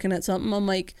like looking at something. I'm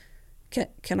like,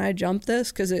 can I jump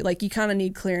this? Because like you kind of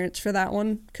need clearance for that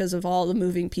one because of all the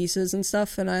moving pieces and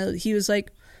stuff. And he was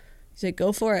like,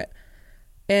 go for it.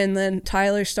 And then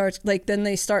Tyler starts, like, then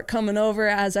they start coming over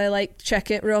as I, like, check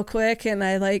it real quick. And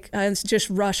I just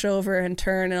rush over and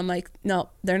turn. And I'm like,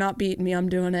 no, they're not beating me. I'm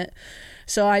doing it.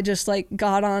 So I just, like,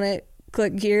 got on it,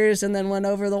 clicked gears, and then went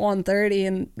over the 130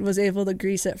 and was able to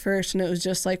grease it first. And it was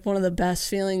just, like, one of the best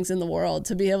feelings in the world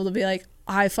to be able to be like,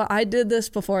 I did this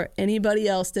before anybody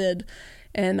else did.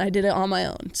 And I did it on my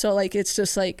own. So, like, it's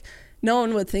just, like, no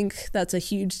one would think that's a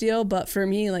huge deal, but for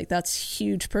me, like, that's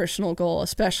huge personal goal,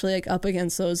 especially like up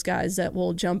against those guys that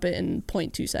will jump it in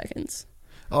 0.2 seconds.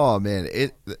 Oh man,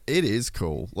 it is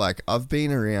cool. Like, I've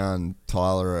been around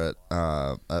Tyler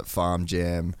at Farm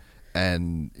Jam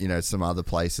and, you know, some other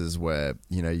places where,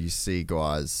 you know, you see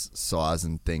guys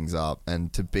sizing things up,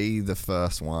 and to be the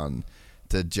first one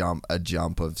to jump a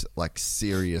jump of like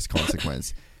serious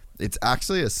consequence. It's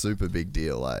actually a super big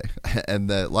deal, eh? And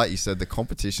like you said, the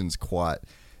competition's quite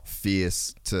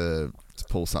fierce to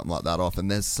pull something like that off.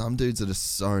 And there's some dudes that are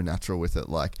so natural with it.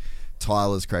 Like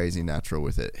Tyler's crazy natural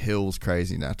with it. Hill's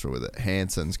crazy natural with it.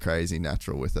 Hanson's crazy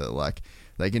natural with it. Like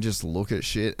they can just look at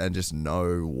shit and just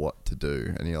know what to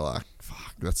do. And you're like,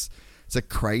 fuck, it's a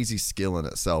crazy skill in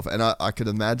itself. And I could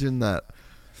imagine that,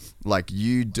 like,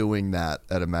 you doing that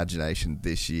at Imagination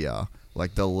this year,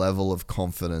 like the level of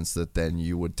confidence that then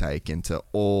you would take into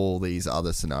all these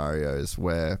other scenarios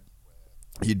where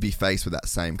you'd be faced with that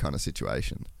same kind of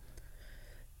situation.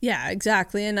 Yeah,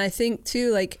 exactly. And I think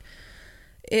too, like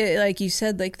you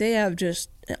said, like they have just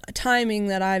timing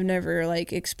that I've never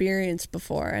like experienced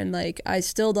before. And like, I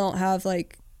still don't have,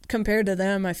 like, compared to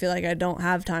them, I feel like I don't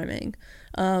have timing.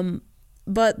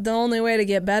 But the only way to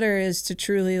get better is to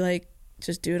truly like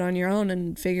just do it on your own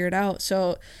and figure it out.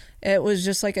 So it was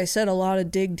just, like I said, a lot of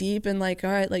dig deep and like,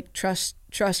 all right, like trust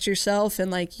yourself.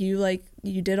 And like you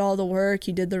did all the work,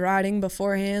 you did the riding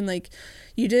beforehand. Like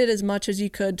you did as much as you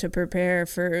could to prepare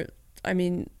for, I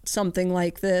mean, something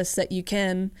like this that you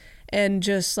can, and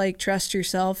just like trust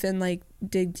yourself and like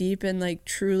dig deep and like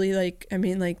truly, like, I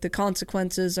mean, like the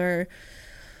consequences are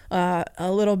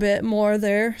a little bit more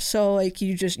there. So like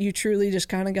you truly just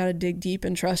kind of got to dig deep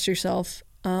and trust yourself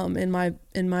in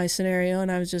my scenario.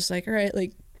 And I was just like, all right,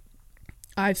 like,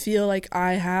 I feel like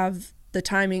I have the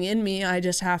timing in me. I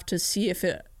just have to see if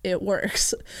it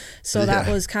works. So that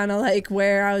was kind of like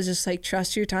where I was just like,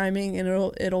 trust your timing and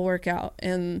it'll work out.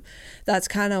 And that's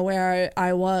kind of where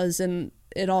I was. And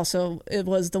it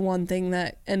was the one thing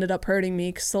that ended up hurting me,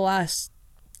 because the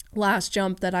last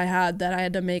jump that I had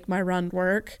to make my run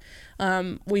work,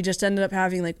 we just ended up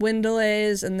having like wind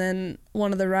delays, and then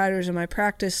one of the riders in my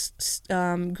practice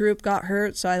group got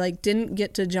hurt, so I like didn't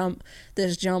get to jump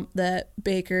this jump that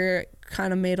Baker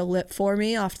kind of made a lip for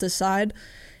me off the side.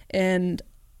 And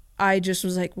I just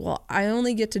was like, well, I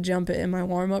only get to jump it in my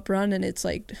warm-up run, and it's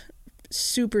like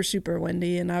super, super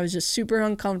windy, and I was just super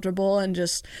uncomfortable and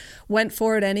just went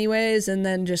for it anyways, and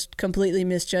then just completely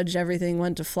misjudged everything,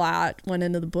 went to flat, went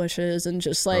into the bushes, and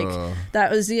just like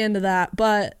that was the end of that.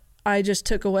 But I just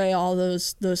took away all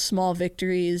those small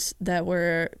victories that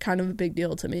were kind of a big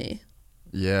deal to me.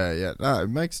 Yeah. No, it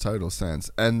makes total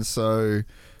sense. And so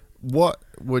what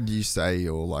would you say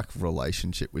your like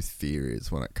relationship with fear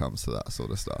is when it comes to that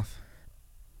sort of stuff?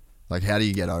 Like, how do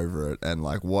you get over it? And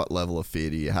like, what level of fear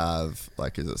do you have?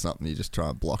 Like, is it something you just try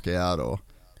and block out, or?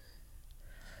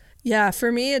 Yeah, for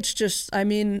me, it's just, I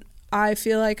mean, I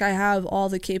feel like I have all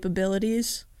the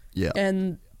capabilities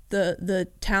and the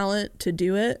talent to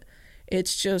do it.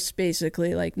 It's just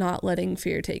basically like not letting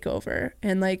fear take over.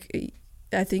 And like,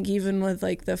 I think even with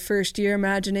like the first year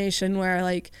imagination where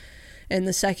like, and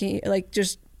the second, like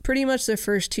just pretty much the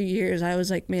first 2 years, I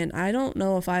was like, man, I don't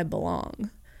know if I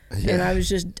belong. Yeah. And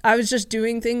I was just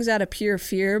doing things out of pure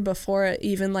fear before it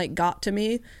even like got to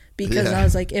me, because I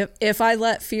was like, if I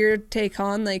let fear take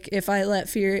on, like if I let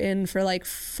fear in for like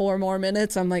 4 more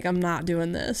minutes, I'm like, I'm not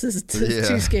doing this. This is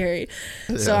too scary.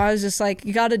 So I was just like,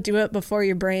 you got to do it before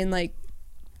your brain like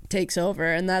takes over.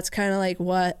 And that's kind of like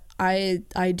what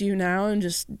I do now, and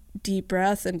just deep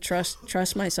breath and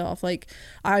trust myself. Like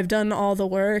I've done all the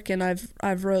work, and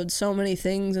I've rode so many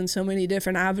things and so many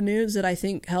different avenues that I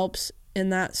think helps in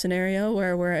that scenario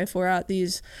where if we're at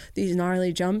these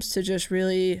gnarly jumps, to just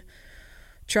really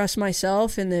trust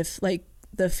myself. And if like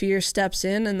the fear steps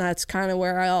in, and that's kind of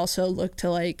where I also look to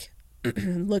like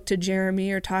look to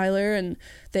Jeremy or Tyler, and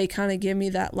they kind of give me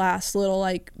that last little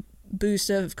like boost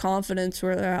of confidence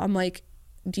where I'm like,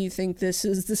 do you think this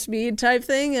is the speed type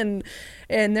thing? And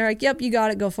they're like, yep, you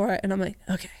got it, go for it. And I'm like,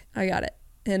 okay, I got it.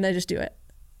 And I just do it.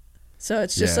 So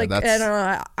it's just like, I don't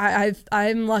know,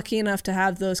 I'm lucky enough to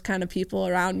have those kind of people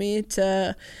around me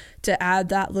to add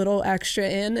that little extra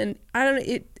in. And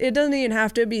it doesn't even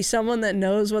have to be someone that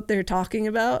knows what they're talking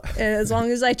about. And as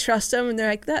long as I trust them and they're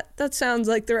like, that sounds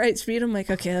like the right speed, I'm like,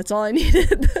 okay, that's all I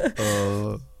needed.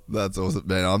 That's awesome,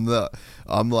 man.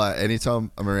 I'm like,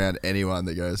 anytime I'm around anyone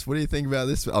that goes, what do you think about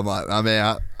this? I'm like, I'm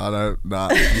out. I don't know.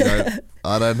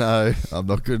 I don't know. I'm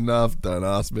not good enough. Don't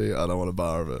ask me. I don't want a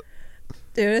bar of it.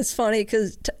 Dude, it's funny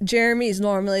because Jeremy's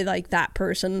normally like that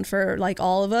person for like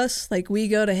all of us. Like we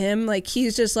go to him, like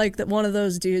he's just like one of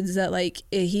those dudes that like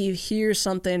he hears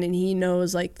something and he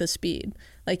knows like the speed.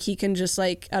 Like he can just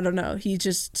like, I don't know, he's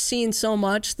just seen so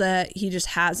much that he just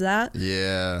has that.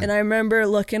 Yeah. And I remember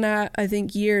looking at, I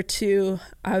think year 2,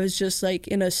 I was just like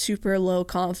in a super low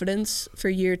confidence for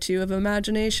year 2 of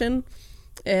imagination.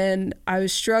 And I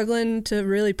was struggling to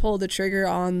really pull the trigger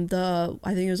on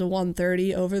I think it was a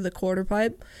 130 over the quarter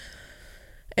pipe.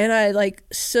 And I like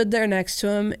stood there next to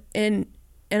him and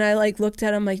I like looked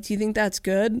at him like, do you think that's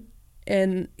good?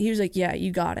 And he was like, yeah,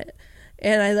 you got it.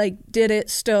 And I like did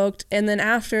it stoked. And then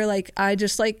after, like, I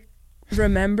just like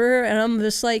remember, and I'm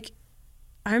just like,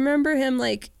 I remember him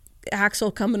like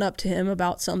Axel coming up to him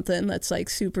about something that's like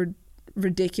super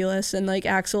ridiculous, and like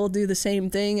Axel will do the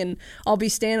same thing, and I'll be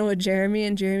standing with Jeremy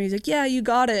and Jeremy's like, yeah, you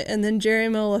got it. And then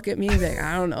Jeremy will look at me and be like,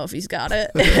 I don't know if he's got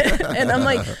it. And I'm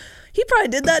like, he probably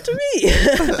did that to me.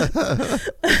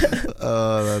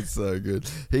 Oh, that's so good.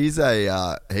 He's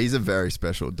a very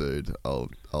special dude,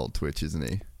 old Twitch, isn't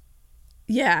he?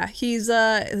 Yeah, he's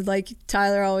like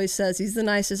Tyler always says, he's the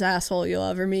nicest asshole you'll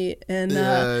ever meet, and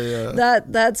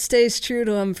that stays true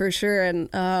to him for sure. And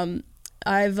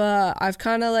I've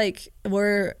kind of like,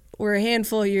 we're a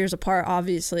handful of years apart,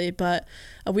 obviously, but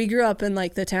we grew up in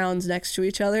like the towns next to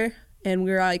each other, and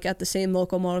we were like at the same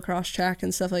local motocross track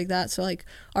and stuff like that. So like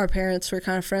our parents were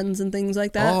kind of friends and things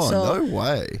like that. Oh, so, no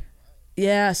way.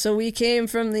 Yeah, so we came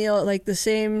from the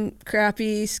same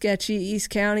crappy, sketchy East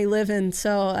County living.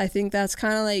 So I think that's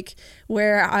kind of like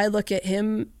where I look at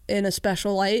him in a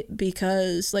special light,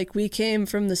 because like we came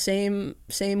from the same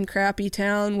crappy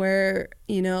town where,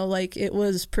 you know, like it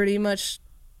was pretty much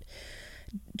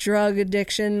drug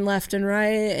addiction left and right,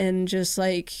 and just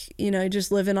like, you know,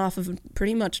 just living off of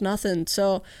pretty much nothing.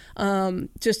 So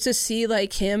just to see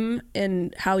like him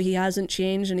and how he hasn't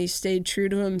changed, and he stayed true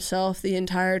to himself the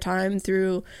entire time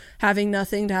through having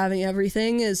nothing to having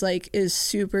everything is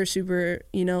super, super,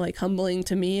 you know, like humbling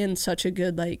to me, and such a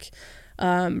good like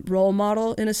role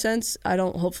model in a sense.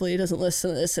 Hopefully he doesn't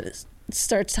listen to this and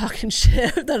starts talking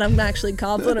shit that I'm actually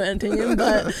complimenting him,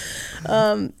 but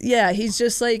yeah, he's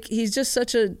just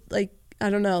such a, like, I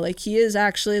don't know, like he is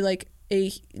actually like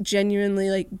a genuinely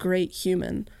like great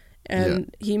human,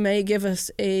 and he may give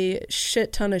us a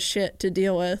shit ton of shit to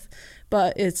deal with,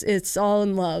 but it's all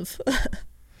in love.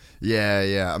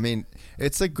 Yeah. I mean,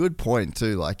 it's a good point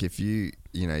too. Like if you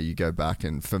go back,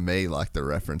 and for me, like the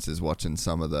reference is watching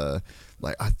some of the,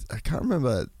 like, I can't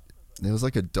remember. There was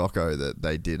like a doco that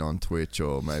they did on Twitch,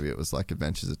 or maybe it was like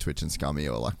Adventures of Twitch and Scummy,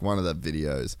 or like one of the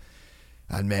videos.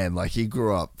 And man, like he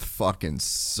grew up fucking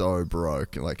so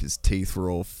broke. Like his teeth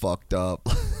were all fucked up.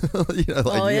 You know,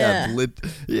 like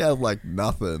he had like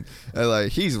nothing. And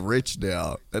like he's rich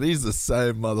now, and he's the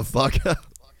same motherfucker.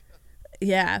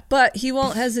 Yeah, but he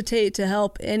won't hesitate to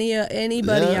help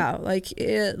anybody out. Like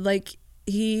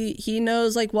he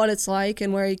knows like what it's like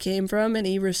and where he came from, and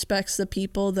he respects the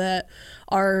people that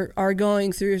are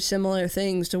going through similar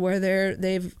things to where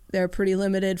they're pretty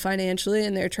limited financially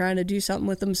and they're trying to do something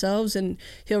with themselves, and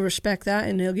he'll respect that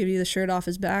and he'll give you the shirt off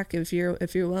his back if you're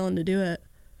willing to do it.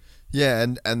 Yeah,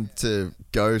 and to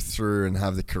go through and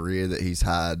have the career that he's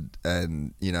had,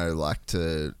 and like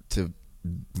to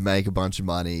make a bunch of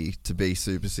money, to be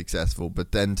super successful,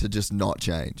 but then to just not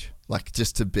change, like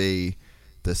just to be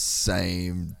the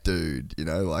same dude,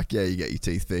 like, yeah, you get your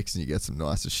teeth fixed and you get some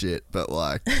nicer shit, but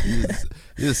like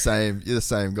you're the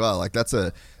same guy. Like that's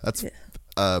a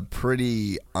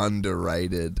pretty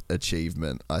underrated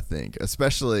achievement, I think,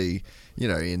 especially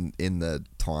in the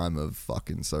time of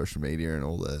fucking social media and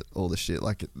all the shit.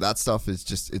 Like that stuff is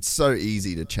just, it's so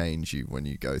easy to change you when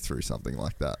you go through something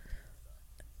like that.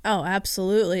 Oh,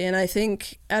 absolutely. And I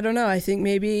think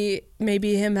maybe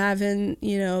him having,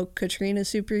 Katrina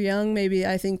super young, maybe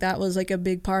I think that was like a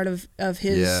big part of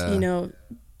his,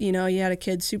 he had a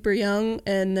kid super young,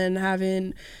 and then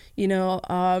having,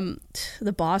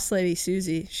 the boss lady,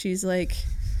 Susie, she's like,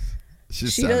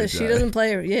 she doesn't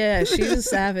play. Yeah, she's a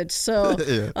savage. So,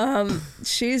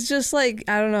 she's just like,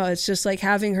 I don't know. It's just like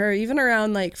having her even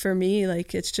around, like for me,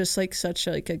 like it's just like such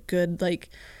like a good, like,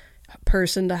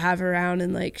 person to have around,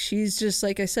 and like she's just,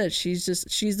 like I said, she's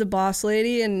the boss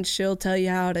lady, and she'll tell you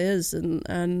how it is,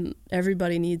 and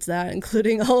everybody needs that,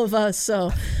 including all of us.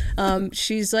 So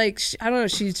she's like, I don't know,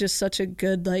 she's just such a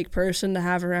good like person to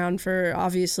have around. For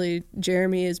obviously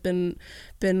Jeremy has been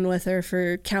with her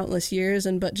for countless years,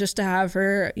 but just to have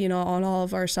her on all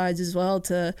of our sides as well,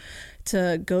 to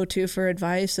go to for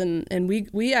advice, and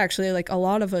we actually, like, a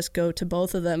lot of us go to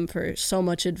both of them for so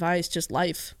much advice, just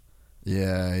life.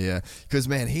 Yeah. Because,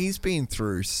 man, he's been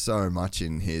through so much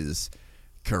in his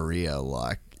career,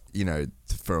 like,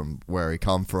 from where he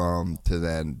come from to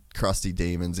then Krusty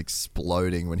Demons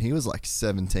exploding when he was like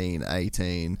 17,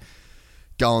 18,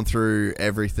 going through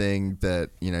everything that,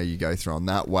 you go through on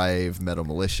that wave, Metal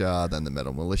Militia, then the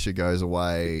Metal Militia goes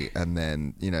away, and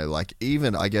then, like,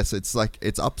 even, I guess it's like,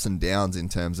 it's ups and downs in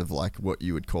terms of like what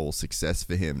you would call success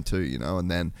for him too,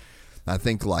 and then I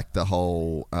think like the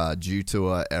whole Dew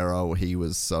Tour era, where he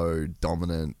was so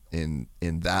dominant in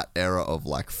that era of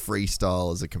like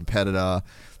freestyle as a competitor.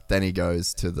 Then he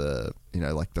goes to the,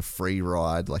 like the free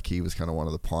ride, like he was kind of one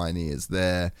of the pioneers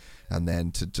there. And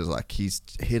then to just like, he's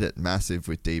hit it massive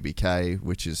with DBK,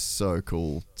 which is so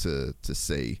cool to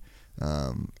see,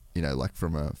 like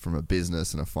from a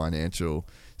business and a financial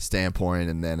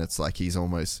standpoint. And then it's like, he's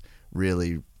almost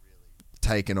really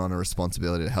taken on a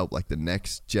responsibility to help like the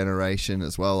next generation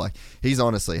as well. Like he's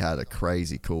honestly had a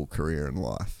crazy cool career in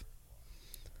life.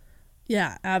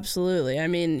 Yeah, absolutely. I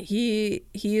mean, he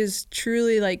is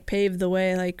truly like paved the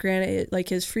way, like granted, like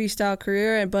his freestyle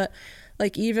career, but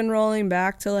like even rolling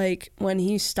back to like when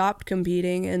he stopped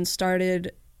competing and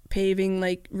started paving,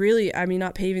 like really, I mean,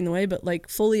 not paving the way, but like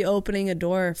fully opening a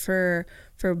door for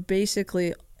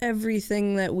basically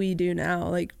everything that we do now.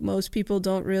 Like most people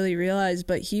don't really realize,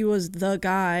 but he was the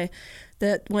guy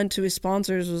that went to his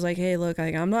sponsors, was like, hey, look,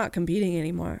 like I'm not competing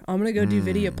anymore, I'm gonna go do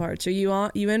video parts, or you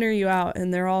in or you out,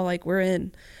 and they're all like, we're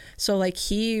in. So like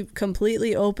he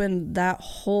completely opened that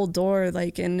whole door,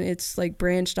 like, and it's like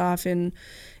branched off and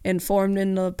formed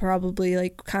into probably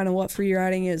like kind of what free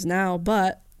riding is now.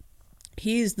 But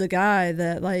he's the guy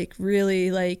that like really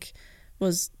like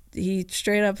he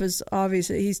straight up is,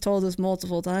 obviously he's told us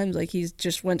multiple times, like he's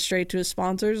just went straight to his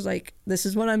sponsors, like, this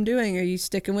is what I'm doing, are you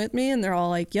sticking with me? And they're all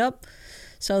like, yep.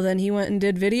 So then he went and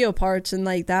did video parts, and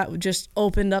like that just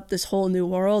opened up this whole new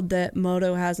world that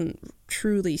moto hasn't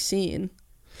truly seen.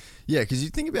 Yeah, because you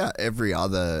think about every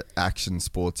other action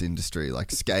sports industry,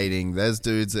 like skating, there's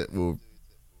dudes that will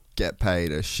get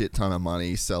paid a shit ton of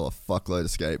money, sell a fuckload of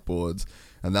skateboards,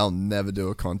 and they'll never do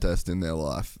a contest in their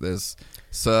life. There's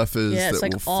surfers that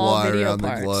like will fly around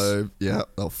the globe. Yeah,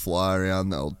 they'll fly around.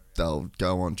 They'll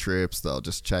go on trips. They'll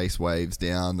just chase waves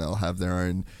down. They'll have their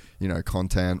own,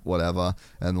 content, whatever.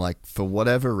 And like for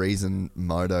whatever reason,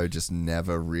 moto just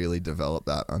never really developed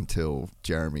that until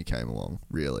Jeremy came along.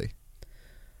 Really.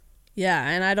 Yeah,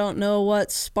 and I don't know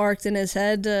what sparked in his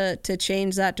head to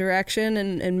change that direction,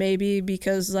 and maybe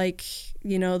because like,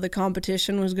 the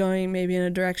competition was going maybe in a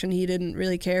direction he didn't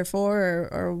really care for,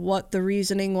 or what the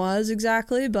reasoning was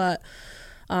exactly, but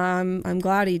I'm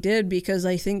glad he did, because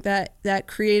I think that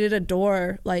created a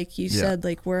door, like you said,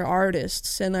 like we're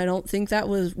artists, and I don't think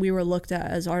we were looked at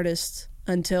as artists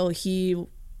until he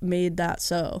made that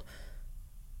so.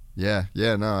 Yeah,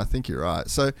 no, I think you're right.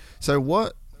 So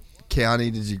what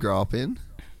county did you grow up in?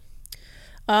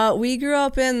 We grew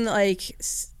up in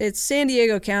it's San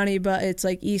Diego County, but it's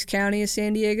like East County of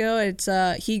San Diego. It's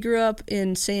he grew up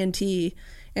in Santee,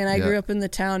 and I grew up in the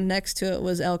town next to it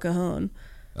was El Cajon.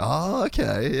 Oh,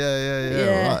 okay.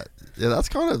 Yeah. Right. Yeah, that's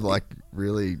kind of like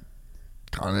really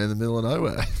kind of in the middle of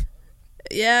nowhere.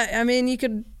 Yeah, I mean, you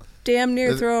could damn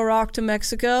near throw a rock to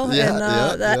Mexico,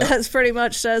 that's pretty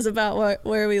much says about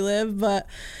where we live. But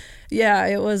yeah,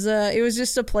 it was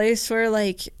just a place where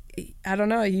like, I don't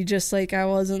know, you just like, I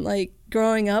wasn't like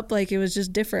growing up, like it was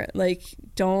just different. Like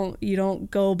you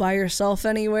don't go by yourself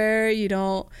anywhere. You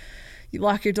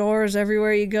lock your doors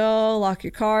everywhere you go, lock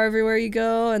your car everywhere you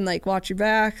go, and like watch your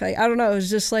back. Like, I don't know, it was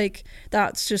just like,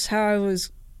 that's just how I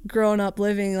was growing up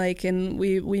living. Like, and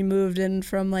we moved in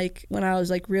from like when I was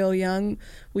like real young.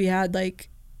 We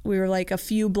were like a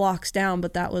few blocks down,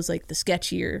 but that was like the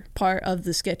sketchier part of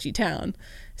the sketchy town.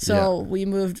 So we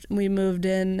moved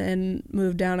in and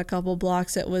moved down a couple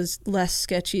blocks that was less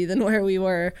sketchy than where we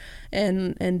were,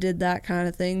 and did that kind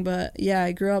of thing. But yeah,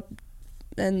 I grew up,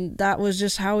 and that was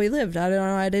just how we lived. I don't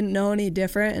know, I didn't know any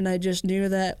different, and I just knew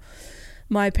that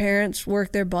my parents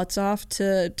worked their butts off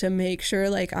to make sure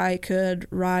like I could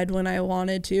ride when I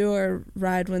wanted to, or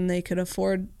ride when they could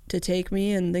afford to take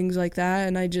me and things like that.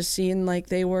 And I just seen like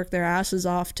they worked their asses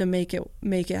off to make it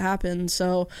happen.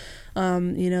 So,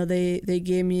 they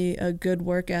gave me a good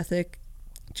work ethic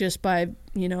just by,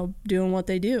 doing what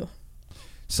they do.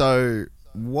 So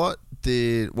what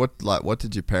did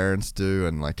your parents do,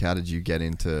 and like how did you get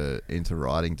into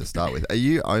riding to start with? Are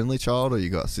you only child, or you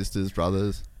got sisters,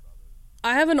 brothers?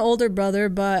 I have an older brother,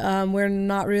 but we're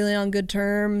not really on good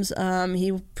terms.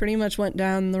 He pretty much went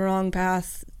down the wrong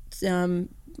path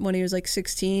when he was like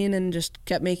 16 and just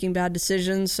kept making bad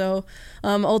decisions. So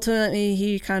ultimately,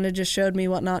 he kind of just showed me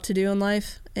what not to do in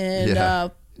life,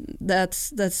 and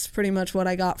that's pretty much what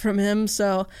I got from him.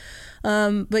 So,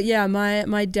 but yeah,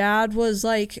 my dad was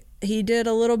like, he did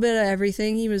a little bit of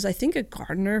everything. He was, I think, a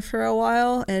gardener for a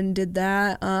while and did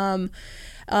that.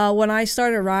 When I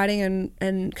started riding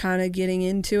and kind of getting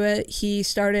into it, he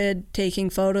started taking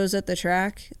photos at the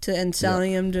track and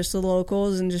selling them just to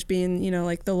locals, and just being,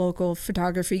 like the local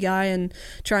photography guy and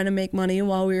trying to make money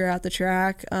while we were at the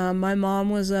track. My mom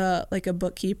was a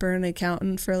bookkeeper and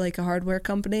accountant for like a hardware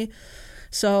company.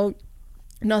 So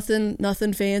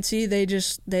nothing fancy.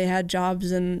 They had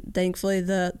jobs, and thankfully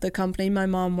the company my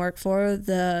mom worked for,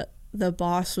 the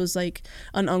boss was like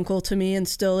an uncle to me and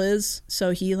still is.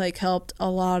 So he like helped a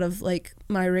lot of like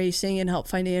my racing and helped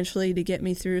financially to get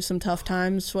me through some tough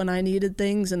times when I needed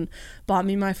things, and bought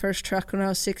me my first truck when I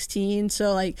was 16.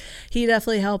 So like he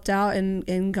definitely helped out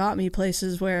and got me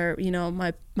places where,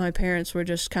 my parents were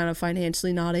just kind of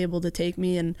financially not able to take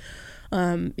me. And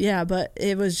but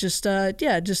it was just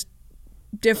just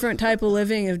different type of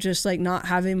living of just like not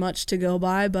having much to go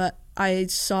by. But I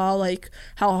saw like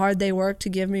how hard they worked to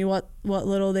give me what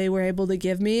little they were able to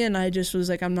give me, and I just was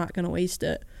like, I'm not going to waste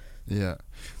it. Yeah.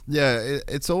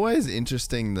 It's always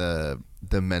interesting the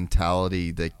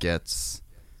mentality that gets,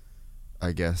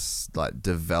 I guess, like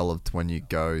developed when you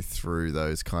go through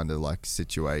those kind of like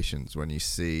situations, when you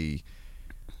see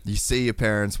your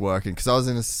parents working. Because I was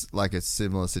in a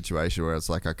similar situation where it's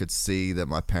like I could see that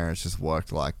my parents just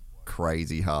worked like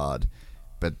crazy hard,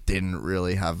 but didn't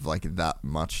really have like that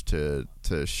much to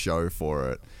show for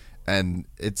it. And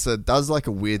does like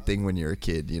a weird thing when you're a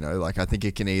kid, like I think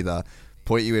it can either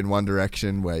point you in one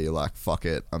direction where you're like, fuck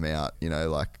it, I'm out,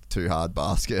 like too hard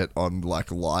basket on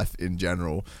like life in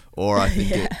general, or I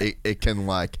think it can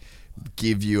like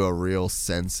give you a real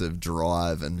sense of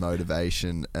drive and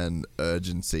motivation and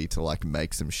urgency to like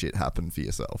make some shit happen for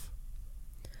yourself.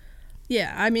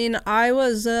 Yeah, I mean, I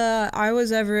was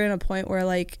ever in a point where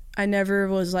like I never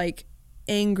was like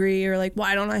angry or like,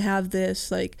 why don't I have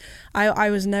this? Like I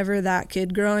was never that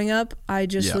kid growing up. I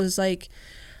just was like,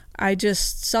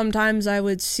 sometimes I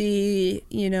would see,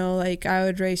 like I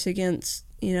would race against,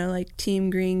 like Team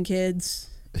Green kids.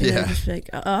 And I'm just like,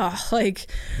 like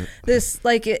this,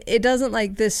 like it doesn't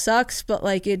like this sucks, but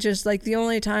like it just like the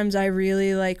only times I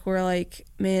really like were like,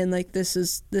 man, like this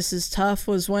is tough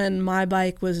was when my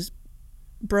bike was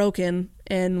broken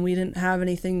and we didn't have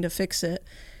anything to fix it,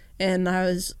 and I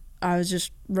was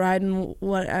just riding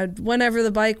whenever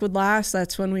the bike would last.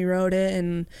 That's when we rode it,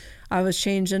 and I was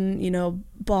changing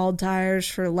bald tires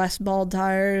for less bald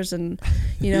tires, and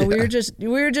we were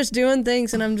just doing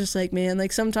things. And I'm just like, man,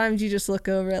 like sometimes you just look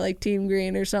over at like Team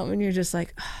Green or something and you're just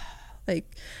like, like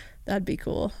that'd be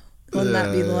cool. Wouldn't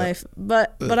that be the life?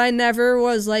 But I never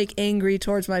was like angry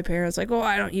towards my parents, like, oh,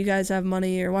 why don't you guys have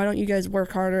money, or why don't you guys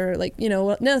work harder? Like,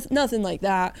 nothing like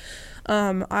that.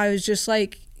 I was just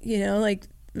like, like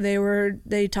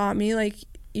they taught me like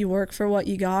you work for what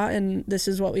you got, and this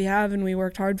is what we have, and we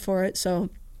worked hard for it. So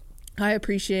I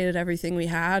appreciated everything we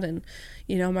had. And,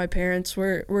 you know, my parents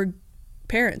were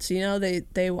parents, you know,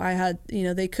 I had, you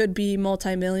know, they could be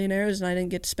multimillionaires and I didn't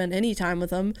get to spend any time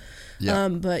with them. Yeah.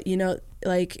 But, you know,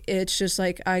 like, it's just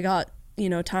like I got, you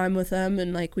know, time with them,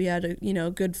 and like we had a, you know,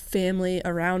 good family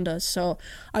around us. So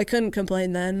I couldn't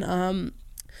complain then.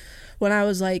 When I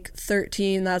was like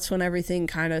 13, that's when everything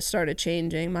kind of started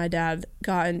changing. My dad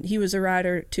he was a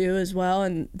rider too as well,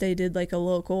 and they did like a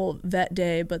local vet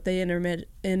day, but they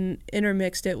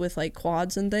intermixed it with like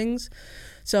quads and things.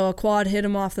 So a quad hit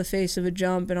him off the face of a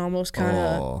jump and almost kind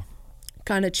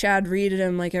of Chad Reeded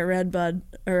him like at Redbud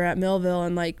or at Millville,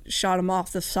 and like shot him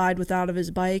off the side without of his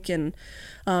bike, and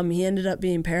he ended up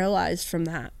being paralyzed from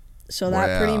that. So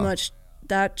that pretty much,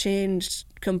 that changed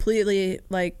completely,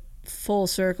 like full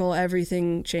circle,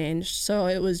 everything changed. So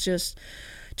it was just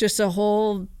a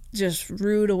whole just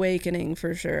rude awakening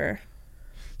for sure.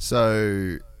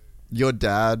 So your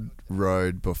dad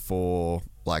rode before,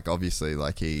 like obviously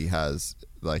like he has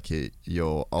like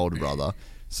your older brother,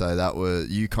 so that was,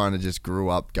 you kind of just grew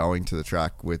up going to the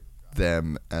track with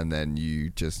them, and then you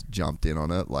just jumped in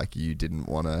on it, like you didn't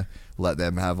want to let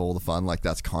them have all the fun, like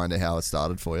that's kind of how it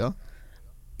started for you?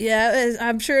 Yeah,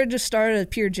 I'm sure it just started with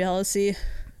pure jealousy.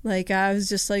 Like I was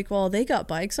just like, well, they got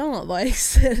bikes, I want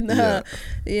bikes. And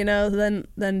you know,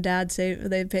 then dad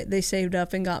they saved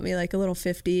up and got me like a little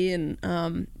 50,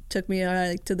 and took me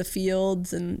like to the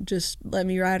fields and just let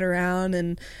me ride around.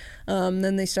 And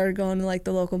then they started going to like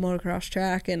the local motocross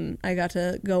track, and I got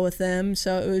to go with them.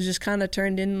 So it was just kind of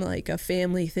turned into like a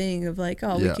family thing of like,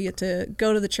 we could get to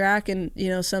go to the track, and you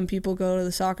know, some people go to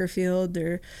the soccer field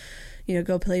or, you know,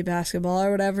 go play basketball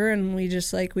or whatever, and we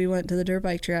just like, we went to the dirt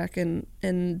bike track and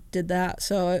did that.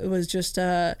 So it was just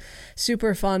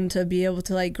super fun to be able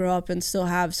to like grow up and still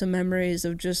have some memories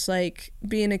of just like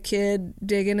being a kid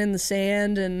digging in the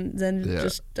sand, and then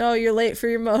just, you're late for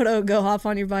your moto, go hop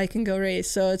on your bike and go race.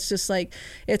 So it's just like,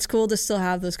 it's cool to still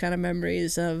have those kind of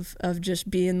memories of just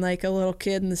being like a little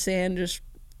kid in the sand just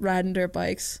riding dirt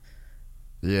bikes.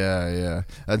 Yeah.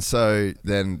 And so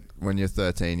then when you're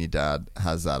 13, your dad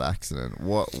has that accident.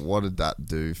 What did that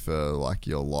do for like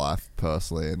your life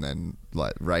personally? And then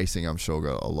like racing, I'm sure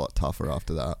got a lot tougher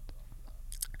after that.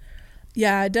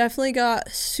 Yeah, it definitely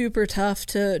got super tough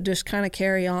to just kind of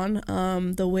carry on.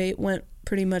 The weight went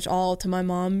pretty much all to my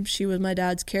mom. She was my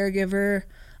dad's caregiver.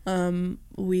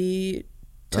 We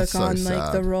took on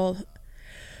like the role.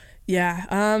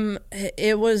 Yeah,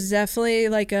 it was definitely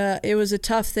like it was a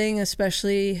tough thing,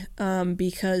 especially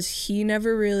because he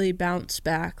never really bounced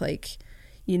back. Like,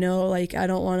 you know, like I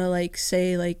don't want to like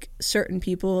say like certain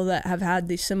people that have had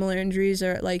these similar injuries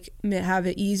or like have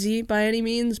it easy by any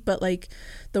means, but like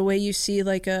the way you see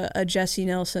like a Jesse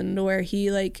Nelson, where he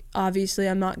like, obviously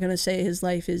I'm not going to say his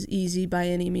life is easy by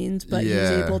any means, but he's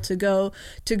able to go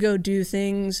do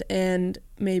things and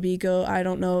maybe go, I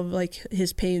don't know like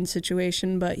his pain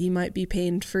situation, but he might be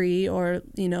pain free or,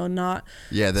 you know, not.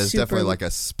 Yeah, there's definitely like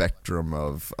a spectrum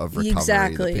of recovery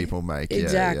that people make.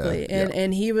 Exactly.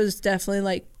 And he was definitely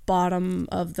like bottom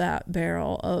of that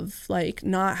barrel of like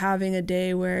not having a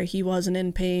day where he wasn't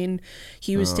in pain.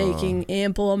 He was taking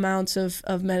ample amounts of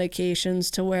medications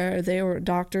to where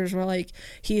doctors were like,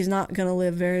 he's not going to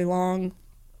live very long.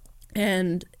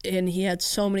 And he had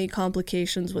so many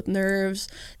complications with nerves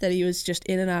that he was just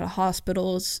in and out of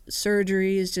hospitals,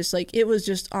 surgeries, just like, it was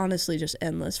just honestly just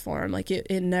endless for him. Like it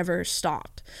never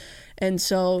stopped. And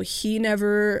so he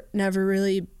never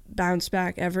really bounced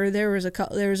back ever. There was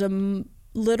a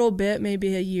little bit,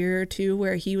 maybe a year or two,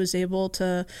 where he was able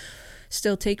to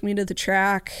still take me to the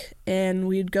track and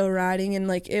we'd go riding, and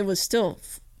like it was still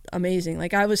amazing.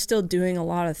 Like I was still doing a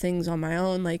lot of things on my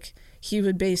own. Like he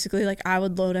would basically, like, I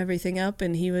would load everything up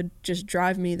and he would just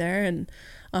drive me there, and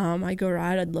I'd go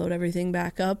ride, I'd load everything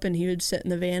back up, and he would sit in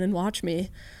the van and watch me.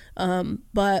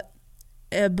 But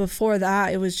before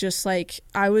that, it was just like,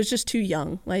 I was just too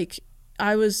young. Like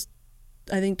I was,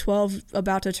 I think 12,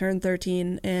 about to turn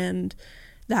 13, and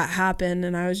that happened,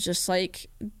 and I was just like,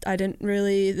 they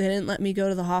didn't let me go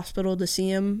to the hospital to see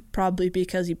him, probably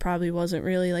because he probably wasn't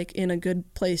really like in a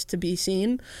good place to be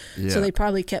seen. So they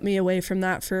probably kept me away from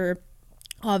that for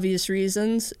obvious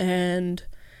reasons. And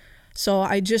so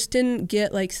I just didn't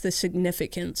get like the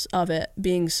significance of it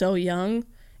being so young.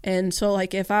 And so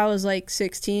like if I was like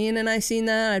 16 and I seen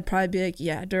that, I'd probably be like,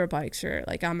 yeah, dirt bikes, or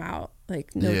like I'm out,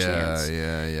 like no chance.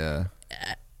 Yeah.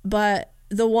 But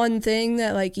the one thing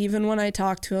that, like, even when I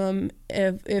talked to him,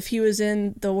 if he was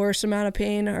in the worst amount of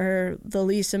pain or the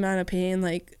least amount of pain,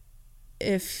 like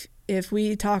if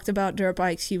we talked about dirt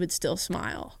bikes, he would still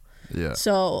smile. Yeah.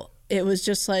 So it was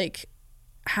just like,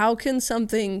 how can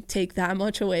something take that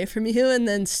much away from you and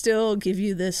then still give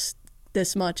you this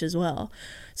much as well?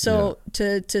 So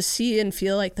to see and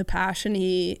feel like the passion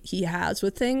he has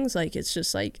with things, like it's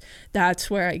just like that's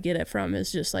where I get it from,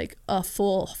 is just like a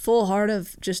full heart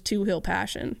of just two-wheel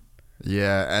passion.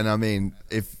 Yeah, and I mean,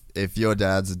 if your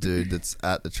dad's a dude that's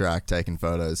at the track taking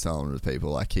photos, telling with people,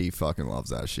 like, he fucking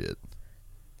loves that shit.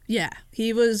 Yeah,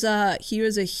 he was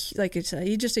like I said,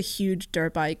 he's just a huge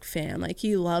dirt bike fan. Like,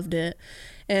 he loved it.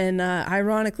 And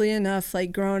ironically enough,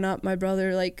 like growing up, my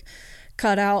brother like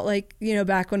cut out, like, you know,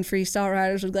 back when freestyle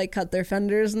riders would like cut their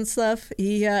fenders and stuff,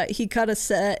 he cut a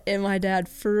set, and my dad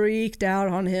freaked out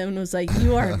on him and was like,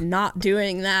 you are not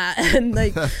doing that. And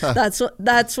like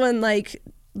that's when like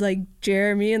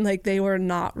Jeremy and like they were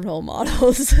not role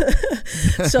models.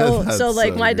 so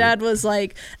like my dad was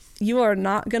like, you are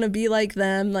not going to be like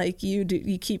them. Like, you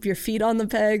keep your feet on the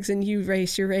pegs and you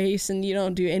race your race and you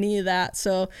don't do any of that.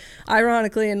 So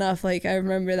ironically enough, like I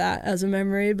remember that as a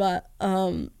memory, but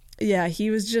yeah, he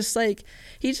was just like,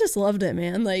 he just loved it,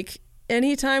 man. Like,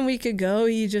 anytime we could go,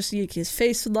 his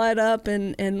face would light up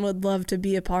and would love to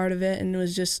be a part of it, and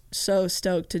was just so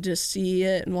stoked to just see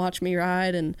it and watch me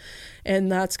ride. And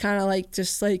that's kind of like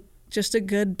just a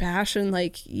good passion.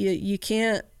 Like, you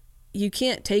can't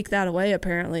take that away,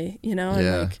 apparently, you know?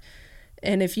 And like,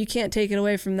 and if you can't take it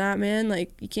away from that man,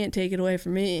 like, you can't take it away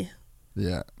from me.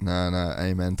 Yeah, no,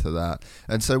 amen to that.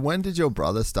 And so when did your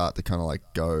brother start to kind of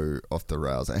like go off the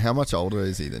rails? And how much older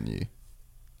is he than you?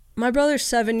 My brother's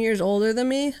 7 years older than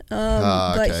me.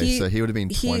 But okay, so he would have been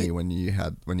 20 when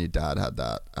your dad had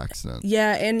that accident.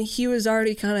 Yeah, and he was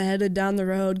already kind of headed down the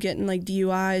road, getting like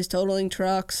DUIs, totaling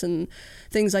trucks and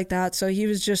things like that. So he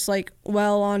was just like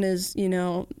well on his, you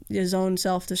know, his own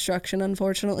self-destruction,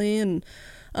 unfortunately. And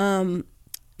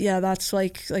yeah, that's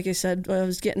like I said, I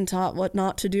was getting taught what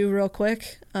not to do real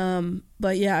quick.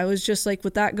 But yeah, I was just like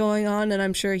with that going on, and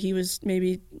I'm sure he was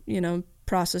maybe, you know,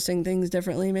 processing things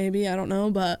differently, maybe, I don't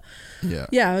know. But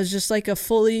yeah, it was just like a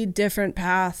fully different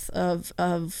path of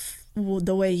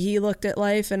the way he looked at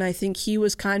life. And I think he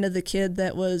was kind of the kid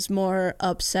that was more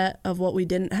upset of what we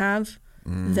didn't have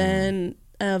than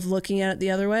of looking at it the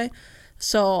other way.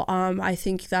 So I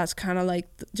think that's kind of like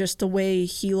just the way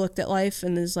he looked at life,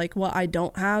 and is like what I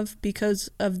don't have because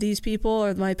of these people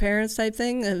or my parents type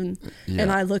thing. And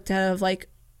I looked at it of like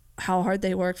how hard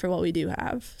they work for what we do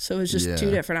have. So it was just two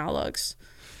different outlooks.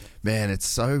 Man, it's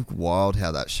so wild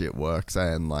how that shit works.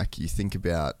 And like, you think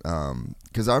about,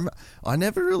 because I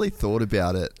never really thought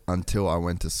about it until I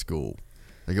went to school.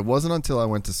 Like, it wasn't until I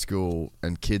went to school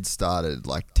and kids started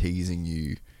like teasing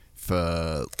you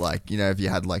for, like, you know, if you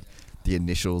had like the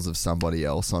initials of somebody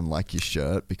else on like your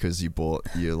shirt because you bought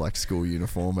your like school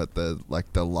uniform at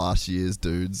the last year's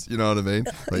dudes, you know what I mean?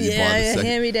 Like,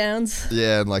 hand-me-downs.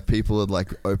 Yeah, and like people would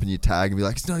like open your tag and be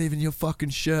like, it's not even your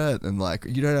fucking shirt, and like,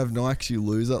 you don't have Nikes, you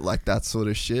loser, like that sort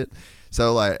of shit.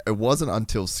 So like, it wasn't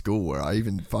until school where I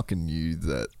even fucking knew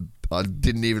that I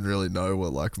didn't even really know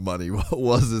what like money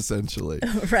was, essentially.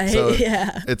 Right. So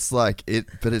yeah. It's like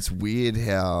but it's weird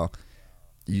how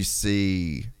you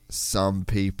see some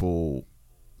people,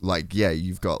 like, yeah,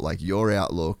 you've got like your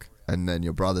outlook and then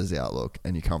your brother's outlook,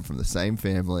 and you come from the same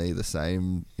family, the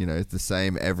same, you know, the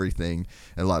same everything.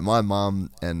 And like, my mum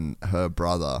and her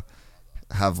brother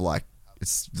have like,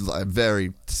 it's like a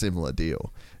very similar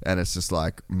deal. And it's just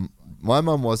like, my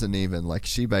mum wasn't even like,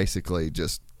 she basically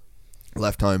just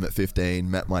left home at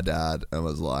 15, met my dad, and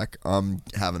was like, I'm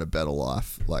having a better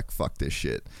life, like, fuck this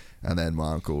shit. And then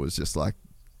my uncle was just like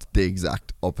the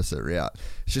exact opposite route.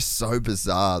 It's just so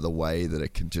bizarre the way that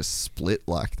it can just split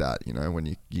like that, you know,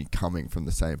 when you're coming from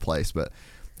the same place. But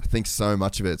I think so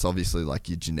much of it's obviously like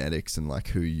your genetics and like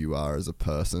who you are as a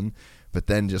person, but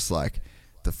then just like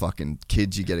the fucking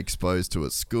kids you get exposed to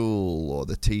at school, or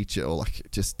the teacher, or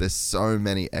like, just there's so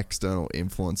many external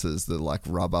influences that like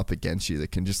rub up against you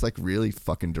that can just like really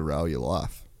fucking derail your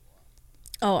life.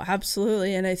 Oh,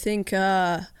 absolutely. And I think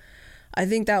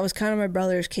that was kind of my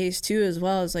brother's case too, as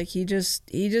well. As like, he just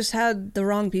had the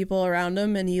wrong people around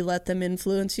him, and he let them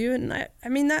influence you. And I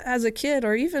mean that as a kid,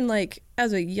 or even like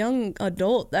as a young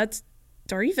adult,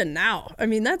 or even now, I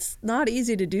mean, that's not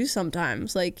easy to do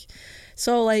sometimes. Like,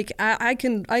 so like, I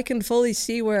can fully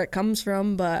see where it comes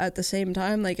from, but at the same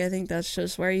time, like, I think that's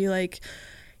just where you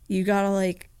gotta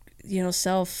like, you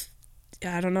know,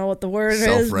 I don't know what the word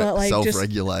is, but like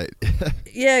self-regulate.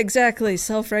 Yeah, exactly.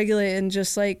 Self-regulate, and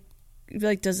just like,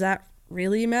 does that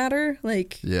really matter?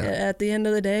 Like, at the end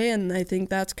of the day. And I think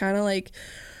that's kind of like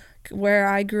where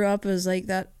I grew up, is like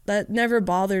that never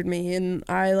bothered me. And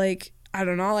I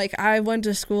don't know, like I went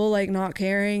to school like not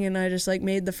caring, and I just like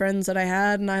made the friends that I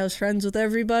had, and I was friends with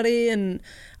everybody, and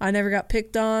I never got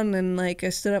picked on, and like I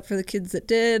stood up for the kids that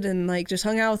did, and like just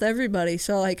hung out with everybody.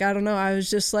 So like I don't know, I was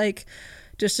just like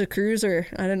just a cruiser.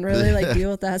 I didn't really like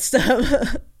deal with that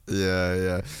stuff.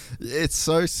 Yeah. It's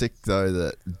so sick though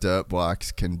that dirt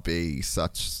bikes can be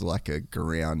such like a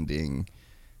grounding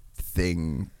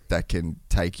thing that can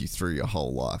take you through your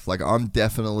whole life. Like I'm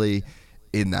definitely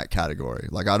in that category.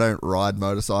 Like I don't ride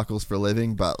motorcycles for a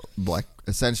living, but like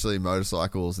essentially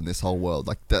motorcycles in this whole world,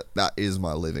 like that is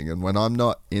my living. And when I'm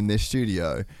not in this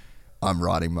studio, I'm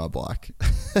riding my bike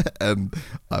and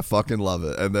I fucking love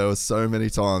it. And there were so many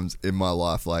times in my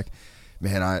life, like,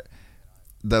 man,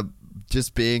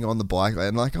 just being on the bike,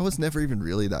 and like I was never even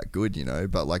really that good, you know,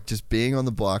 but like just being on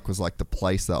the bike was like the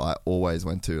place that I always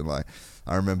went to. And like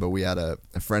I remember we had a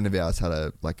friend of ours had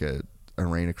a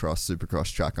arena cross,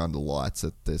 supercross track under lights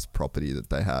at this property that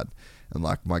they had, and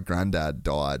like my granddad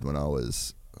died when I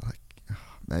was like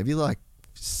maybe like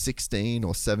 16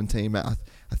 or 17, man.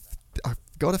 I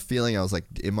got a feeling I was like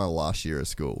in my last year of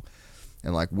school,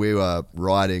 and like we were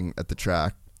riding at the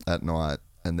track at night,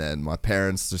 and then my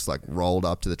parents just like rolled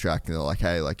up to the track and they're like,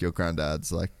 hey, like your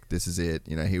granddad's like, this is it,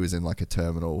 you know, he was in like a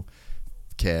terminal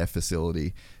care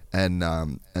facility. And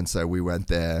so we went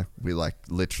there. We like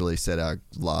literally said our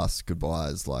last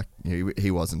goodbyes. Like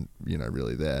he wasn't, you know,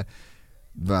 really there.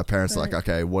 My parents were like,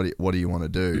 okay, what do you want to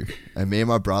do? And me and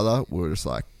my brother were just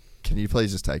like, can you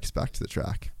please just take us back to the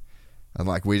track? And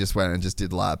like we just went and just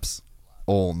did laps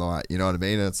all night. You know what I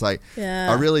mean? And it's like, yeah.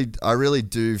 I really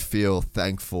do feel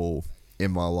thankful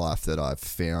in my life that I've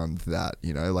found that,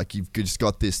 you know, like you've just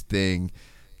got this thing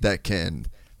that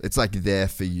it's like there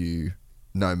for you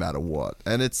no matter what.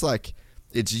 And it's like,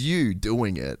 it's you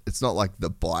doing it. It's not like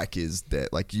the bike is there.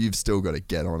 Like you've still got to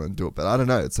get on and do it. But I don't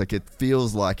know. It's like, it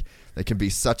feels like there can be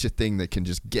such a thing that can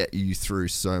just get you through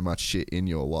so much shit in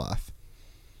your life.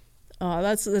 Oh,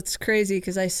 that's crazy,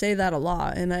 because I say that a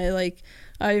lot. And I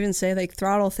even say like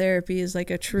throttle therapy is like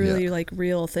a truly like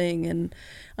real thing. And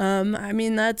I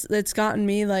mean, that's gotten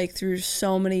me like through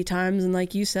so many times. And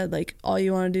like you said, like all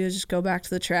you want to do is just go back to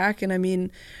the track. And I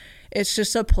mean, it's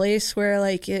just a place where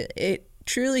like it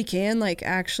truly can like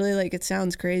actually, like it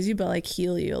sounds crazy, but like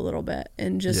heal you a little bit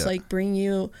and just like bring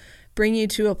you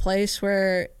to a place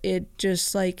where it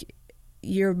just like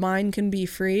your mind can be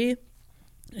free,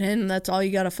 and that's all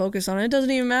you got to focus on. It doesn't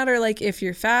even matter like if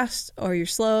you're fast or you're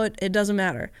slow, it doesn't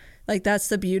matter. Like that's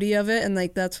the beauty of it. And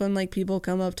like that's when like people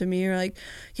come up to me or like,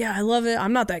 yeah, I love it,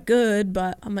 I'm not that good,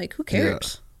 but I'm like, who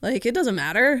cares? Like it doesn't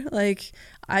matter. Like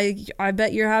I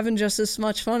bet you're having just as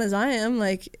much fun as I am.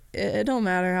 Like it don't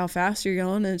matter how fast you're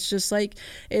going. It's just like,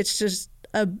 it's just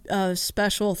a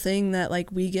special thing that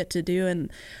like we get to do.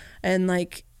 And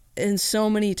like in so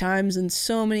many times and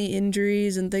so many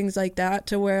injuries and things like that,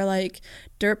 to where like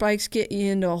dirt bikes get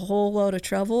you into a whole load of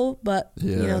trouble, but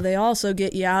you know, they also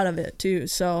get you out of it too.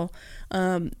 So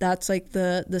that's like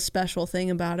the special thing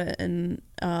about it. And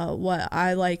what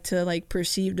I like to like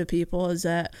perceive to people is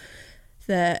that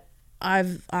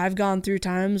I've gone through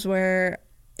times where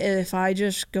if I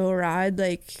just go ride,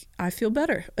 like I feel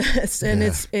better.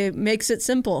 It makes it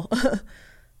simple.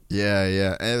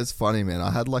 Yeah. And it was funny, man.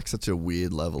 I had like such a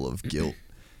weird level of guilt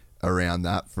around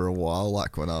that for a while,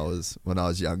 like when I was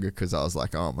younger, because I was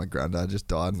like, oh, my granddad just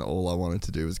died and all I wanted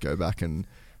to do was go back and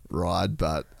ride.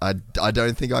 But I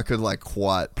don't think I could like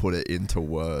quite put it into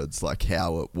words, like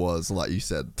how it was, like you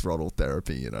said, throttle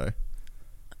therapy, you know.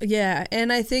 Yeah,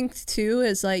 and I think too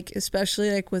is like,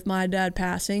 especially like with my dad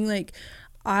passing, like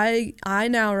I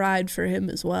now ride for him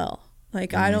as well.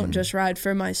 Like I don't just ride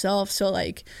for myself. So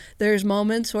like there's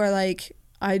moments where like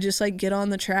I just like get on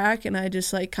the track and I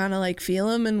just like kind of like feel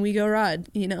him and we go ride,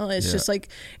 you know. It's just like,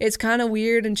 it's kind of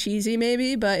weird and cheesy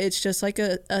maybe, but it's just like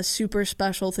a super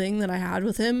special thing that I had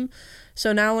with him.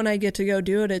 So now when I get to go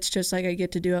do it, it's just like I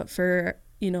get to do it for,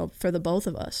 you know, for the both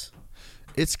of us.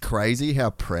 It's crazy how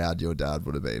proud your dad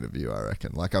would have been of you, I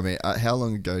reckon. Like, I mean, how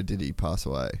long ago did he pass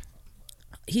away?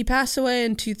 He passed away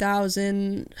in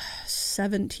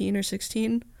 2017 or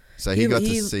 16. So he got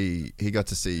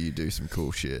to see you do some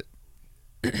cool shit.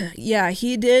 Yeah,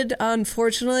 he did.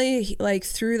 Unfortunately, like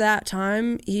through that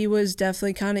time, he was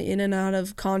definitely kind of in and out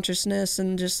of consciousness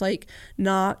and just like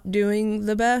not doing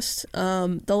the best.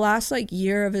 The last like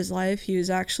year of his life, he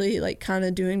was actually like kind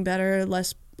of doing better,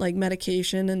 less like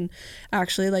medication, and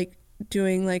actually like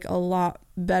doing like a lot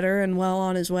better and well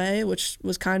on his way, which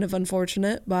was kind of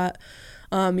unfortunate. But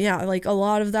yeah, like a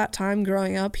lot of that time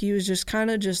growing up, he was just kind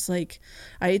of just like,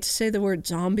 I hate to say the word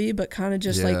zombie, but kind of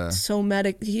just like so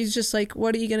he's just like,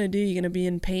 what are you going to do? You're going to be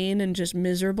in pain and just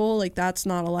miserable? Like that's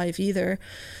not a life either.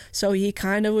 So he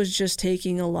kind of was just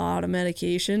taking a lot of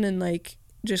medication and like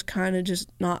just kind of just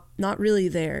not really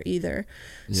there either.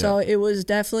 So it was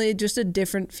definitely just a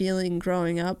different feeling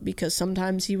growing up, because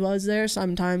sometimes he was there,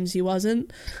 sometimes he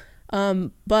wasn't.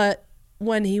 But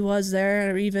when he was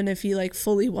there, or even if he like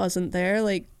fully wasn't there,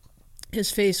 like his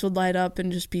face would light up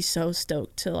and just be so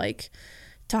stoked to like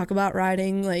talk about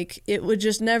riding. Like it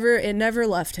never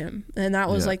left him. And that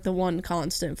was like the one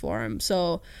constant for him.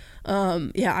 So,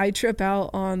 yeah, I trip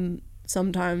out on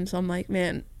sometimes. I'm like,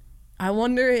 man, I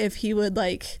wonder if he would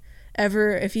like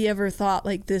if he ever thought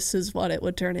like this is what it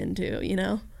would turn into, you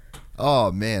know?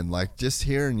 Oh man, like just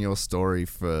hearing your story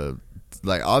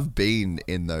like I've been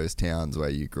in those towns where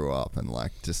you grew up, and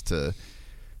like it's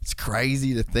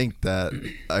crazy to think that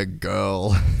a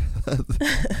girl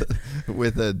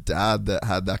with a dad that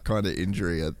had that kind of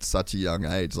injury at such a young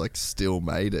age like still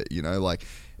made it, you know? Like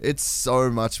it's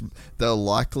so much, the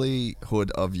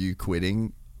likelihood of you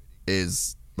quitting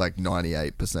is like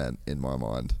 98% in my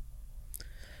mind.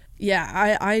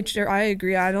 Yeah, I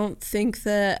agree. I don't think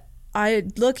that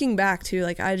looking back to,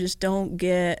 like, I just don't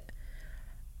get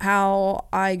how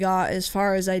I got as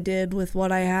far as I did with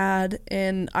what I had.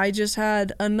 And I just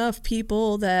had enough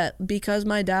people that, because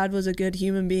my dad was a good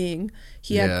human being,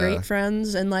 he had great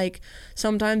friends, and like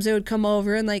sometimes they would come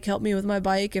over and like help me with my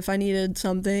bike if I needed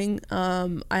something.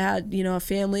 I had, you know, a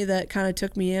family that kind of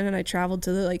took me in, and I traveled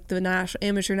to the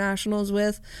amateur nationals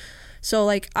with. So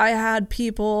like I had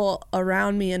people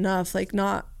around me enough, like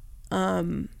not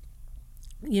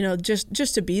you know,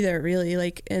 just to be there really,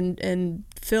 like, and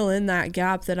fill in that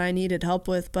gap that I needed help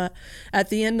with. But at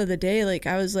the end of the day, like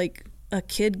I was like a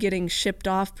kid getting shipped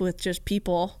off with just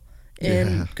people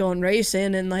and going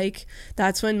racing, and like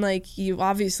that's when like you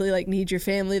obviously like need your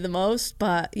family the most.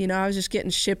 But you know, I was just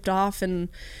getting shipped off and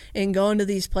going to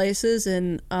these places,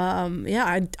 and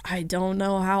yeah, I don't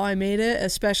know how I made it,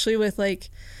 especially with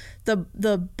like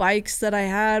the bikes that I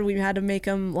had. We had to make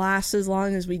them last as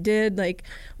long as we did. Like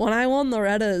when I won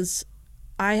Loretta's,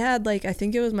 I had like, I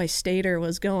think it was my stator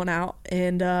was going out,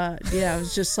 and yeah, it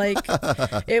was just like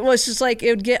it was just like it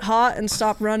would get hot and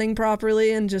stop running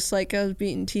properly, and just like I was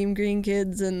beating Team Green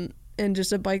kids and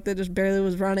just a bike that just barely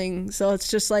was running. So it's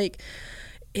just like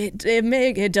it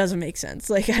doesn't make sense.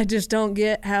 Like I just don't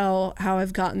get how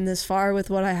I've gotten this far with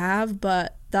what I have.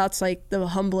 But that's like the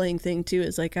humbling thing too,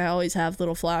 is like I always have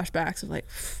little flashbacks of like,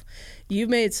 you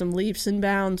made some leaps and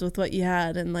bounds with what you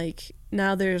had, and like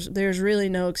now there's really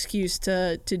no excuse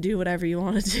to do whatever you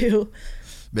want to do.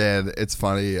 Man, it's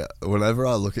funny, whenever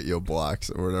I look at your bikes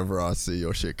or whenever I see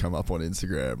your shit come up on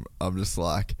Instagram, I'm just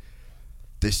like,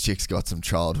 this chick's got some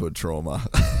childhood trauma.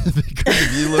 Because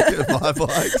if you look at my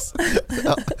bikes,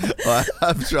 I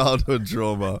have childhood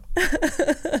trauma.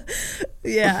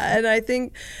 Yeah, and I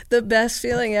think the best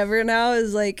feeling ever now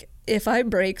is like, if I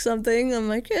break something, I'm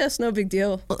like, yeah, it's no big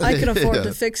deal. I can afford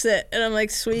to fix it. And I'm like,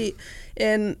 sweet.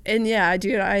 And yeah,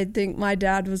 dude, I think my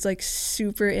dad was like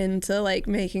super into like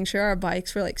making sure our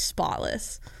bikes were like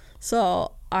spotless.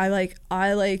 So I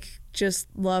just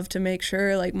love to make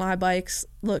sure like my bikes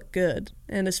look good,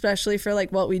 and especially for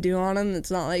like what we do on them,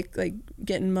 it's not like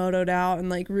getting motoed out and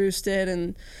like roosted.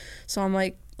 And so I'm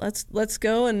like, let's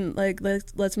go and like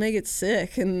let's make it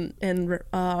sick. And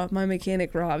my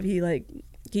mechanic Rob,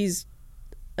 he's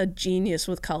a genius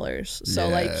with colors, so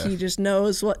like he just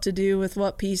knows what to do with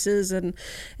what pieces and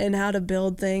how to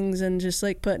build things, and just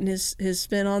like putting his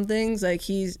spin on things. Like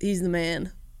he's the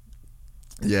man.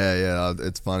 Yeah,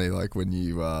 it's funny, like when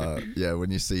you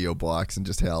when you see your bikes and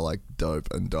just how like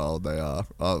dope and dialed they are.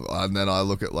 And then I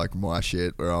look at like my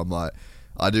shit where I'm like,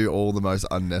 I do all the most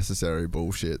unnecessary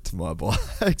bullshit to my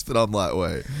bikes, but I'm like,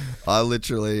 wait, I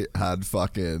literally had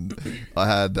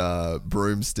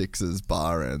broomsticks as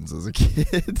bar ends as a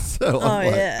kid, so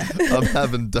I'm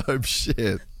having dope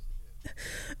shit.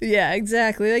 Yeah,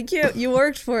 exactly. Like you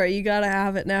worked for it, you gotta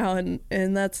have it now, and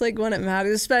that's like when it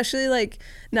matters. Especially like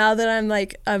now that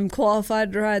I'm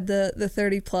qualified to ride the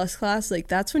 30 plus class. Like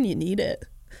that's when you need it.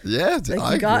 Yeah,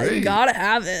 like you gotta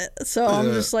have it. So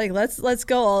I'm just like, let's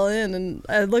go all in. And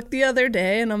I looked the other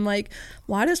day and I'm like,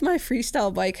 why does my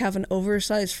freestyle bike have an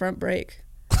oversized front brake?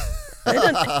 It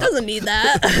doesn't need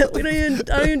that. I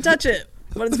don't even touch it,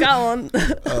 but it's got one.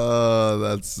 Oh,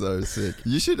 that's so sick.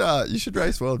 You should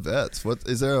race World Vets. What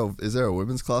is there a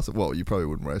women's class? Well, you probably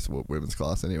wouldn't race a women's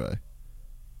class anyway.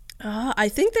 I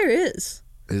think there is.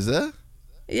 Is there?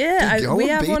 Yeah, Dude, we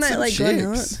have one at like Glen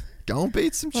Hunt. Go and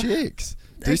beat some chicks.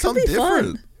 Do That could something be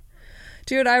different. fun.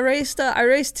 Dude, I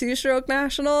raced two-stroke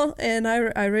national, and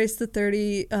I raced the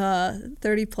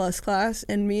 30 plus class,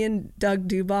 and me and Doug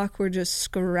Dubach were just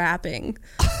scrapping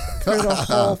for the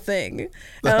whole thing.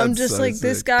 And I'm just so like,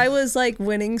 this sick. guy was like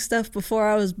winning stuff before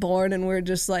I was born, and we're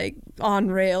just like on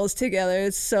rails together.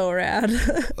 It's so rad.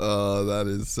 Oh, that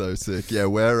is so sick.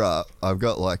 Yeah, I've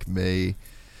got like me,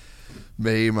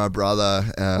 my brother,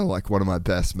 like one of my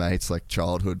best mates, like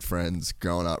childhood friends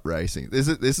growing up racing. This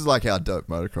is like how dope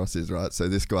motocross is, right? So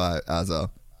this guy, I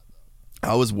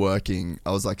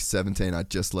was like 17, I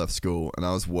just left school, and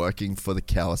I was working for the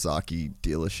Kawasaki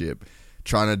dealership,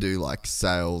 trying to do like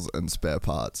sales and spare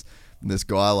parts. And this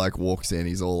guy like walks in,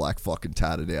 he's all like fucking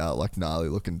tatted out, like gnarly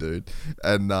looking dude.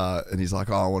 And he's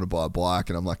like, oh, I want to buy a bike.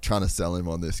 And I'm like trying to sell him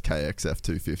on this KXF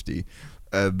 250.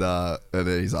 And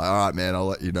then he's like, all right, man, I'll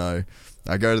let you know.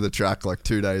 I go to the track like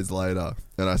 2 days later,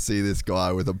 and I see this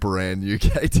guy with a brand new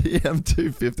KTM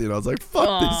 250, and I was like,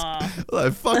 fuck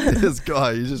this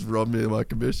guy. He just robbed me of my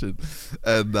commission.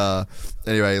 And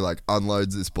anyway, he like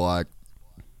unloads this bike,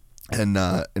 and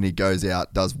he goes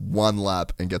out, does one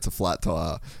lap, and gets a flat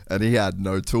tire. And he had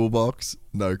no toolbox,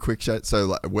 no quick shade. So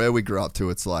like where we grew up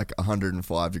to, it's like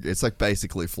 105 degrees. It's like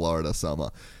basically Florida summer.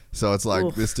 So it's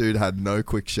like, this dude had no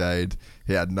quick shade,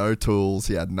 he had no tools,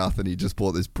 he had nothing. He just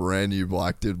bought this brand new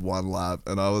bike, did one lap,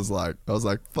 and I was like,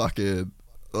 fuck it.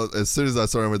 As soon as I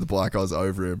saw him with the bike, I was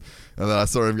over him. And then I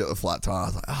saw him get the flat tire. I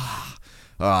was like,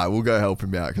 all right, we'll go help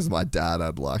him out, because my dad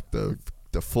had like the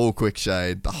full quick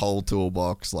shade, the whole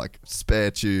toolbox, like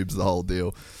spare tubes, the whole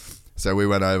deal. So we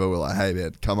went over. We're like, hey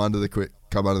man, come under the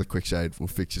quick shade. We'll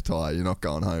fix your tire. You're not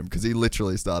going home, because he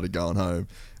literally started going home,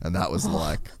 and that was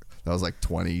like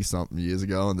 20 something years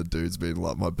ago, and the dude's been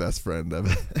like my best friend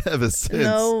ever since.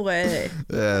 No way.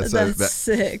 Yeah, so that's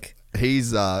sick.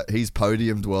 He's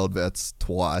podiumed World Vets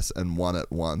twice and won it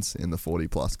once in the 40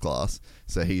 plus class.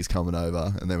 So he's coming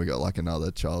over, and then we got like another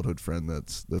childhood friend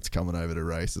that's coming over to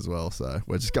race as well. So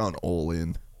we're just going all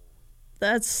in.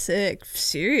 That's sick.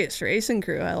 Serious racing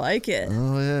crew. I like it.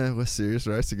 Oh yeah, we're serious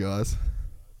racing guys.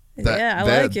 I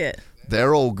like it.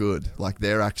 They're all good. Like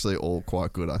they're actually all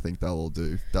quite good. I think they'll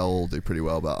all do pretty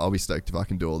well. But I'll be stoked if I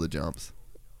can do all the jumps.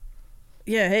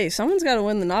 Yeah, hey, someone's got to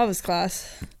win the novice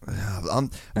class.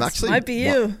 I'm actually might be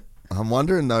you. I'm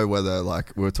wondering though whether,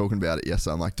 like, we were talking about it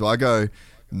yesterday. I'm like, do I go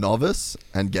novice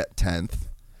and get 10th,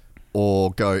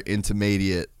 or go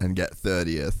intermediate and get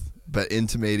 30th? But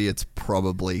intermediate's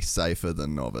probably safer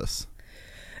than novice.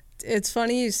 It's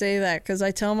funny you say that, because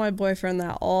I tell my boyfriend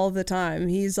that all the time.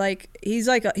 He's a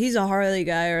Harley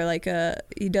guy, or like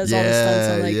he does all the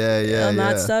stunts on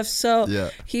that stuff.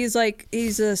 So he's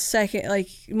a second, like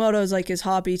moto's like his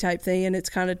hobby type thing, and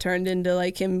it's kind of turned into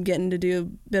like him getting to do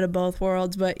a bit of both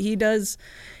worlds. But he was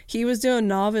doing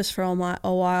novice for a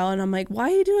while, and I'm like, why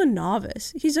are you doing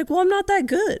novice? He's like, well, I'm not that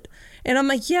good. And I'm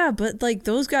like, yeah, but like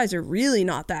those guys are really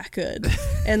not that good.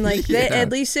 And like at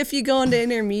least if you go into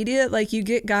intermediate, like you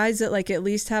get guys that like at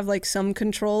least have like some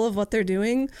control of what they're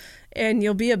doing, and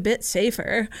you'll be a bit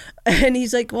safer. And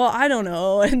he's like, well, I don't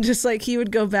know. And just like he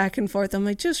would go back and forth. I'm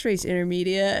like, just race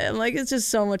intermediate. And like, it's just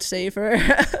so much safer.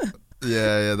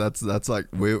 Yeah, that's like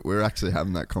we're actually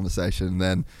having that conversation. And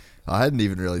then I hadn't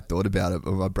even really thought about it,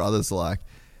 but my brother's like,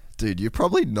 dude, you're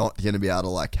probably not going to be able to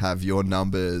like have your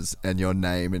numbers and your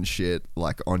name and shit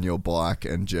like on your bike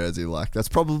and jersey. Like that's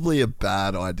probably a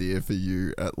bad idea for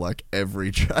you at like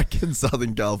every track in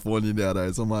Southern California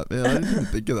nowadays. I'm like, man, I didn't even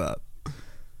think of that.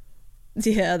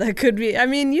 Yeah, that could be. I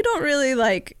mean, you don't really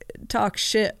like talk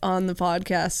shit on the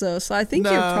podcast, though, so I think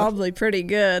you're probably pretty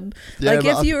good. Yeah, like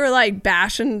if you were like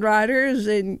bashing riders,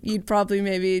 then you'd probably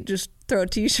maybe just throw a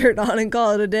t-shirt on and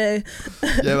call it a day.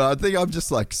 Yeah, but I think I'm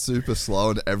just like super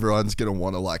slow, and everyone's gonna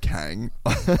want to like hang.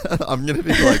 I'm gonna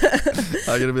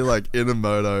be like in a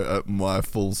moto at my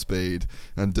full speed,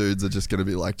 and dudes are just gonna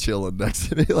be like chilling next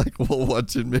to me, like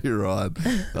watching me ride.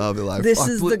 I'll be like, this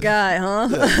is the guy, huh?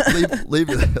 Yeah,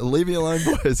 leave me alone,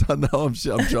 boys. I know I'm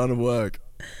trying to work.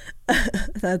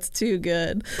 That's too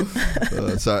good.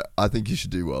 So I think you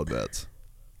should do World Vets.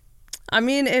 I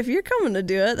mean, if you're coming to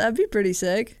do it, that'd be pretty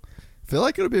sick. I feel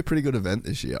like it'll be a pretty good event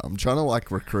this year. I'm trying to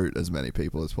like recruit as many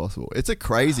people as possible. It's a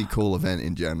crazy cool event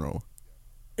in general.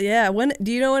 Yeah, when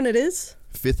do you know when it is?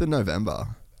 5th of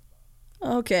November.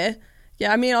 Okay.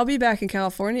 Yeah, I mean, I'll be back in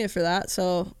California for that,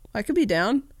 so I could be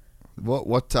down. What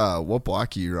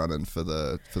bike are you running for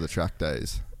the track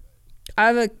days?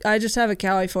 I just have a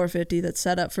Cali 450 that's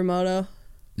set up for moto.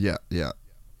 Yeah.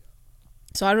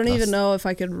 So I don't even know if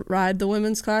I could ride the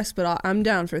women's class, but I'm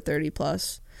down for 30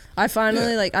 plus. I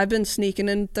finally I've been sneaking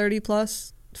in 30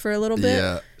 plus for a little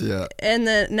bit. Yeah. And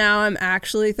then now I'm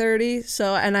actually 30.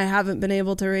 So, and I haven't been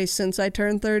able to race since I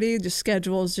turned 30. Just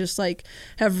schedules just like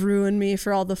have ruined me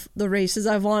for all the races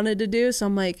I've wanted to do. So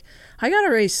I'm like, I got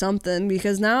to race something,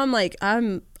 because now I'm like,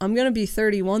 I'm going to be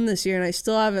 31 this year and I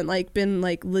still haven't like been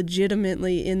like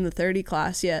legitimately in the 30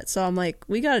 class yet. So I'm like,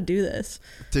 we got to do this.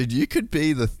 Dude, you could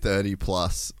be the 30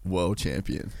 plus world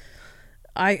champion.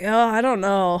 I don't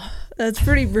know. That's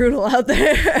pretty brutal out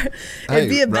there. It'd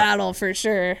be a battle for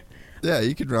sure. Yeah,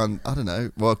 you could run, I don't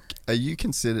know. Well, are you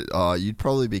considered, you'd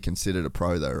probably be considered a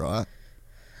pro though, right?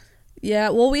 Yeah,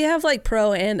 well, we have like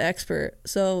pro and expert,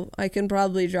 so I can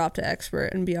probably drop to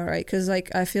expert and be all right. Because like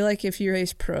I feel like if you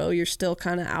race pro, you're still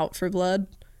kind of out for blood.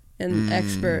 And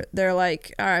expert, they're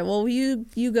like, all right, well,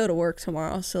 you go to work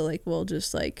tomorrow, so like we'll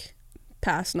just like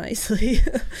pass nicely.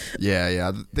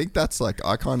 Yeah. I think that's like,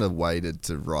 I kind of waited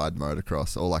to ride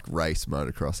motocross or like race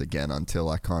motocross again until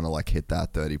I kind of like hit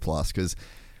that 30 plus, because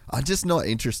I'm just not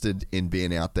interested in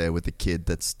being out there with a kid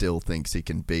that still thinks he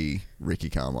can be Ricky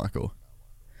Carmichael.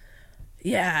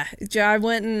 Yeah, I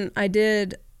went and I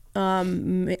did.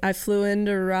 I flew in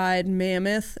to ride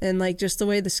Mammoth, and like just the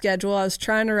way the schedule, I was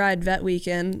trying to ride Vet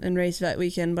Weekend and race Vet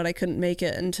Weekend, but I couldn't make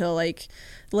it until like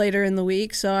later in the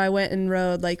week. So I went and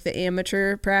rode like the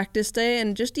amateur practice day,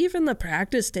 and just even the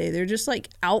practice day, they're just like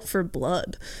out for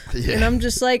blood. Yeah. And I'm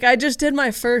just like, I just did my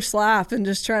first lap and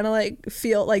just trying to like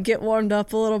feel like get warmed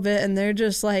up a little bit, and they're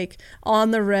just like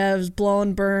on the revs,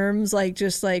 blowing berms, like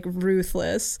just like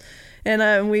ruthless.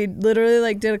 And we literally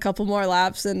like did a couple more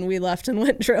laps and we left and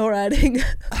went trail riding.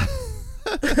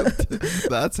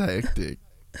 That's hectic.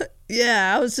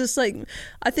 Yeah, I was just like,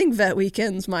 I think Vet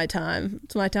Weekend's my time.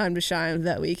 It's my time to shine,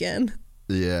 Vet Weekend.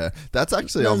 Yeah, that's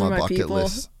actually on my bucket people.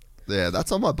 list. Yeah,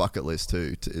 that's on my bucket list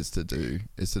too. Is to do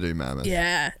Mammoth.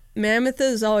 Yeah, Mammoth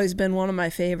has always been one of my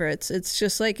favorites. It's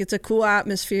just like, it's a cool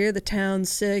atmosphere. The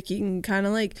town's sick. You can kind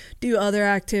of like do other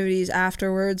activities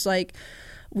afterwards, like.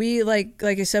 We like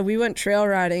I said, we went trail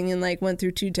riding and like went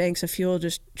through 2 tanks of fuel,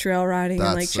 just trail riding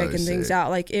and like checking things out.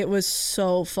 Like it was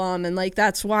so fun. And like,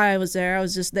 that's why I was there. I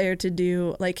was just there to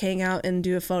do like hang out and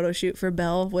do a photo shoot for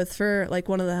Belle for like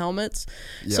one of the helmets.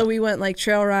 Yep. So we went like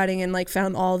trail riding and like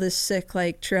found all this sick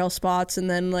like trail spots. And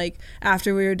then like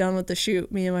after we were done with the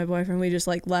shoot, me and my boyfriend, we just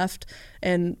like left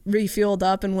and refueled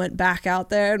up and went back out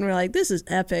there, and we're like, this is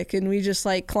epic. And we just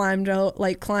like climbed up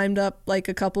like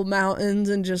a couple mountains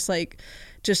and just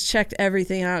checked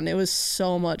everything out, and it was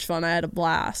so much fun. I had a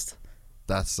blast.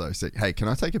 That's so sick. Hey, can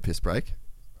I take a piss break?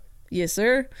 Yes,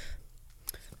 sir.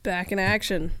 Back in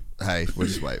action. Hey, we'll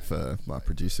just wait for my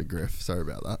producer, Griff. Sorry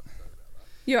about that.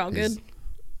 You're all good.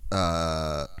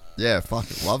 Yeah, fuck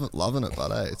it. Loving it,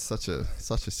 but hey, it's such a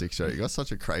sick show. You got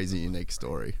such a crazy, unique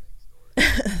story.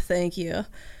 Thank you.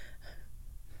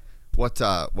 What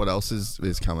else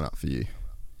is coming up for you?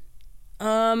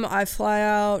 I fly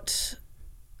out.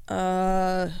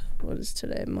 What is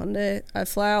today? Monday. I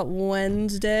fly out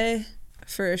Wednesday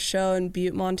for a show in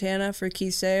Butte, Montana for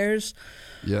Keith Sayers.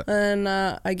 Yeah. And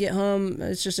I get home.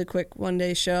 It's just a quick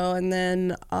 1-day show, and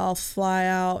then I'll fly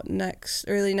out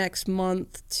early next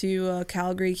month to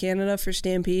Calgary, Canada for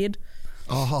Stampede.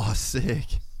 Oh,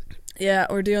 sick. Yeah,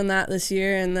 we're doing that this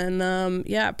year, and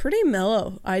then pretty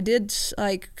mellow. I did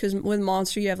because with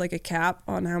Monster you have like a cap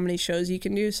on how many shows you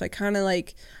can do, so I kind of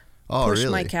like pushed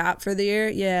my cap for the year.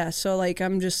 Yeah, so like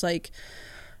I'm just like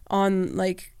on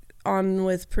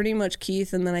with pretty much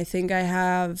Keith, and then I think I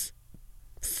have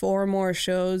 4 more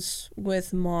shows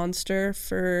with Monster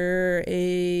for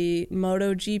a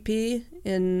MotoGP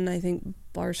in I think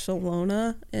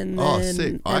Barcelona, and then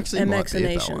sick. I actually MX might be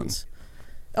Nations.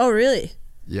 Oh, really?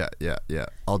 Yeah.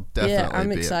 I'll definitely. Yeah,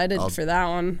 I'm excited for that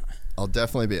one. I'll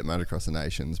definitely be at Motocross of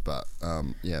Nations, but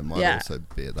might also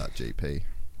be at that GP.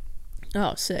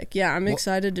 Oh, sick. Yeah, I'm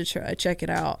excited to check it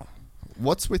out.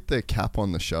 What's with the cap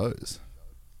on the shows?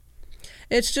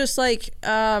 It's just like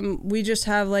we just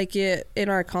have like it in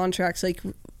our contracts. Like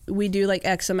we do like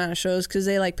X amount of shows because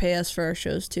they like pay us for our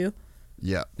shows too.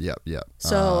 Yep.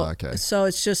 So okay. So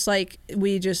it's just like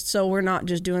we're not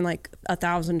just doing like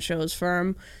 1,000 shows for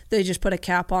them. They just put a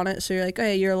cap on it. So you're like,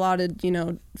 hey, you're allotted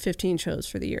 15 shows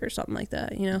for the year or something like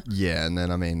that. Yeah, and then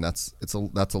I mean that's a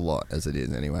lot as it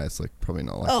is anyway. It's like probably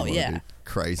not like do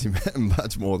crazy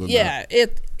much more than that. Yeah,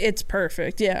 it's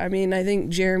perfect. Yeah, I mean I think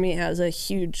Jeremy has a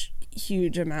huge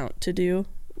amount to do,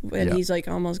 and he's like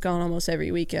almost gone almost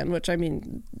every weekend, which I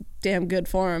mean damn good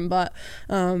for him, but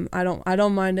I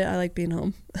don't mind it. I like being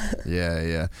home.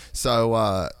 Yeah.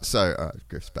 So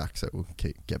Griff's back, so we'll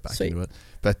get back into it.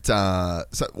 But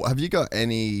so have you got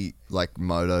any like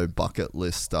moto bucket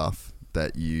list stuff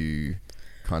that you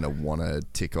kind of want to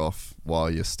tick off while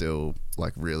you're still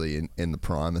like really in the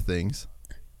prime of things?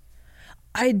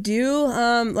 I do,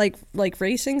 like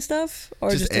racing stuff,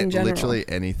 or just in general? Literally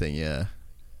anything, yeah.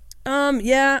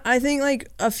 Yeah, I think like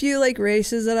a few like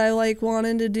races that I like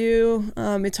wanting to do.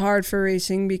 It's hard for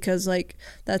racing because like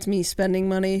that's me spending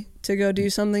money to go do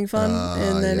something fun,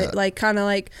 and then it like kind of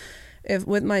like if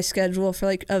with my schedule for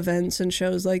like events and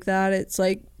shows like that, it's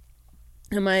like,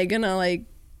 am I gonna like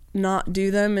not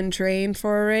do them and train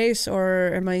for a race,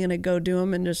 or am I gonna go do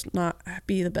them and just not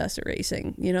be the best at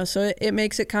racing? You know, so it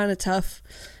makes it kind of tough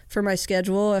for my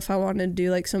schedule if I wanted to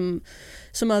do like some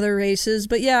other races.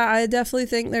 But yeah, I definitely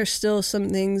think there's still some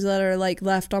things that are like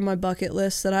left on my bucket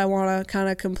list that I want to kind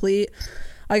of complete.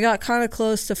 I got kind of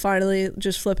close to finally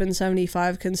just flipping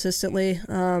 75 consistently.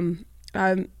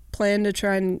 I plan to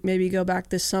try and maybe go back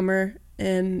this summer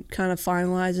and kind of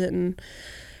finalize it, and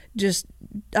just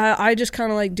I just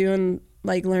kind of like doing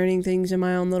like learning things in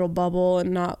my own little bubble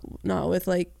and not with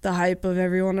like the hype of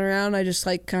everyone around. I just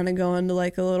like kind of go into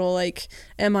like a little like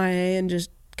MIA and just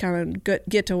kind of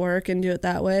get to work and do it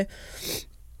that way.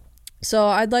 So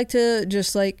I'd like to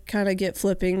just like kind of get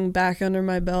flipping back under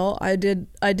my belt. I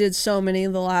did so many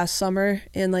the last summer,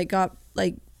 and like got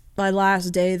like my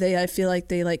last day I feel like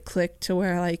they like clicked to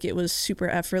where like it was super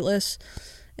effortless.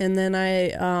 And then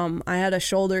I had a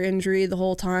shoulder injury the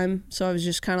whole time, so I was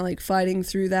just kind of like fighting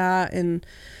through that, and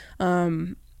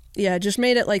it just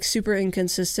made it like super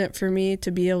inconsistent for me to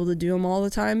be able to do them all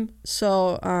the time.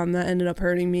 So that ended up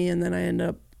hurting me, and then I ended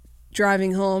up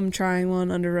driving home, trying one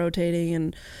under rotating,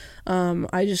 and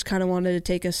I just kind of wanted to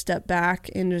take a step back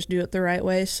and just do it the right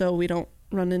way so we don't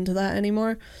run into that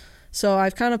anymore. So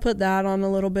I've kind of put that on a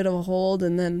little bit of a hold,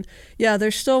 and then, yeah,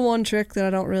 there's still one trick that I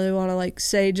don't really want to like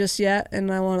say just yet,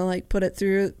 and I want to like put it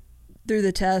through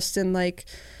the test and like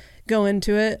go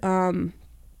into it.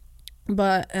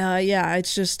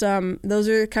 It's just those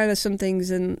are kind of some things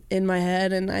in my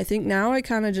head, and I think now I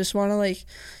kind of just want to like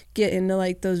get into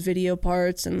like those video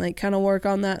parts and like kind of work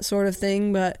on that sort of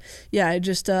thing. But yeah, it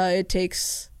just it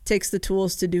takes the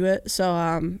tools to do it. So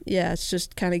it's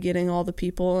just kind of getting all the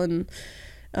people and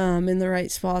in the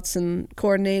right spots and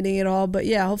coordinating it all. But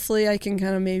yeah, hopefully I can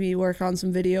kind of maybe work on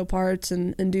some video parts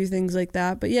and do things like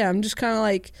that. But yeah, I'm just kind of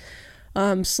like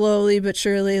slowly but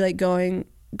surely like going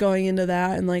into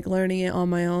that and like learning it on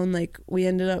my own. Like we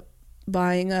ended up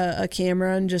buying a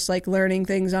camera and just like learning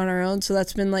things on our own. So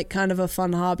that's been like kind of a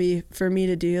fun hobby for me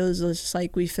to do, is just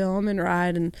like we film and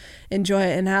ride and enjoy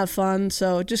it and have fun.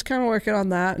 So just kind of working on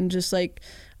that, and just like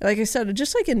I said,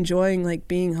 just like enjoying like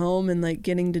being home and like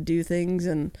getting to do things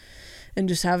and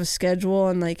just have a schedule,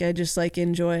 and like I just like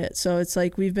enjoy it. So it's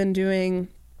like we've been doing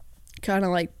kind of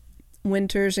like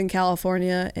winters in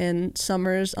California and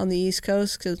summers on the East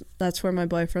Coast, because that's where my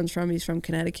boyfriend's from. He's from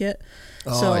Connecticut.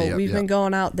 We've been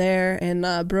going out there,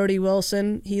 and Brody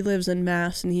Wilson, he lives in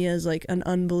Mass, and he has like an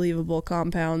unbelievable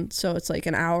compound, so it's like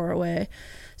an hour away.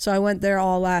 So I went there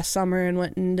all last summer and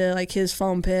went into like his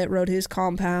foam pit, rode his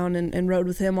compound, and rode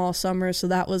with him all summer. So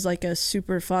that was like a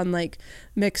super fun like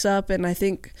mix up. And I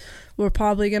think we're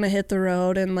probably going to hit the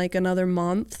road in like another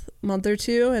month or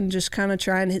two, and just kind of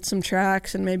try and hit some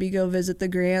tracks and maybe go visit the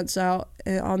Grants out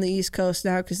on the East Coast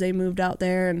now, because they moved out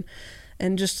there,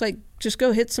 and just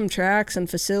go hit some tracks and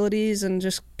facilities, and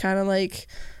just kind of like,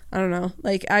 I don't know,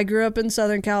 like I grew up in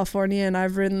Southern California, and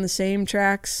I've ridden the same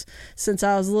tracks since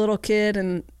I was a little kid,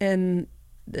 and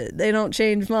they don't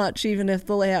change much even if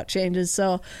the layout changes.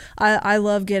 So I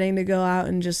love getting to go out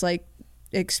and just like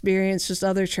experience just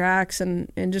other tracks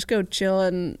and just go chill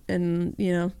and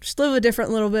you know, just live a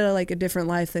different little bit of like a different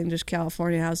life than just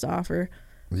California has to offer.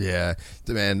 Yeah,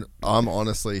 man, I'm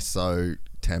honestly so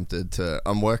tempted to.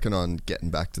 I'm working on getting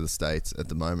back to the States at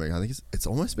the moment. I think it's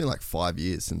almost been like 5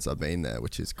 years since I've been there,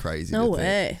 which is crazy. No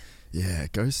way. Yeah,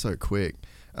 it goes so quick.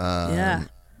 Yeah.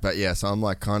 But yeah, so I'm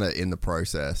like kind of in the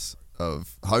process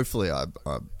of, hopefully I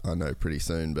know pretty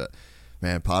soon, but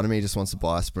man, part of me just wants to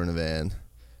buy a Sprinter van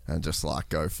and just like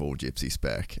go full gypsy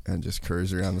spec and just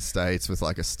cruise around the States with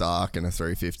like a Stark and a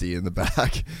 350 in the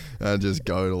back and just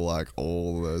go to like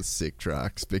all the sick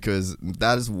tracks, because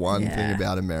that is one thing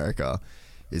about America,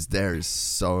 is there is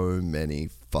so many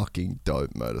fucking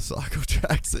dope motorcycle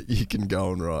tracks that you can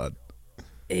go and ride.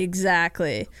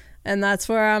 Exactly. And that's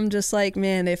where I'm just like,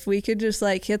 man, if we could just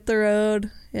like hit the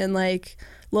road and like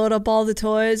load up all the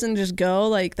toys and just go,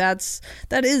 like that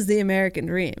is the American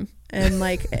dream. And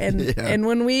like, and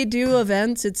when we do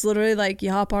events, it's literally like you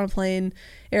hop on a plane,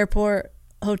 airport,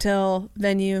 hotel,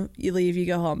 venue, you leave, you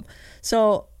go home.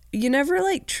 So you never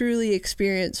like truly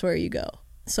experience where you go.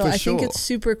 So I think it's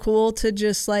super cool to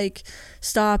just like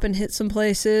stop and hit some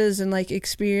places and like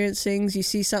experience things. You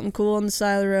see something cool on the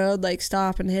side of the road, like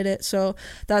stop and hit it. So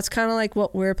that's kind of like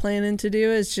what we're planning to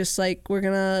do, is just like we're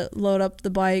gonna load up the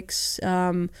bikes,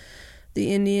 the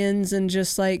Indians, and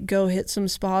just like go hit some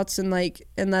spots. And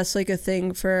that's like a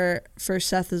thing for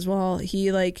Seth as well.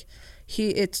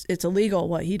 It's illegal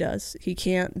what he does. He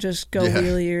can't just go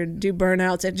wheelie or do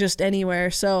burnouts at just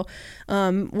anywhere. So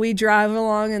we drive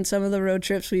along, and some of the road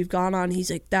trips we've gone on, he's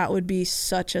like, that would be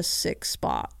such a sick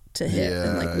spot to hit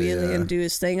and like wheelie and do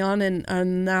his thing on.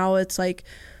 And now it's like,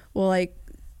 well,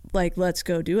 like let's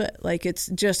go do it. Like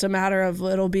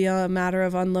it'll be a matter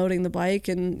of unloading the bike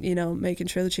and, you know, making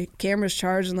sure the camera's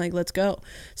charged and like, let's go.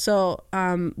 So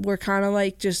we're kind of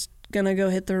like just gonna go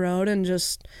hit the road and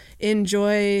just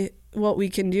enjoy what we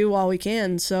can do while we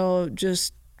can. So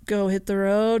just go hit the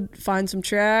road, find some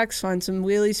tracks, find some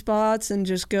wheelie spots, and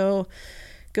just go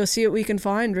see what we can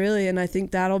find, really. And I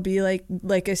think that'll be like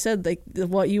I said, like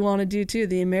what you want to do too,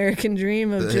 the American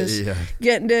dream of just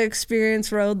getting to experience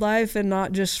road life and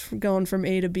not just going from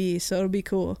A to B. So it'll be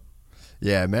cool.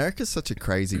 Yeah, America's such a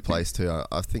crazy place too.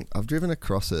 I think I've driven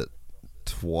across it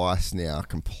twice now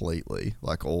completely,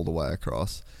 like all the way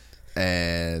across.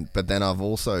 But then I've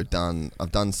also done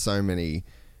so many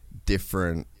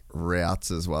different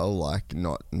routes as well, like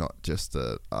not just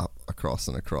up across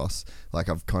and across. Like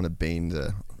I've kind of been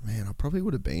to, I probably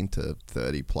would have been to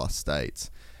 30 plus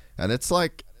states, and it's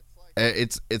like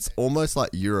it's almost like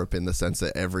Europe in the sense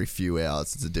that every few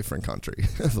hours it's a different country.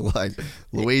 Like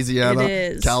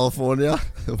Louisiana, California,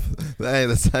 they ain't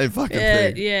the same fucking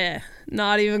thing. Yeah,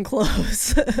 not even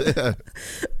close. Yeah.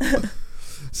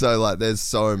 So like there's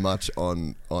so much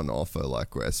on offer,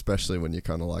 like especially when you're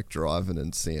kind of like driving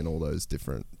and seeing all those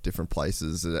different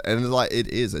places, and like it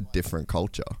is a different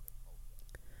culture.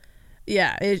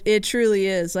 Yeah, it truly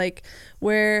is. Like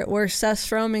where Seth's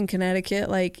from in Connecticut,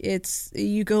 like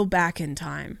you go back in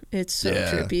time. It's so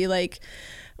trippy.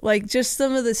 Like just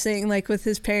some of the thing, like with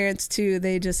his parents too,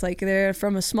 they just like, they're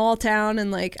from a small town,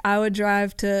 and like I would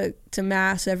drive to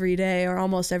Mass every day or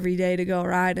almost every day to go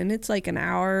ride, and it's like an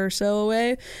hour or so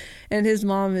away, and his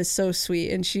mom is so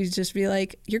sweet, and she'd just be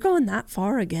like, you're going that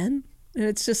far again? And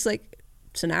it's just like,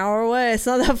 it's an hour away, it's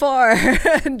not that far.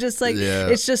 And just like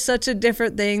it's just such a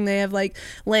different thing. They have like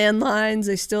landlines,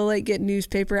 they still like get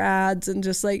newspaper ads, and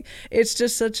just like it's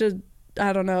just such a,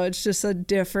 I don't know, it's just a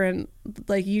different,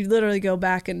 like you literally go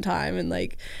back in time. And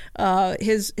like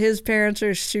his parents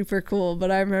are super cool. But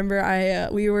I remember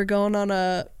we were going on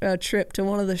a trip to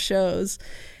one of the shows,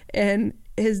 and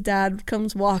his dad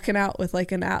comes walking out with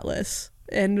like an atlas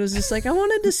and was just like, I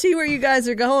wanted to see where you guys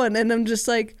are going. And I'm just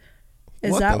like,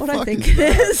 is that what I think it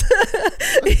is?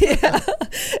 Yeah.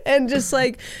 And just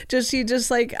like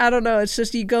I don't know, it's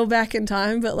just you go back in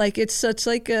time, but like it's such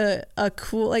like a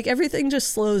cool, like everything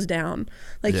just slows down.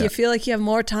 Like you feel like you have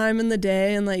more time in the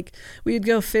day, and like we'd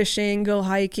go fishing, go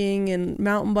hiking and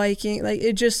mountain biking. Like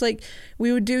it just like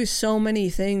we would do so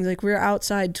many things. Like we were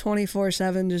outside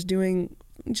 24/7 just doing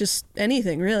just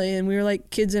anything really. And we were like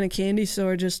kids in a candy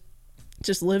store just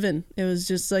living. It was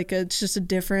just like it's just a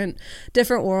different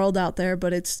world out there.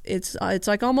 But it's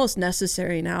like almost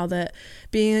necessary now that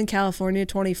being in California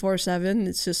 24/7,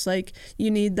 it's just like you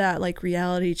need that like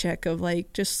reality check of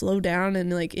like just slow down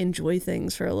and like enjoy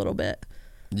things for a little bit.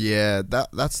 Yeah,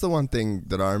 that's the one thing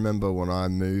that I remember when I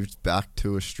moved back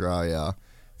to Australia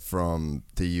from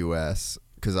the US,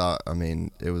 because I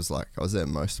mean it was like I was there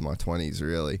most of my 20s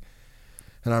really.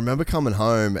 And I remember coming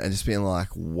home and just being like,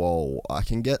 whoa, I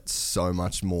can get so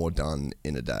much more done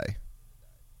in a day.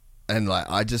 And like,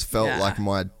 I just felt like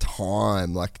my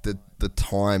time, like the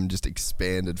time just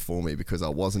expanded for me because I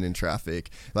wasn't in traffic.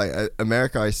 Like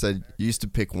America, I said, used to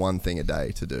pick one thing a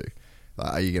day to do.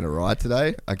 Like, are you going to ride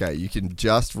today? Okay, you can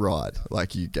just ride.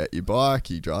 Like you get your bike,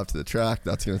 you drive to the track,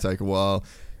 that's going to take a while.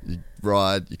 You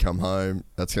ride, you come home,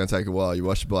 that's going to take a while. You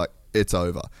wash your bike. It's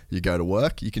over. You go to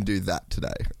work, you can do that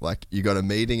today. Like you got a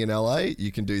meeting in LA,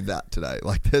 you can do that today.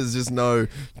 Like there's just no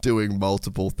doing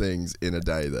multiple things in a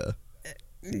day there.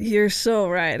 You're so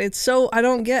right. It's so, I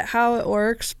don't get how it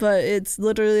works, but it's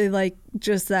literally like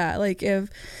just that. Like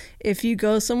if you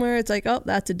go somewhere, it's like, oh,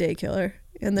 that's a day killer.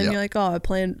 And then you're like, oh,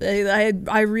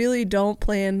 I really don't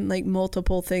plan like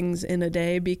multiple things in a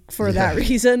day for that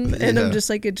reason. And I'm just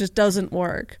like, it just doesn't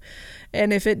work.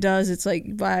 And if it does, it's like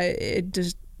it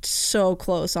just so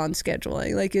close on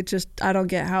scheduling. Like it just, I don't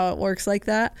get how it works like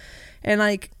that. And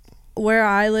like where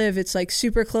I live, it's like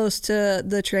super close to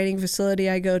the training facility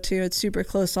I go to. It's super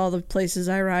close to all the places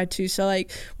I ride to. So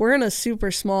like we're in a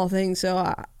super small thing. So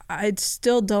I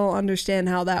still don't understand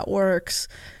how that works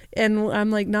And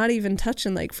I'm like not even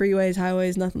touching like freeways,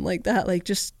 highways, nothing like that, like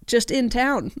just in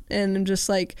town. And I'm just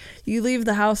like, you leave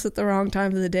the house at the wrong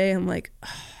time of the day, I'm like, oh,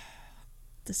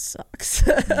 this sucks.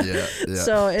 Yeah.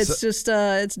 So it's just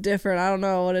it's different. I don't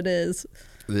know what it is.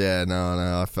 Yeah,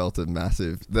 no, I felt it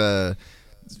massive.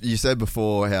 You said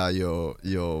before how your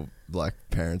like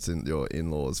parents and your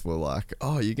in-laws were like,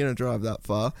 oh, you're gonna drive that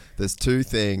far. There's two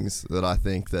things that I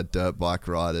think that dirt bike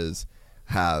riders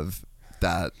have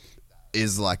that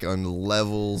is like on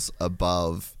levels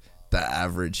above the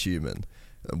average human.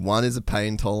 One is a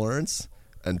pain tolerance,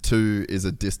 and two is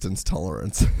a distance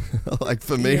tolerance. Like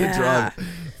for me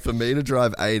to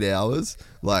drive 8 hours,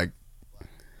 like,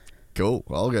 cool,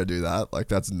 I'll go do that. Like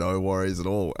that's no worries at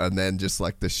all. And then just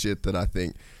like the shit that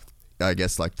I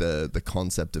guess like the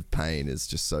concept of pain is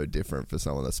just so different for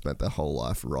someone that spent their whole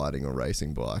life riding or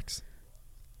racing bikes.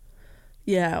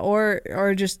 Yeah,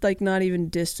 or just like not even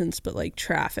distance, but like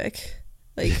traffic,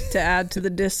 like to add to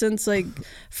the distance. Like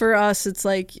for us, it's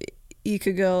like you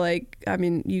could go like, I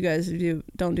mean, you guys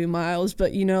don't do miles,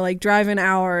 but you know, like drive an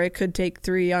hour, it could take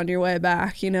 3 on your way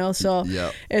back, you know? So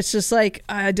It's just like,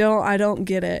 I don't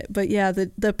get it. But yeah,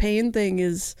 the pain thing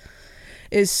is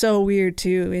so weird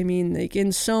too. I mean, like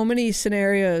in so many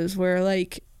scenarios where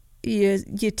like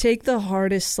you take the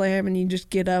hardest slam and you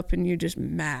just get up and you're just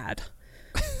mad.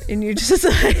 And you're just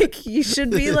like, you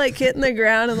should be like hitting the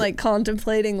ground and like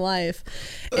contemplating life.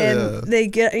 And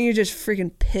and you're just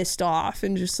freaking pissed off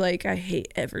and just like, I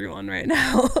hate everyone right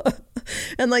now.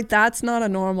 And like, that's not a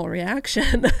normal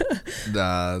reaction.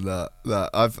 Nah.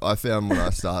 I found when I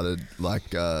started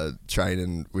like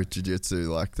training with jiu-jitsu,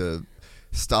 like the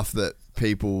stuff that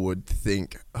people would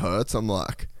think hurts, I'm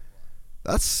like,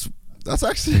 that's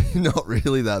actually not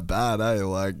really that bad, eh?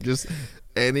 Like just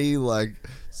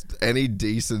any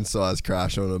decent sized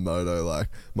crash on a moto, like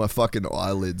my fucking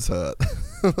eyelids hurt.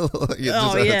 Like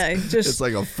it's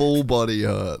like a full body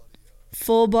hurt.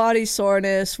 Full body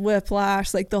soreness,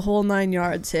 whiplash, like the whole 9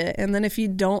 yards hit. And then if you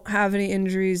don't have any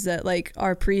injuries that like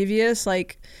are previous,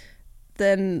 like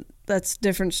then that's a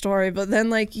different story. But then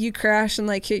like you crash and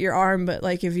like hit your arm, but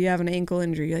like if you have an ankle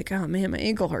injury, you're like, oh man, my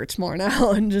ankle hurts more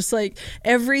now. And just like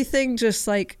everything just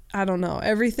like, I don't know,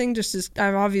 everything just is,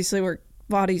 I've obviously worked,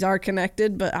 bodies are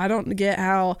connected, but I don't get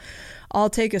how I'll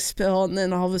take a spill and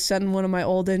then all of a sudden one of my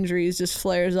old injuries just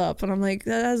flares up and I'm like,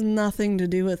 that has nothing to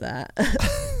do with that.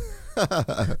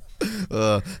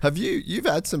 Have you've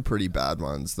had some pretty bad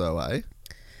ones though, eh?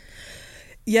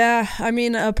 Yeah, I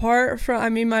mean, apart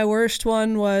from, my worst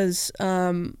one was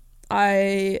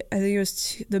I think it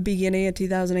was the beginning of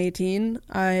 2018.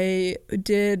 I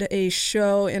did a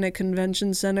show in a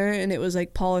convention center and it was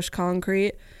like polished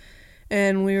concrete.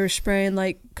 And we were spraying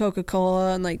like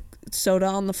Coca-Cola and like soda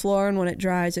on the floor, and when it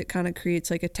dries, it kind of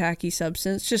creates like a tacky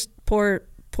substance. Just poor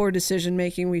decision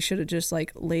making. We should have just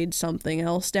like laid something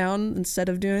else down instead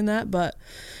of doing that. But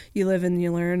you live and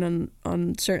you learn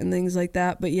on certain things like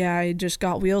that. But yeah, I just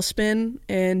got wheel spin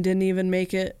and didn't even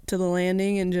make it to the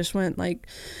landing and just went like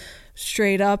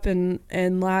straight up. And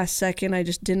last second, I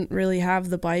just didn't really have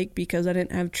the bike because I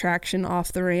didn't have traction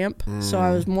off the ramp. So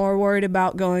I was more worried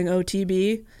about going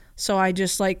OTB. So I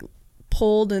just like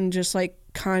pulled and just like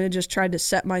kind of just tried to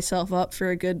set myself up for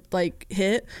a good like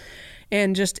hit.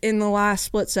 And just in the last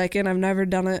split second, I've never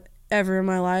done it ever in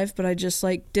my life, but I just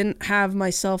like didn't have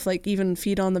myself like even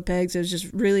feet on the pegs. It was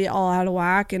just really all out of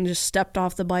whack and just stepped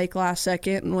off the bike last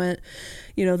second and went,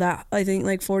 you know, that I think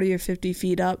like 40 or 50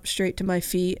 feet up straight to my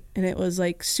feet. And it was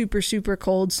like super, super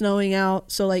cold, snowing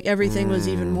out. So like everything was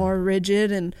even more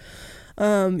rigid. And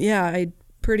I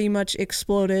pretty much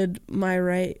exploded my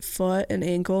right foot and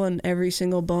ankle, and every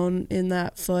single bone in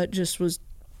that foot just was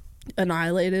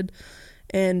annihilated.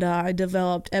 And I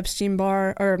developed what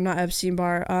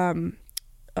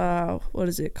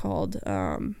is it called?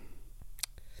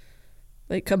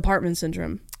 Like compartment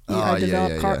syndrome. I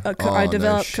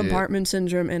developed compartment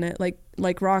syndrome in it, like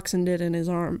Roxon did in his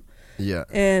arm. Yeah.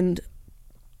 And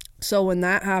so when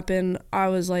that happened, I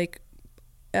was like,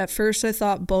 at first I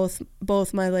thought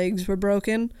both my legs were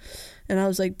broken, and I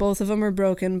was like, both of them are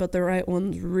broken, but the right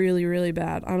one's really, really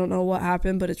bad. I don't know what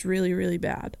happened, but it's really, really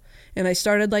bad. And I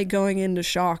started like going into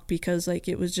shock because like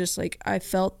it was just like I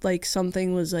felt like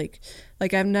something was like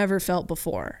I've never felt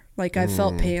before. Like I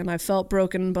felt pain, I felt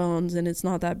broken bones, and it's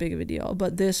not that big of a deal.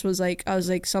 But this was like, I was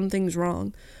like, something's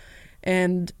wrong.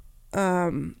 And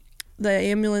the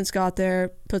ambulance got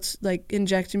there,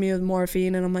 injected me with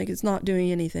morphine, and I'm like, it's not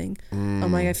doing anything.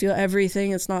 I'm like, I feel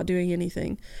everything, it's not doing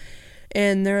anything.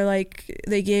 And they're like,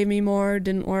 they gave me more,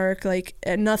 didn't work, like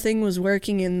nothing was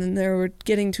working. And then they were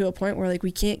getting to a point where like,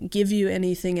 we can't give you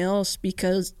anything else,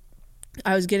 because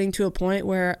I was getting to a point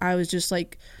where I was just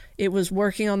like it was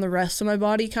working on the rest of my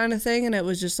body kind of thing. And it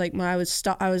was just like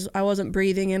I wasn't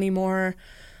breathing anymore.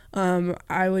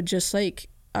 I would just like,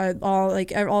 all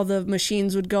the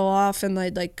machines would go off and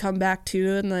I'd like come back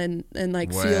to and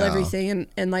feel everything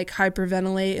and like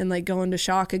hyperventilate and like go into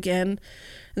shock again.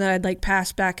 And then I'd like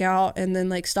pass back out and then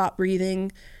like stop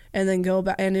breathing and then go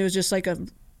back. And it was just like a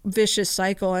vicious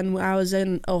cycle. And I was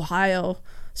in Ohio.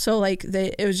 So like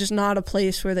it was just not a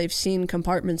place where they've seen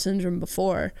compartment syndrome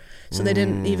before. So they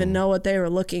didn't even know what they were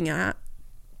looking at.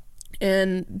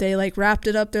 And they like wrapped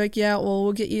it up. They're like, yeah, well,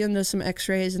 we'll get you into some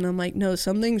x-rays. And I'm like, no,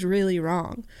 something's really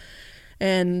wrong.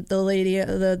 And the lady,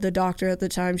 the doctor at the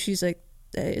time, she's like,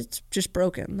 it's just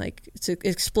broken. Like it's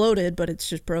exploded, but it's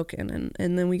just broken.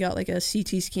 And then we got like a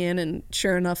CT scan, and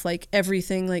sure enough, like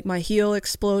everything, like my heel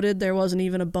exploded. There wasn't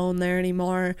even a bone there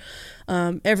anymore.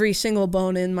 Every single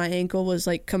bone in my ankle was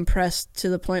like compressed to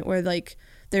the point where like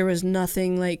there was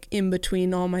nothing like in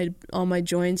between all my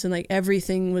joints, and like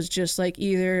everything was just like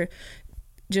either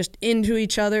just into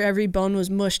each other. Every bone was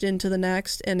mushed into the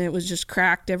next, and it was just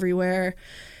cracked everywhere.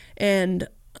 And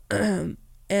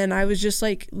I was just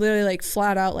like literally like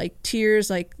flat out like tears,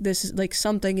 like this is like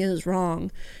something is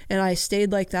wrong. And I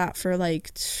stayed like that for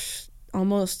like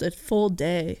almost a full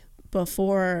day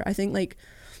before, I think like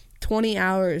 20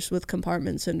 hours with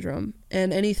compartment syndrome.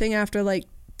 And anything after like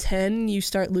 10, you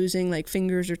start losing like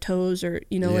fingers or toes or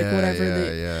like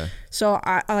whatever. So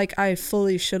I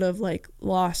fully should have like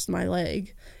lost my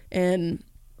leg. And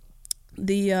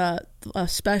a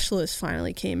specialist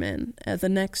finally came in the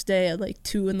next day at like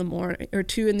 2 in the morning or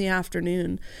 2 in the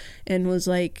afternoon, and was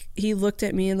like, he looked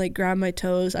at me and like grabbed my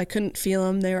toes. I couldn't feel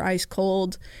them, they were ice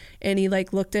cold. And he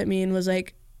like looked at me and was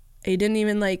like, he didn't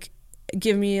even like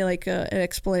give me like an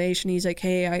explanation. He's like,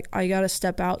 hey, I gotta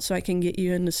step out so I can get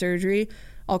you into surgery.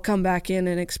 I'll come back in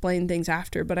and explain things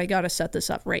after, but I gotta set this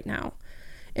up right now.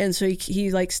 And so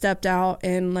he like stepped out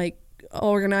and like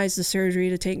organized the surgery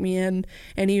to take me in,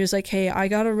 and he was like, hey, I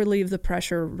gotta relieve the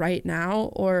pressure right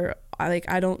now, or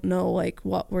I don't know like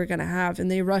what we're gonna have. And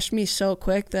they rushed me so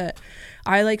quick that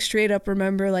I like straight up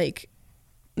remember like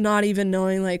not even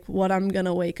knowing like what I'm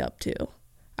gonna wake up to.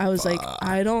 I was like,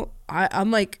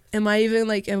 I'm like, am I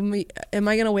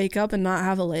gonna wake up and not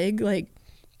have a leg? Like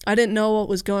I didn't know what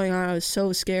was going on. I was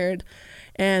so scared.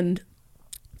 And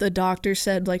the doctor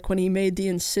said like when he made the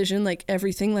incision, like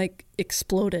everything like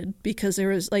exploded, because there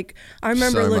was like, I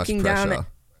remember looking down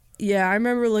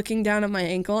at my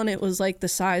ankle, and it was like the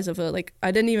size of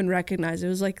I didn't even recognize it. It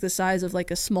was like the size of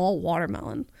like a small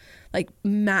watermelon, like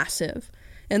massive.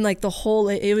 And like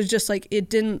it was just like, it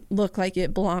didn't look like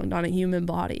it belonged on a human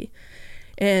body.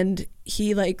 And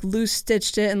he like loose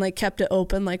stitched it and like kept it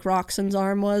open like Roxanne's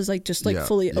arm was, like just like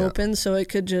fully open so it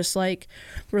could just like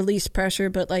release pressure.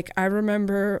 But like I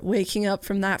remember waking up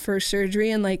from that first surgery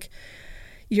and like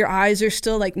your eyes are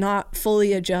still like not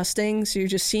fully adjusting, so you're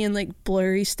just seeing like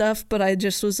blurry stuff. But I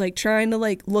just was like trying to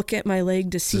like look at my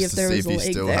leg to see if there was a leg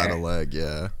there. Still had a leg,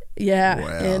 yeah. Yeah, wow.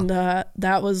 And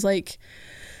that was like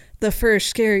the first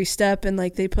scary step, and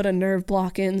like they put a nerve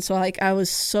block in, so like I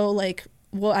was so like,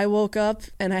 well, I woke up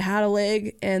and I had a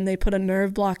leg and they put a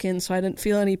nerve block in, so I didn't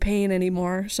feel any pain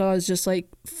anymore. So I was just like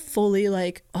fully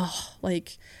like, oh,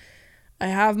 like I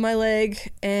have my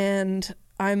leg and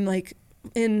I'm like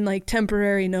in like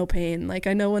temporary no pain. Like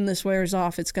I know when this wears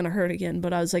off, it's going to hurt again.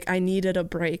 But I was like, I needed a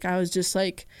break. I was just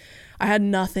like, I had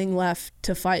nothing left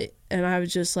to fight, and I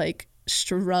was just like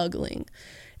struggling.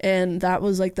 And that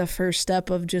was like the first step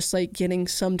of just like getting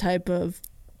some type of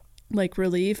like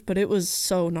relief. But it was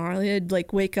so gnarly. I'd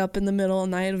like wake up in the middle of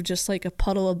the night of just like a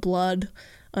puddle of blood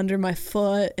under my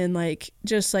foot, and like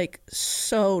just like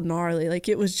so gnarly. Like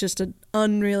it was just an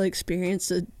unreal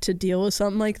experience to deal with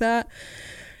something like that.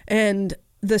 And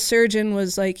the surgeon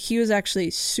was like, he was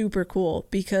actually super cool,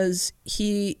 because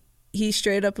he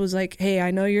straight up was like, hey,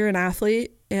 I know you're an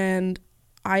athlete and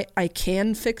I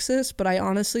can fix this, but I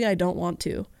don't want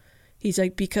to. He's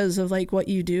like, because of like what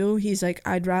you do, he's like,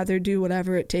 I'd rather do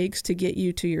whatever it takes to get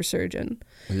you to your surgeon.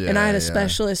 Yeah, and I had a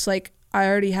specialist, like I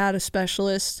already had a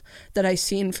specialist that I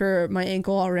seen for my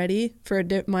ankle already, for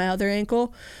my other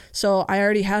ankle. So I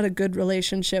already had a good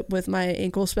relationship with my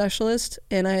ankle specialist,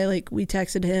 and we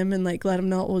texted him and like let him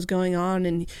know what was going on,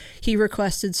 and he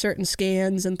requested certain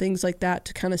scans and things like that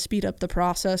to kind of speed up the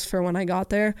process for when I got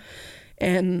there.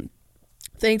 And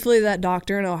thankfully that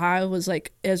doctor in Ohio was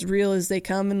like as real as they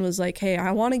come, and was like, hey,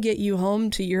 I want to get you home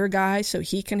to your guy so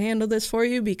he can handle this for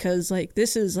you, because like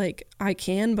this is like, I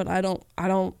can, but I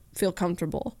don't feel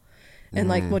comfortable. And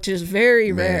like, which is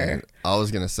very rare. I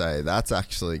was going to say, that's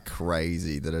actually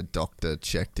crazy that a doctor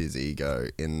checked his ego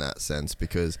in that sense,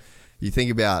 because you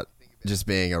think about just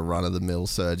being a run-of-the-mill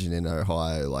surgeon in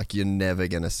Ohio, like, you're never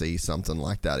going to see something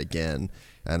like that again.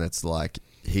 And it's like,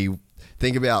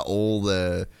 think about all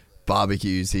the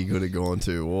barbecues he could have gone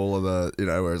to, all of the,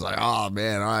 where it's like, oh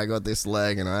man, I got this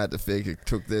leg and I had to fix it,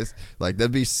 took this. Like,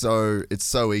 it's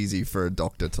so easy for a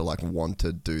doctor to like want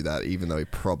to do that, even though he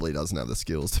probably doesn't have the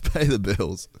skills to pay the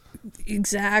bills.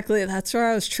 Exactly. That's where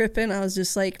I was tripping. I was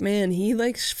just like, man, he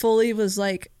like fully was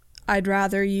like, I'd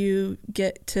rather you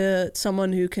get to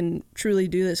someone who can truly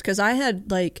do this. Because I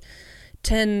had like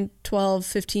 10, 12,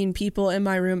 15 people in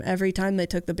my room every time they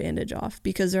took the bandage off,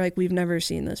 because they're like, we've never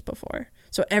seen this before.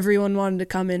 So everyone wanted to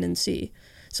come in and see.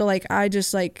 So like, I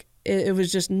just like, it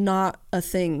was just not a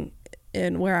thing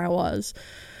in where I was.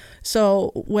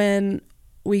 So when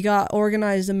we got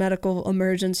organized a medical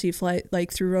emergency flight,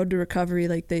 like through Road to Recovery,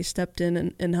 like they stepped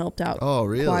in and helped out. Oh,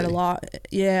 really? Quite a lot.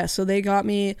 Yeah. So they got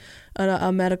me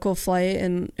a medical flight,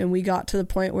 and we got to the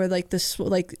point where like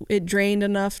it drained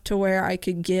enough to where I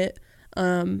could get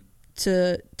to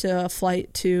a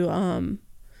flight to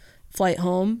flight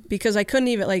home, because I couldn't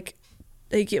even like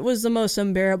it was the most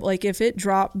unbearable. Like if it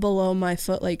dropped below my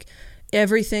foot, like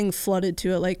everything flooded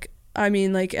to it. Like, I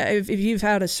mean, like if you've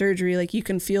had a surgery, like you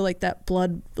can feel like that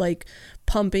blood like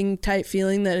pumping type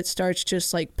feeling that it starts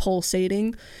just like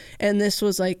pulsating. And this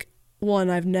was like one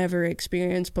I've never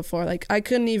experienced before. Like I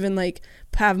couldn't even like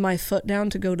have my foot down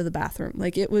to go to the bathroom.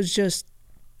 Like it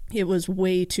was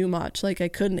way too much. Like I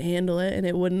couldn't handle it, and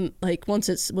it wouldn't, like once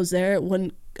it was there,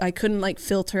 I couldn't like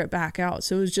filter it back out.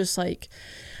 So it was just like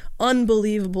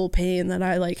unbelievable pain that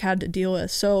I like had to deal with.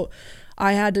 So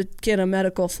I had to get a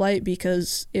medical flight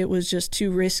because it was just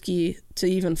too risky to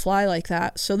even fly like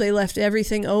that. So they left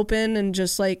everything open and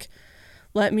just like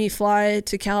let me fly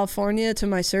to California to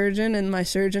my surgeon. And my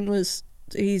surgeon he's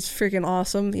freaking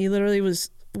awesome. He literally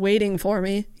was waiting for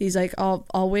me. He's like,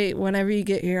 I'll wait whenever you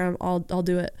get here. I'll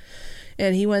do it.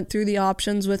 And he went through the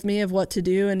options with me of what to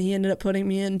do. And he ended up putting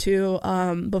me into,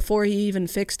 before he even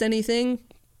fixed anything,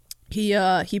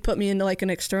 he put me into like an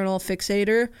external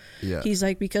fixator. Yeah. He's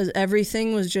like, because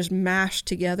everything was just mashed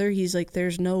together. He's like,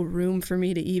 there's no room for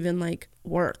me to even like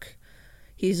work.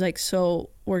 He's like, so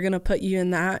we're going to put you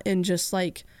in that and just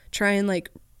like try and like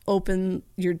open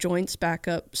your joints back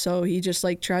up. So he just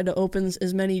like tried to open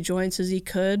as many joints as he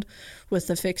could with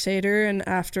the fixator. And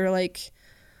after like,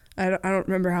 I don't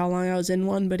remember how long I was in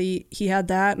one, but he had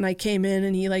that, and I came in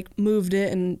and he like moved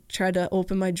it and tried to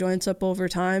open my joints up over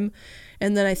time.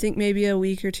 And then I think maybe a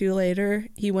week or two later,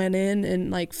 he went in and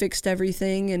like fixed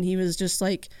everything. And he was just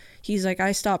like, he's like,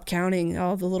 I stopped counting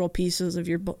all the little pieces of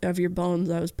your bones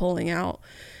I was pulling out.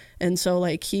 And so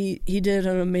like he did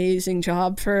an amazing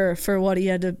job for what he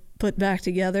had to put back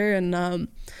together. And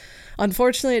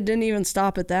unfortunately, it didn't even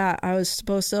stop at that. I was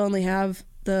supposed to only have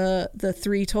the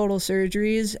 3 total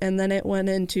surgeries, and then it went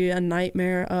into a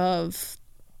nightmare of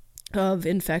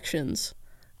infections.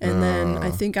 And then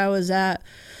I think I was at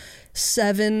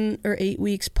 7 or 8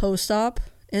 weeks post-op,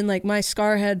 and like my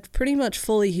scar had pretty much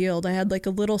fully healed. I had like a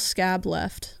little scab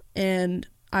left, and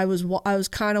I was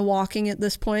kind of walking at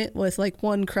this point with like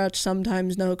one crutch,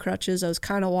 sometimes no crutches. I was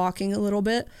kind of walking a little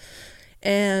bit,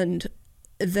 and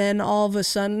then all of a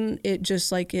sudden it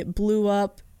just like it blew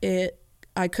up.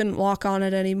 I couldn't walk on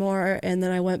it anymore, and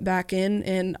then I went back in,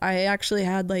 and I actually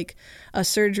had like a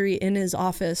surgery in his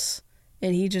office,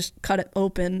 and he just cut it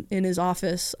open in his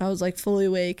office. I was like fully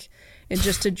awake, and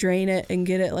just to drain it and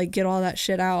get all that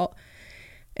shit out.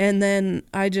 And then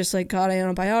I just like got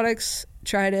antibiotics,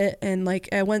 tried it, and like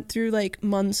I went through like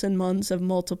months and months of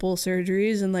multiple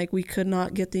surgeries, and like we could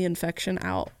not get the infection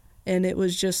out. And it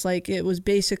was just like, it was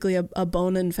basically a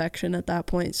bone infection at that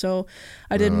point. So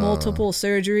I did multiple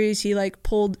surgeries.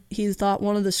 He thought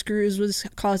one of the screws was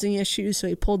causing issues, so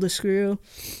he pulled the screw.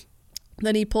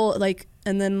 Then he pulled like,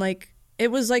 and then like,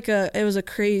 it was a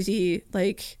crazy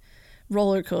like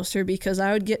roller coaster, because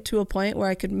I would get to a point where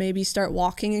I could maybe start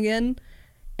walking again,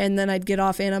 and then I'd get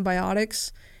off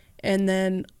antibiotics, and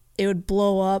then it would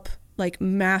blow up like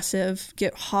massive,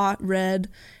 get hot, red,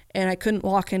 and I couldn't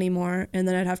walk anymore, and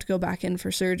then I'd have to go back in for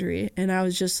surgery. And I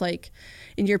was just like,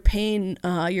 and your pain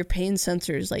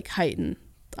sensors like heighten.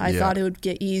 I thought it would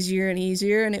get easier and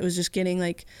easier, and it was just getting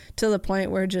like to the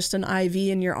point where just an IV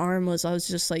in your arm I was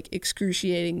just like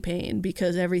excruciating pain,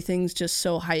 because everything's just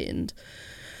so heightened.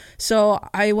 So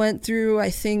I went through, I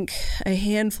think, a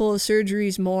handful of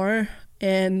surgeries more,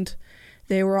 and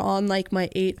they were on like my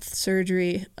 8th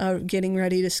surgery, getting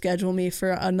ready to schedule me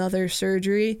for another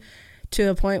surgery, to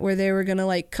a point where they were going to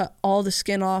like cut all the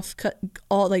skin off,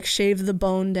 shave the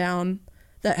bone down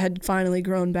that had finally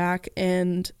grown back,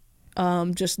 and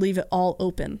just leave it all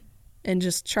open and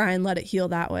just try and let it heal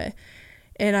that way.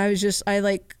 And I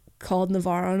called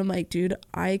Navarro and I'm like, dude,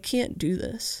 I can't do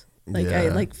this. Like I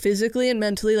like physically and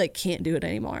mentally like can't do it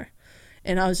anymore.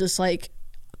 And I was just like,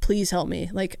 please help me.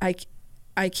 Like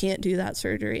I can't do that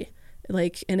surgery.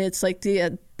 Like, and it's like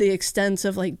the extent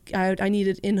of like, I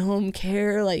needed in-home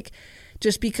care, like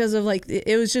just because of like,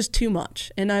 it was just too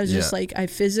much. And I was just like, I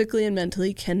physically and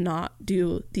mentally cannot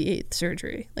do the 8th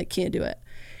surgery. Like can't do it.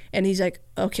 And he's like,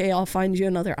 okay, I'll find you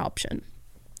another option.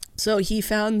 So he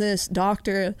found this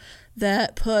doctor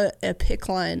that put a PICC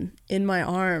line in my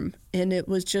arm, and it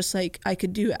was just like I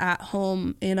could do at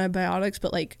home antibiotics,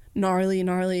 but like gnarly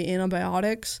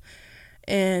antibiotics.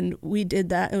 And we did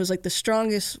that. It was like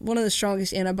one of the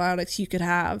strongest antibiotics you could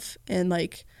have. And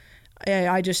like,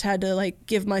 I just had to like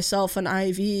give myself an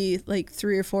IV like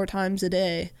 3 or 4 times a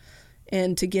day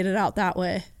and to get it out that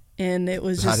way. And it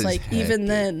was just like, even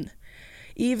then,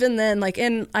 like,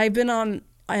 and I've been on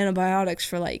antibiotics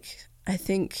for like, I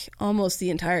think almost the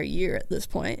entire year at this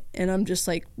point. And I'm just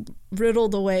like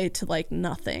riddled away to like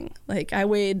nothing. Like I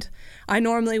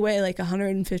normally weigh like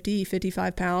 150,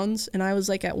 55 pounds, and I was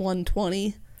like at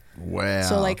 120. Wow.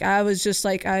 So like I was just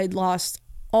like, I'd lost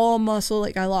all muscle,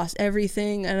 like I lost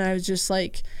everything. And I was just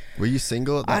like, were you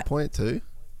single at that point too?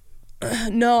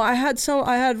 No, I had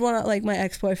one, like my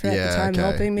ex-boyfriend at the time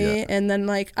helping me. And then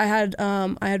like I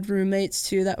had roommates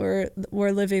too that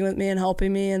were living with me and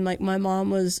helping me. And like my mom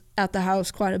was at the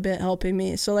house quite a bit helping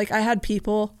me. So like I had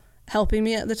people helping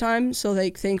me at the time. So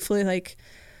like thankfully like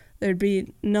there'd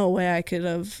be no way I could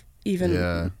have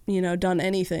even, done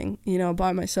anything,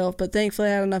 by myself. But thankfully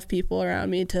I had enough people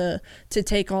around me to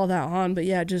take all that on. But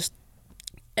yeah, just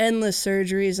endless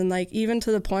surgeries. And like even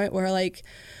to the point where like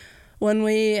when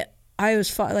it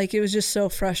was just so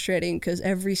frustrating because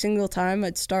every single time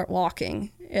I'd start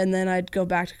walking and then I'd go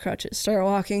back to crutches, start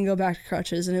walking, go back to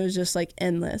crutches. And it was just like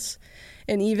endless.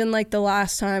 And even like the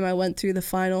last time I went through the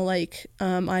final like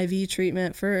IV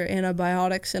treatment for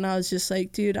antibiotics, and I was just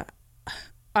like, dude,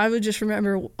 I would just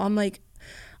remember, I'm like,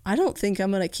 I don't think I'm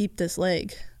going to keep this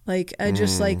leg. Like I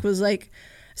just like was like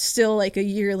still like a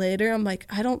year later, I'm like,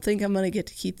 I don't think I'm going to get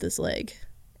to keep this leg.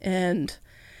 And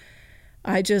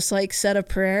I just like said a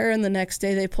prayer, and the next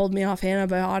day they pulled me off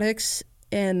antibiotics,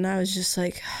 and I was just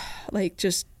like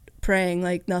just praying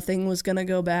like nothing was going to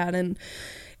go bad.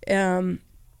 And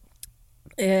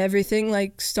everything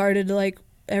like started to like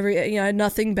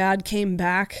nothing bad came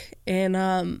back. And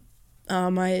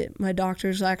my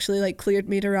doctors actually like cleared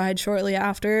me to ride shortly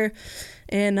after,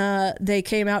 and they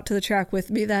came out to the track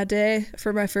with me that day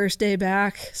for my first day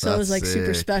back. So it was like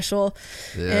super special.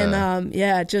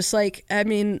 And just like, I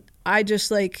mean, I just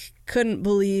like couldn't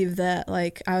believe that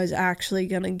like I was actually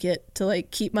gonna get to like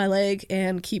keep my leg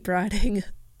and keep riding.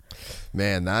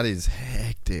 Man, that is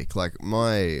hectic. Like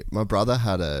my brother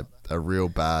had a real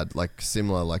bad, like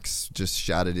similar, like just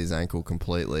shattered his ankle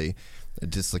completely,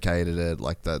 dislocated it,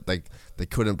 like that. They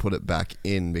couldn't put it back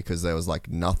in because there was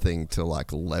like nothing to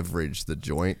like leverage the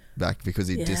joint back because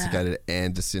he dislocated it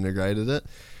and disintegrated it.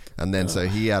 And then so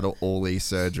he had all these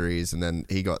surgeries, and then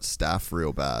he got staph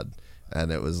real bad. And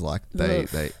it was like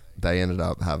they ended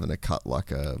up having to cut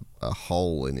like a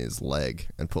hole in his leg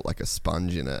and put like a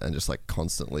sponge in it and just like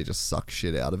constantly just suck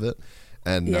shit out of it.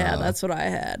 And that's what I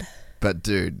had. But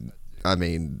dude, I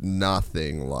mean,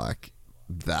 nothing like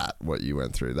that, what you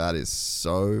went through. That is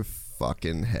so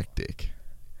fucking hectic.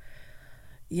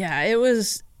 Yeah, it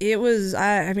was,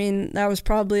 I mean, that was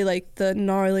probably like the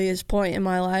gnarliest point in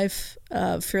my life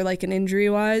for like an injury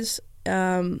wise.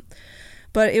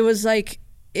 But it was like,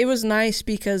 it was nice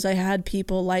because I had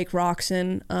people like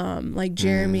Roxanne, like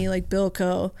Jeremy, like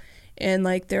Bilko, and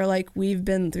like they're like, we've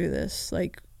been through this,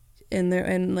 like,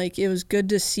 and like it was good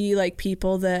to see like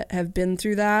people that have been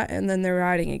through that and then they're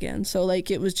riding again. So like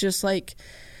it was just like,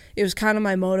 it was kind of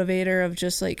my motivator of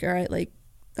just like, all right, like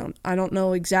I don't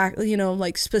know exactly,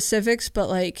 like specifics, but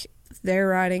like they're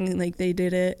riding and like they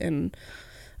did it. And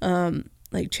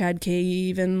like Chad K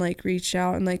even like reached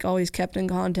out and like always kept in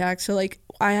contact. So like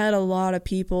I had a lot of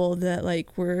people that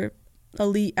like were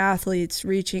elite athletes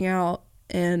reaching out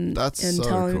and so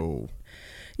telling, cool.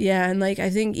 Yeah, and like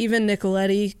I think even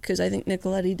Nicoletti, because I think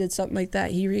Nicoletti did something like that.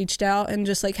 He reached out, and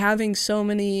just like having so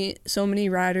many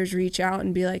riders reach out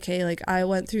and be like, hey, like I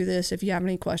went through this. If you have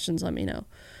any questions, let me know.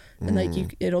 And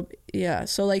like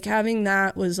so like having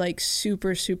that was like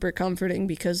super, super comforting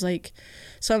because like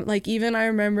even I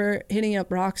remember hitting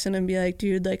up Roxanne and be like,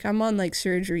 dude, like I'm on like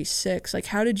surgery 6. Like,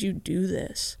 how did you do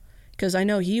this? Because I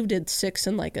know he did 6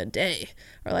 in like a day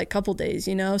or like a couple days,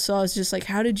 So I was just like,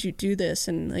 how did you do this?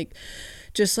 And like,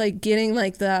 just like getting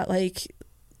like that, like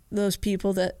those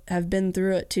people that have been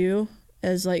through it too,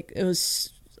 as like, it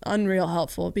was unreal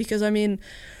helpful because I mean,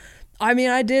 I mean,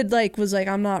 I did was like,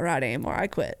 I'm not riding anymore. I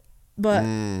quit. But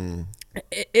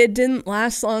it didn't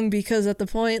last long because at the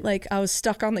point, like, I was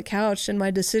stuck on the couch and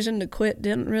my decision to quit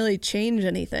didn't really change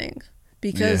anything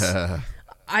because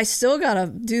I still got to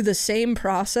do the same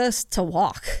process to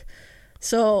walk.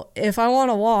 So if I want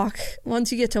to walk,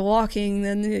 once you get to walking,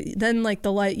 then like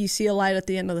the light, you see a light at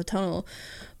the end of the tunnel.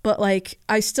 But like,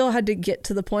 I still had to get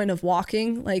to the point of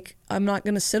walking. Like, I'm not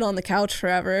going to sit on the couch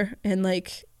forever. And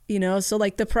like, you know, so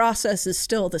like the process is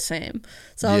still the same.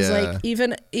 So I was like,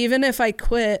 even if I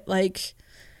quit, like,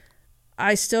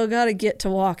 I still got to get to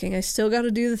walking. I still got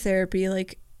to do the therapy.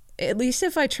 Like, at least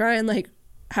if I try and like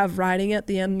have riding at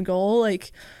the end goal,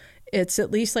 like, it's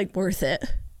at least like worth it.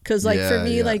 Cause like for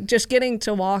me, like just getting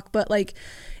to walk, but like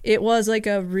it was like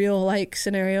a real like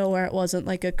scenario where it wasn't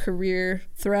like a career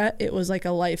threat. It was like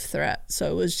a life threat.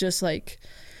 So it was just like,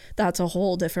 that's a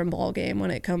whole different ball game when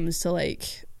it comes to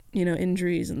like, you know,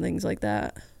 injuries and things like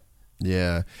that.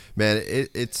 Yeah, man,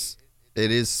 it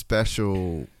is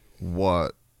special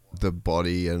what the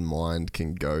body and mind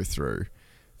can go through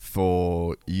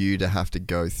for you to have to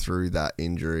go through that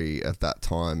injury at that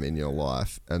time in your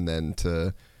life, and then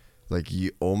to like,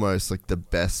 you almost like the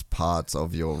best parts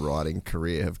of your riding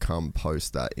career have come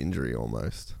post that injury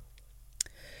almost.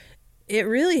 It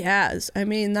really has. I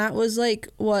mean, that was like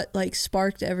what like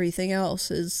sparked everything else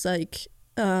is like,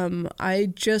 I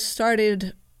just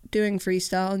started doing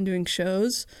freestyle and doing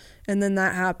shows, and then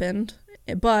that happened.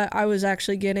 But I was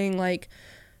actually getting like,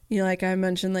 you know, like I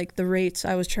mentioned, like the rates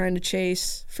I was trying to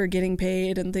chase for getting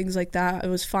paid and things like that. It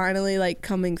was finally like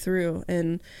coming through.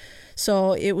 And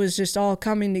so it was just all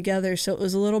coming together. So it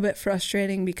was a little bit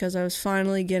frustrating because I was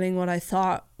finally getting what I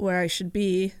thought where I should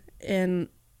be. And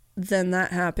then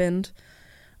that happened.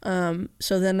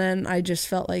 So then I just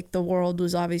felt like the world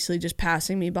was obviously just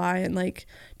passing me by, and like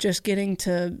just getting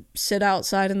to sit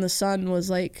outside in the sun was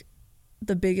like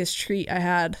the biggest treat I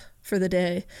had for the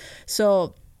day.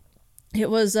 So it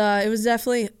was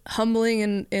definitely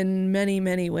humbling in many,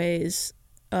 many ways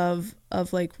of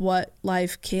like what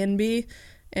life can be.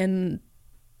 And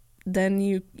then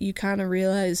you kind of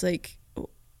realize like,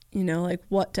 you know, like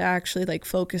what to actually like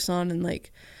focus on and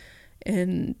like,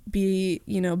 and be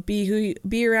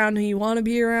around who you want to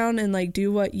be around, and like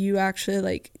do what you actually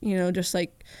like, you know, just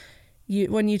like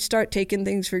when you start taking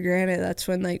things for granted, that's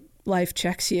when like life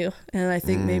checks you. And I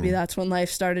think maybe that's when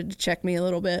life started to check me a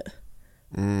little bit.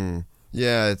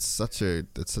 Yeah, it's such a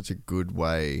good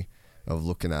way of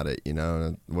looking at it, you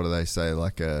know. What do they say?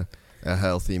 Like a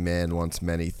healthy man wants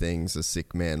many things, a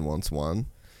sick man wants one.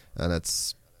 And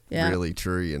it's really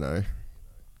true, you know.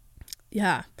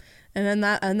 Yeah. And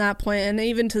then that point, and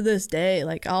even to this day,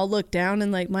 like I'll look down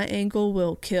and like my ankle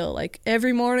will kill. Like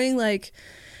every morning, like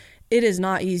it is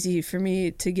not easy for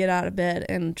me to get out of bed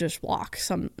and just walk.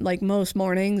 Like most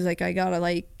mornings, like I gotta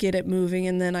like get it moving,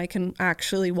 and then I can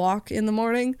actually walk in the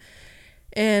morning.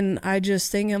 And I just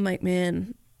think, I'm like,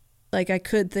 man, like I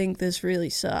could think this really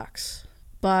sucks,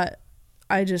 but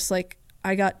I just like,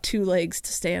 I got 2 legs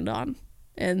to stand on.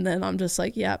 And then I'm just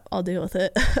like, yep, I'll deal with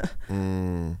it.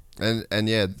 And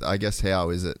yeah, I guess how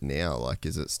is it now? Like,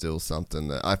 is it still something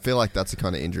that, I feel like that's a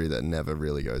kind of injury that never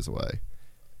really goes away.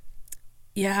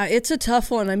 Yeah, it's a tough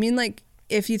one. I mean, like,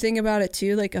 if you think about it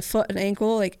too, like a foot and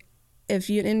ankle, like if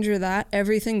you injure that,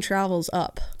 everything travels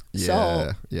up.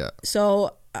 So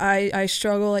I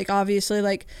struggle, like obviously,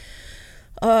 like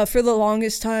for the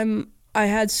longest time, I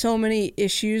had so many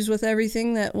issues with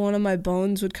everything that one of my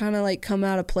bones would kind of like come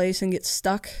out of place and get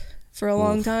stuck for a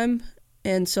long time.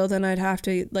 And so then I'd have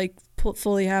to like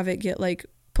fully have it get like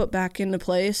put back into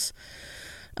place.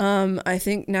 I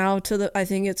think now I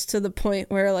think it's to the point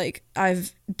where like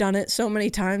I've done it so many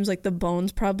times, like the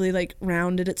bone's probably like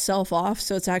rounded itself off.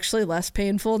 So it's actually less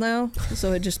painful now.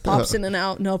 So it just pops in and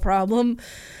out, no problem.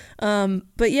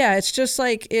 But yeah, it's just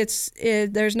like,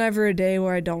 there's never a day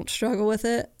where I don't struggle with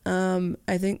it.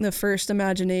 I think the first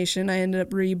Imagination, I ended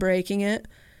up re-breaking it.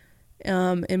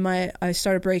 I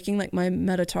started breaking like my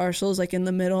metatarsals, like in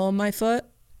the middle of my foot.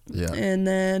 Yeah. And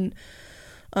then,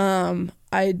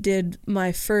 I did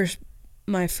my first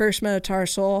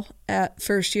metatarsal at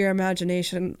first year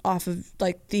Imagination off of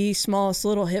like the smallest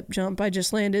little hip jump. I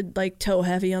just landed like toe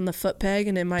heavy on the foot peg,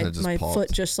 and then my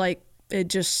foot just like, it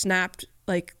just snapped.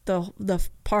 Like the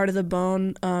part of the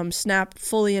bone snapped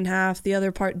fully in half, the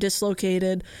other part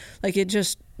dislocated, like it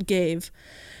just gave.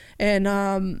 And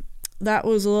that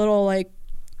was a little like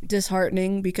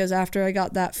disheartening, because after I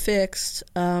got that fixed,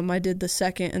 I did the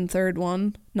second and third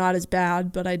one, not as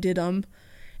bad, but I did them.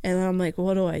 And then I'm like,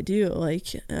 what do I do?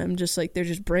 Like, I'm just like, they're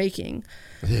just breaking.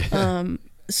 Yeah.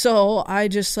 So I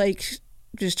just like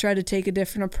just try to take a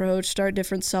different approach, start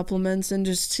different supplements, and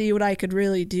just see what I could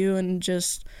really do. And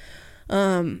just,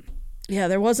 there's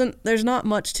not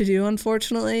much to do,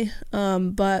 unfortunately.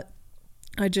 But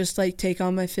I just like take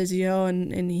on my physio,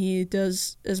 and he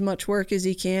does as much work as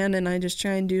he can. And I just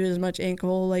try and do as much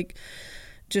ankle, like,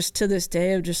 just to this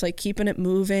day of just like keeping it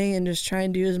moving and just try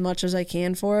and do as much as I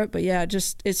can for it. But yeah,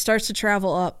 just it starts to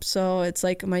travel up. So it's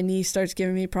like my knee starts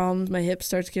giving me problems, my hip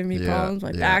starts giving me problems,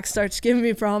 my back starts giving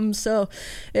me problems. So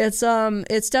it's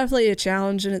definitely a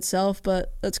challenge in itself,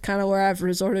 but that's kind of where I've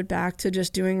resorted back to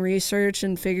just doing research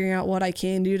and figuring out what I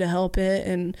can do to help it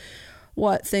and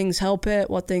what things help it,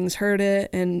 what things hurt it,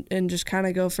 and just kind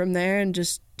of go from there and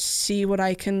just see what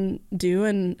I can do.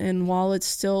 And while it's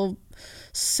still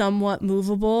somewhat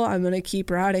movable, I'm going to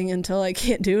keep riding until I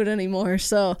can't do it anymore.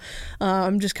 So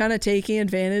I'm just kind of taking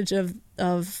advantage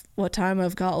of what time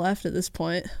I've got left at this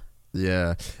point.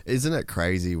 Yeah. Isn't it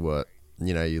crazy what,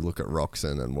 you look at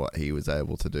Roxon and what he was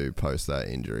able to do post that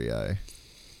injury, eh?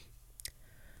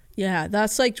 Yeah,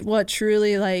 that's like what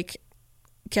truly like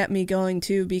kept me going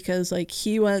too, because like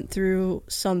he went through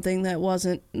something that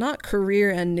wasn't not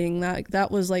career ending, that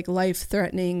was like life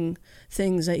threatening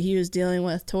things that he was dealing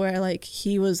with, to where like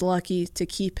he was lucky to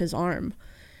keep his arm.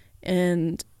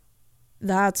 And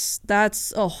that's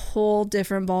a whole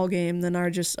different ball game than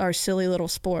our silly little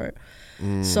sport.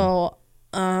 So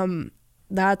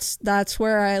that's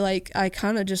where I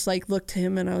kind of just like looked to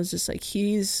him, and I was just like,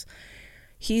 he's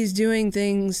doing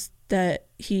things that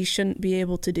he shouldn't be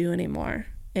able to do anymore.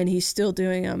 And he's still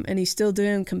doing them, and he's still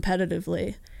doing them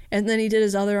competitively. And then he did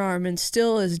his other arm and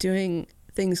still is doing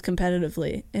things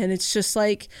competitively. And it's just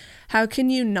like, how can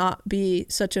you not be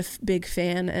such a big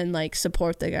fan and like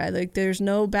support the guy? Like, there's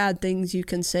no bad things you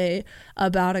can say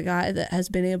about a guy that has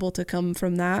been able to come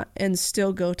from that and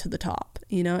still go to the top,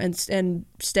 and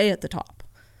stay at the top.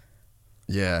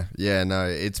 Yeah, no,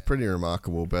 it's pretty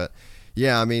remarkable. But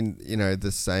yeah, I mean,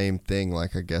 the same thing,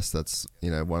 like, I guess that's,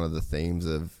 one of the themes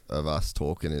of us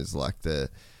talking is like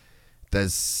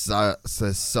there's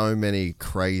so many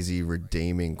crazy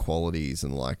redeeming qualities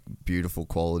and like beautiful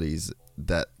qualities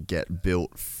that get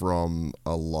built from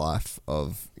a life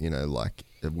of, like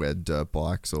where dirt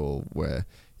bikes or where,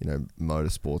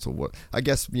 motorsports or what, I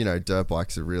guess, dirt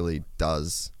bikes, it really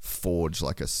does forge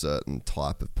like a certain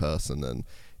type of person. And,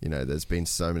 there's been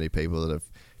so many people that have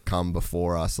come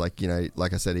before us, like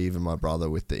like I said, even my brother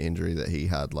with the injury that he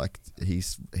had, like he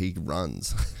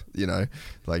runs,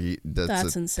 like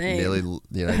that's insane.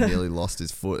 Nearly lost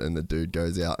his foot, and the dude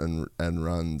goes out and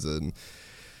runs, and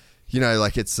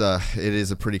like it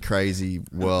is a pretty crazy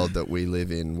world that we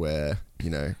live in, where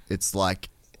it's like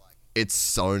it's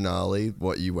so gnarly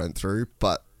what you went through,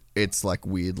 but it's like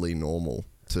weirdly normal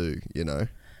too.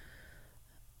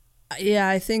 Yeah,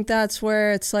 I think that's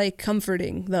where it's like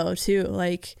comforting though too.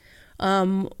 Like,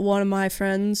 one of my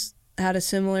friends had a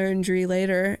similar injury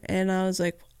later, and I was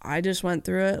like, I just went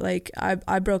through it. Like,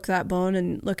 I broke that bone,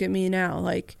 and look at me now.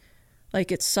 Like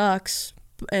it sucks,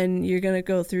 and you're gonna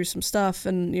go through some stuff,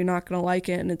 and you're not gonna like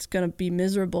it, and it's gonna be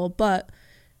miserable, but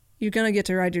you're gonna get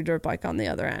to ride your dirt bike on the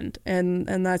other end.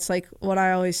 And that's like what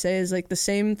I always say is like the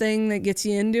same thing that gets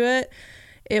you into it,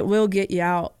 it will get you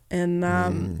out. And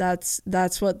that's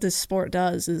what this sport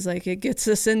does, is like it gets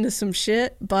us into some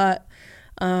shit, but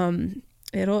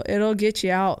it'll get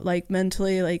you out, like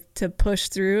mentally, like to push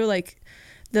through. Like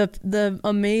the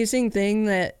amazing thing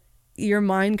that your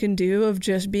mind can do of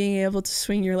just being able to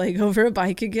swing your leg over a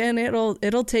bike again,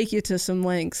 it'll take you to some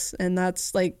lengths, and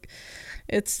that's like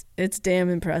it's damn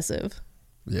impressive.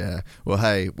 Yeah. Well,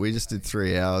 hey, we just did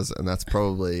 3 hours, and that's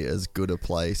probably as good a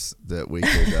place that we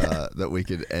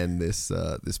could end this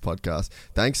podcast.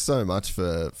 Thanks so much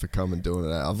for coming and doing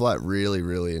it. I've like really,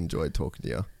 really enjoyed talking to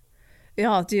you.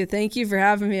 Yeah, dude, thank you for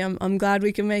having me. I'm glad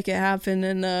we can make it happen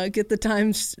and get the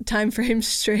time frame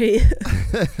straight.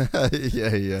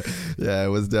 yeah. It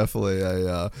was definitely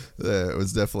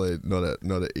not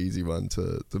an easy one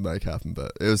to make happen,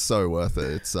 but it was so worth it.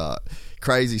 It's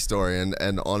crazy story,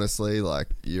 and honestly, like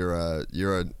you're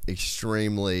an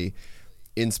extremely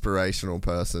inspirational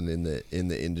person in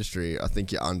the industry. I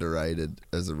think you're underrated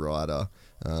as a rider.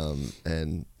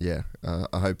 And yeah,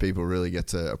 I hope people really get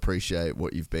to appreciate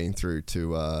what you've been through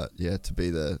to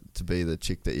be the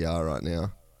chick that you are right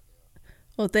now.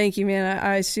 Well, thank you, man.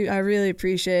 I really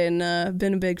appreciate it, and I've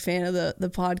been a big fan of the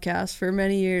podcast for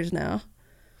many years now.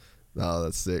 Oh,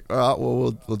 that's sick. All right,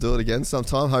 well, we'll do it again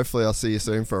sometime. Hopefully I'll see you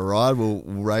soon for a ride. We'll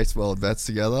race World Vets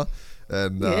together,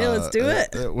 and let's do it.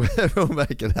 We'll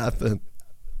make it happen.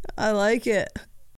 I like it.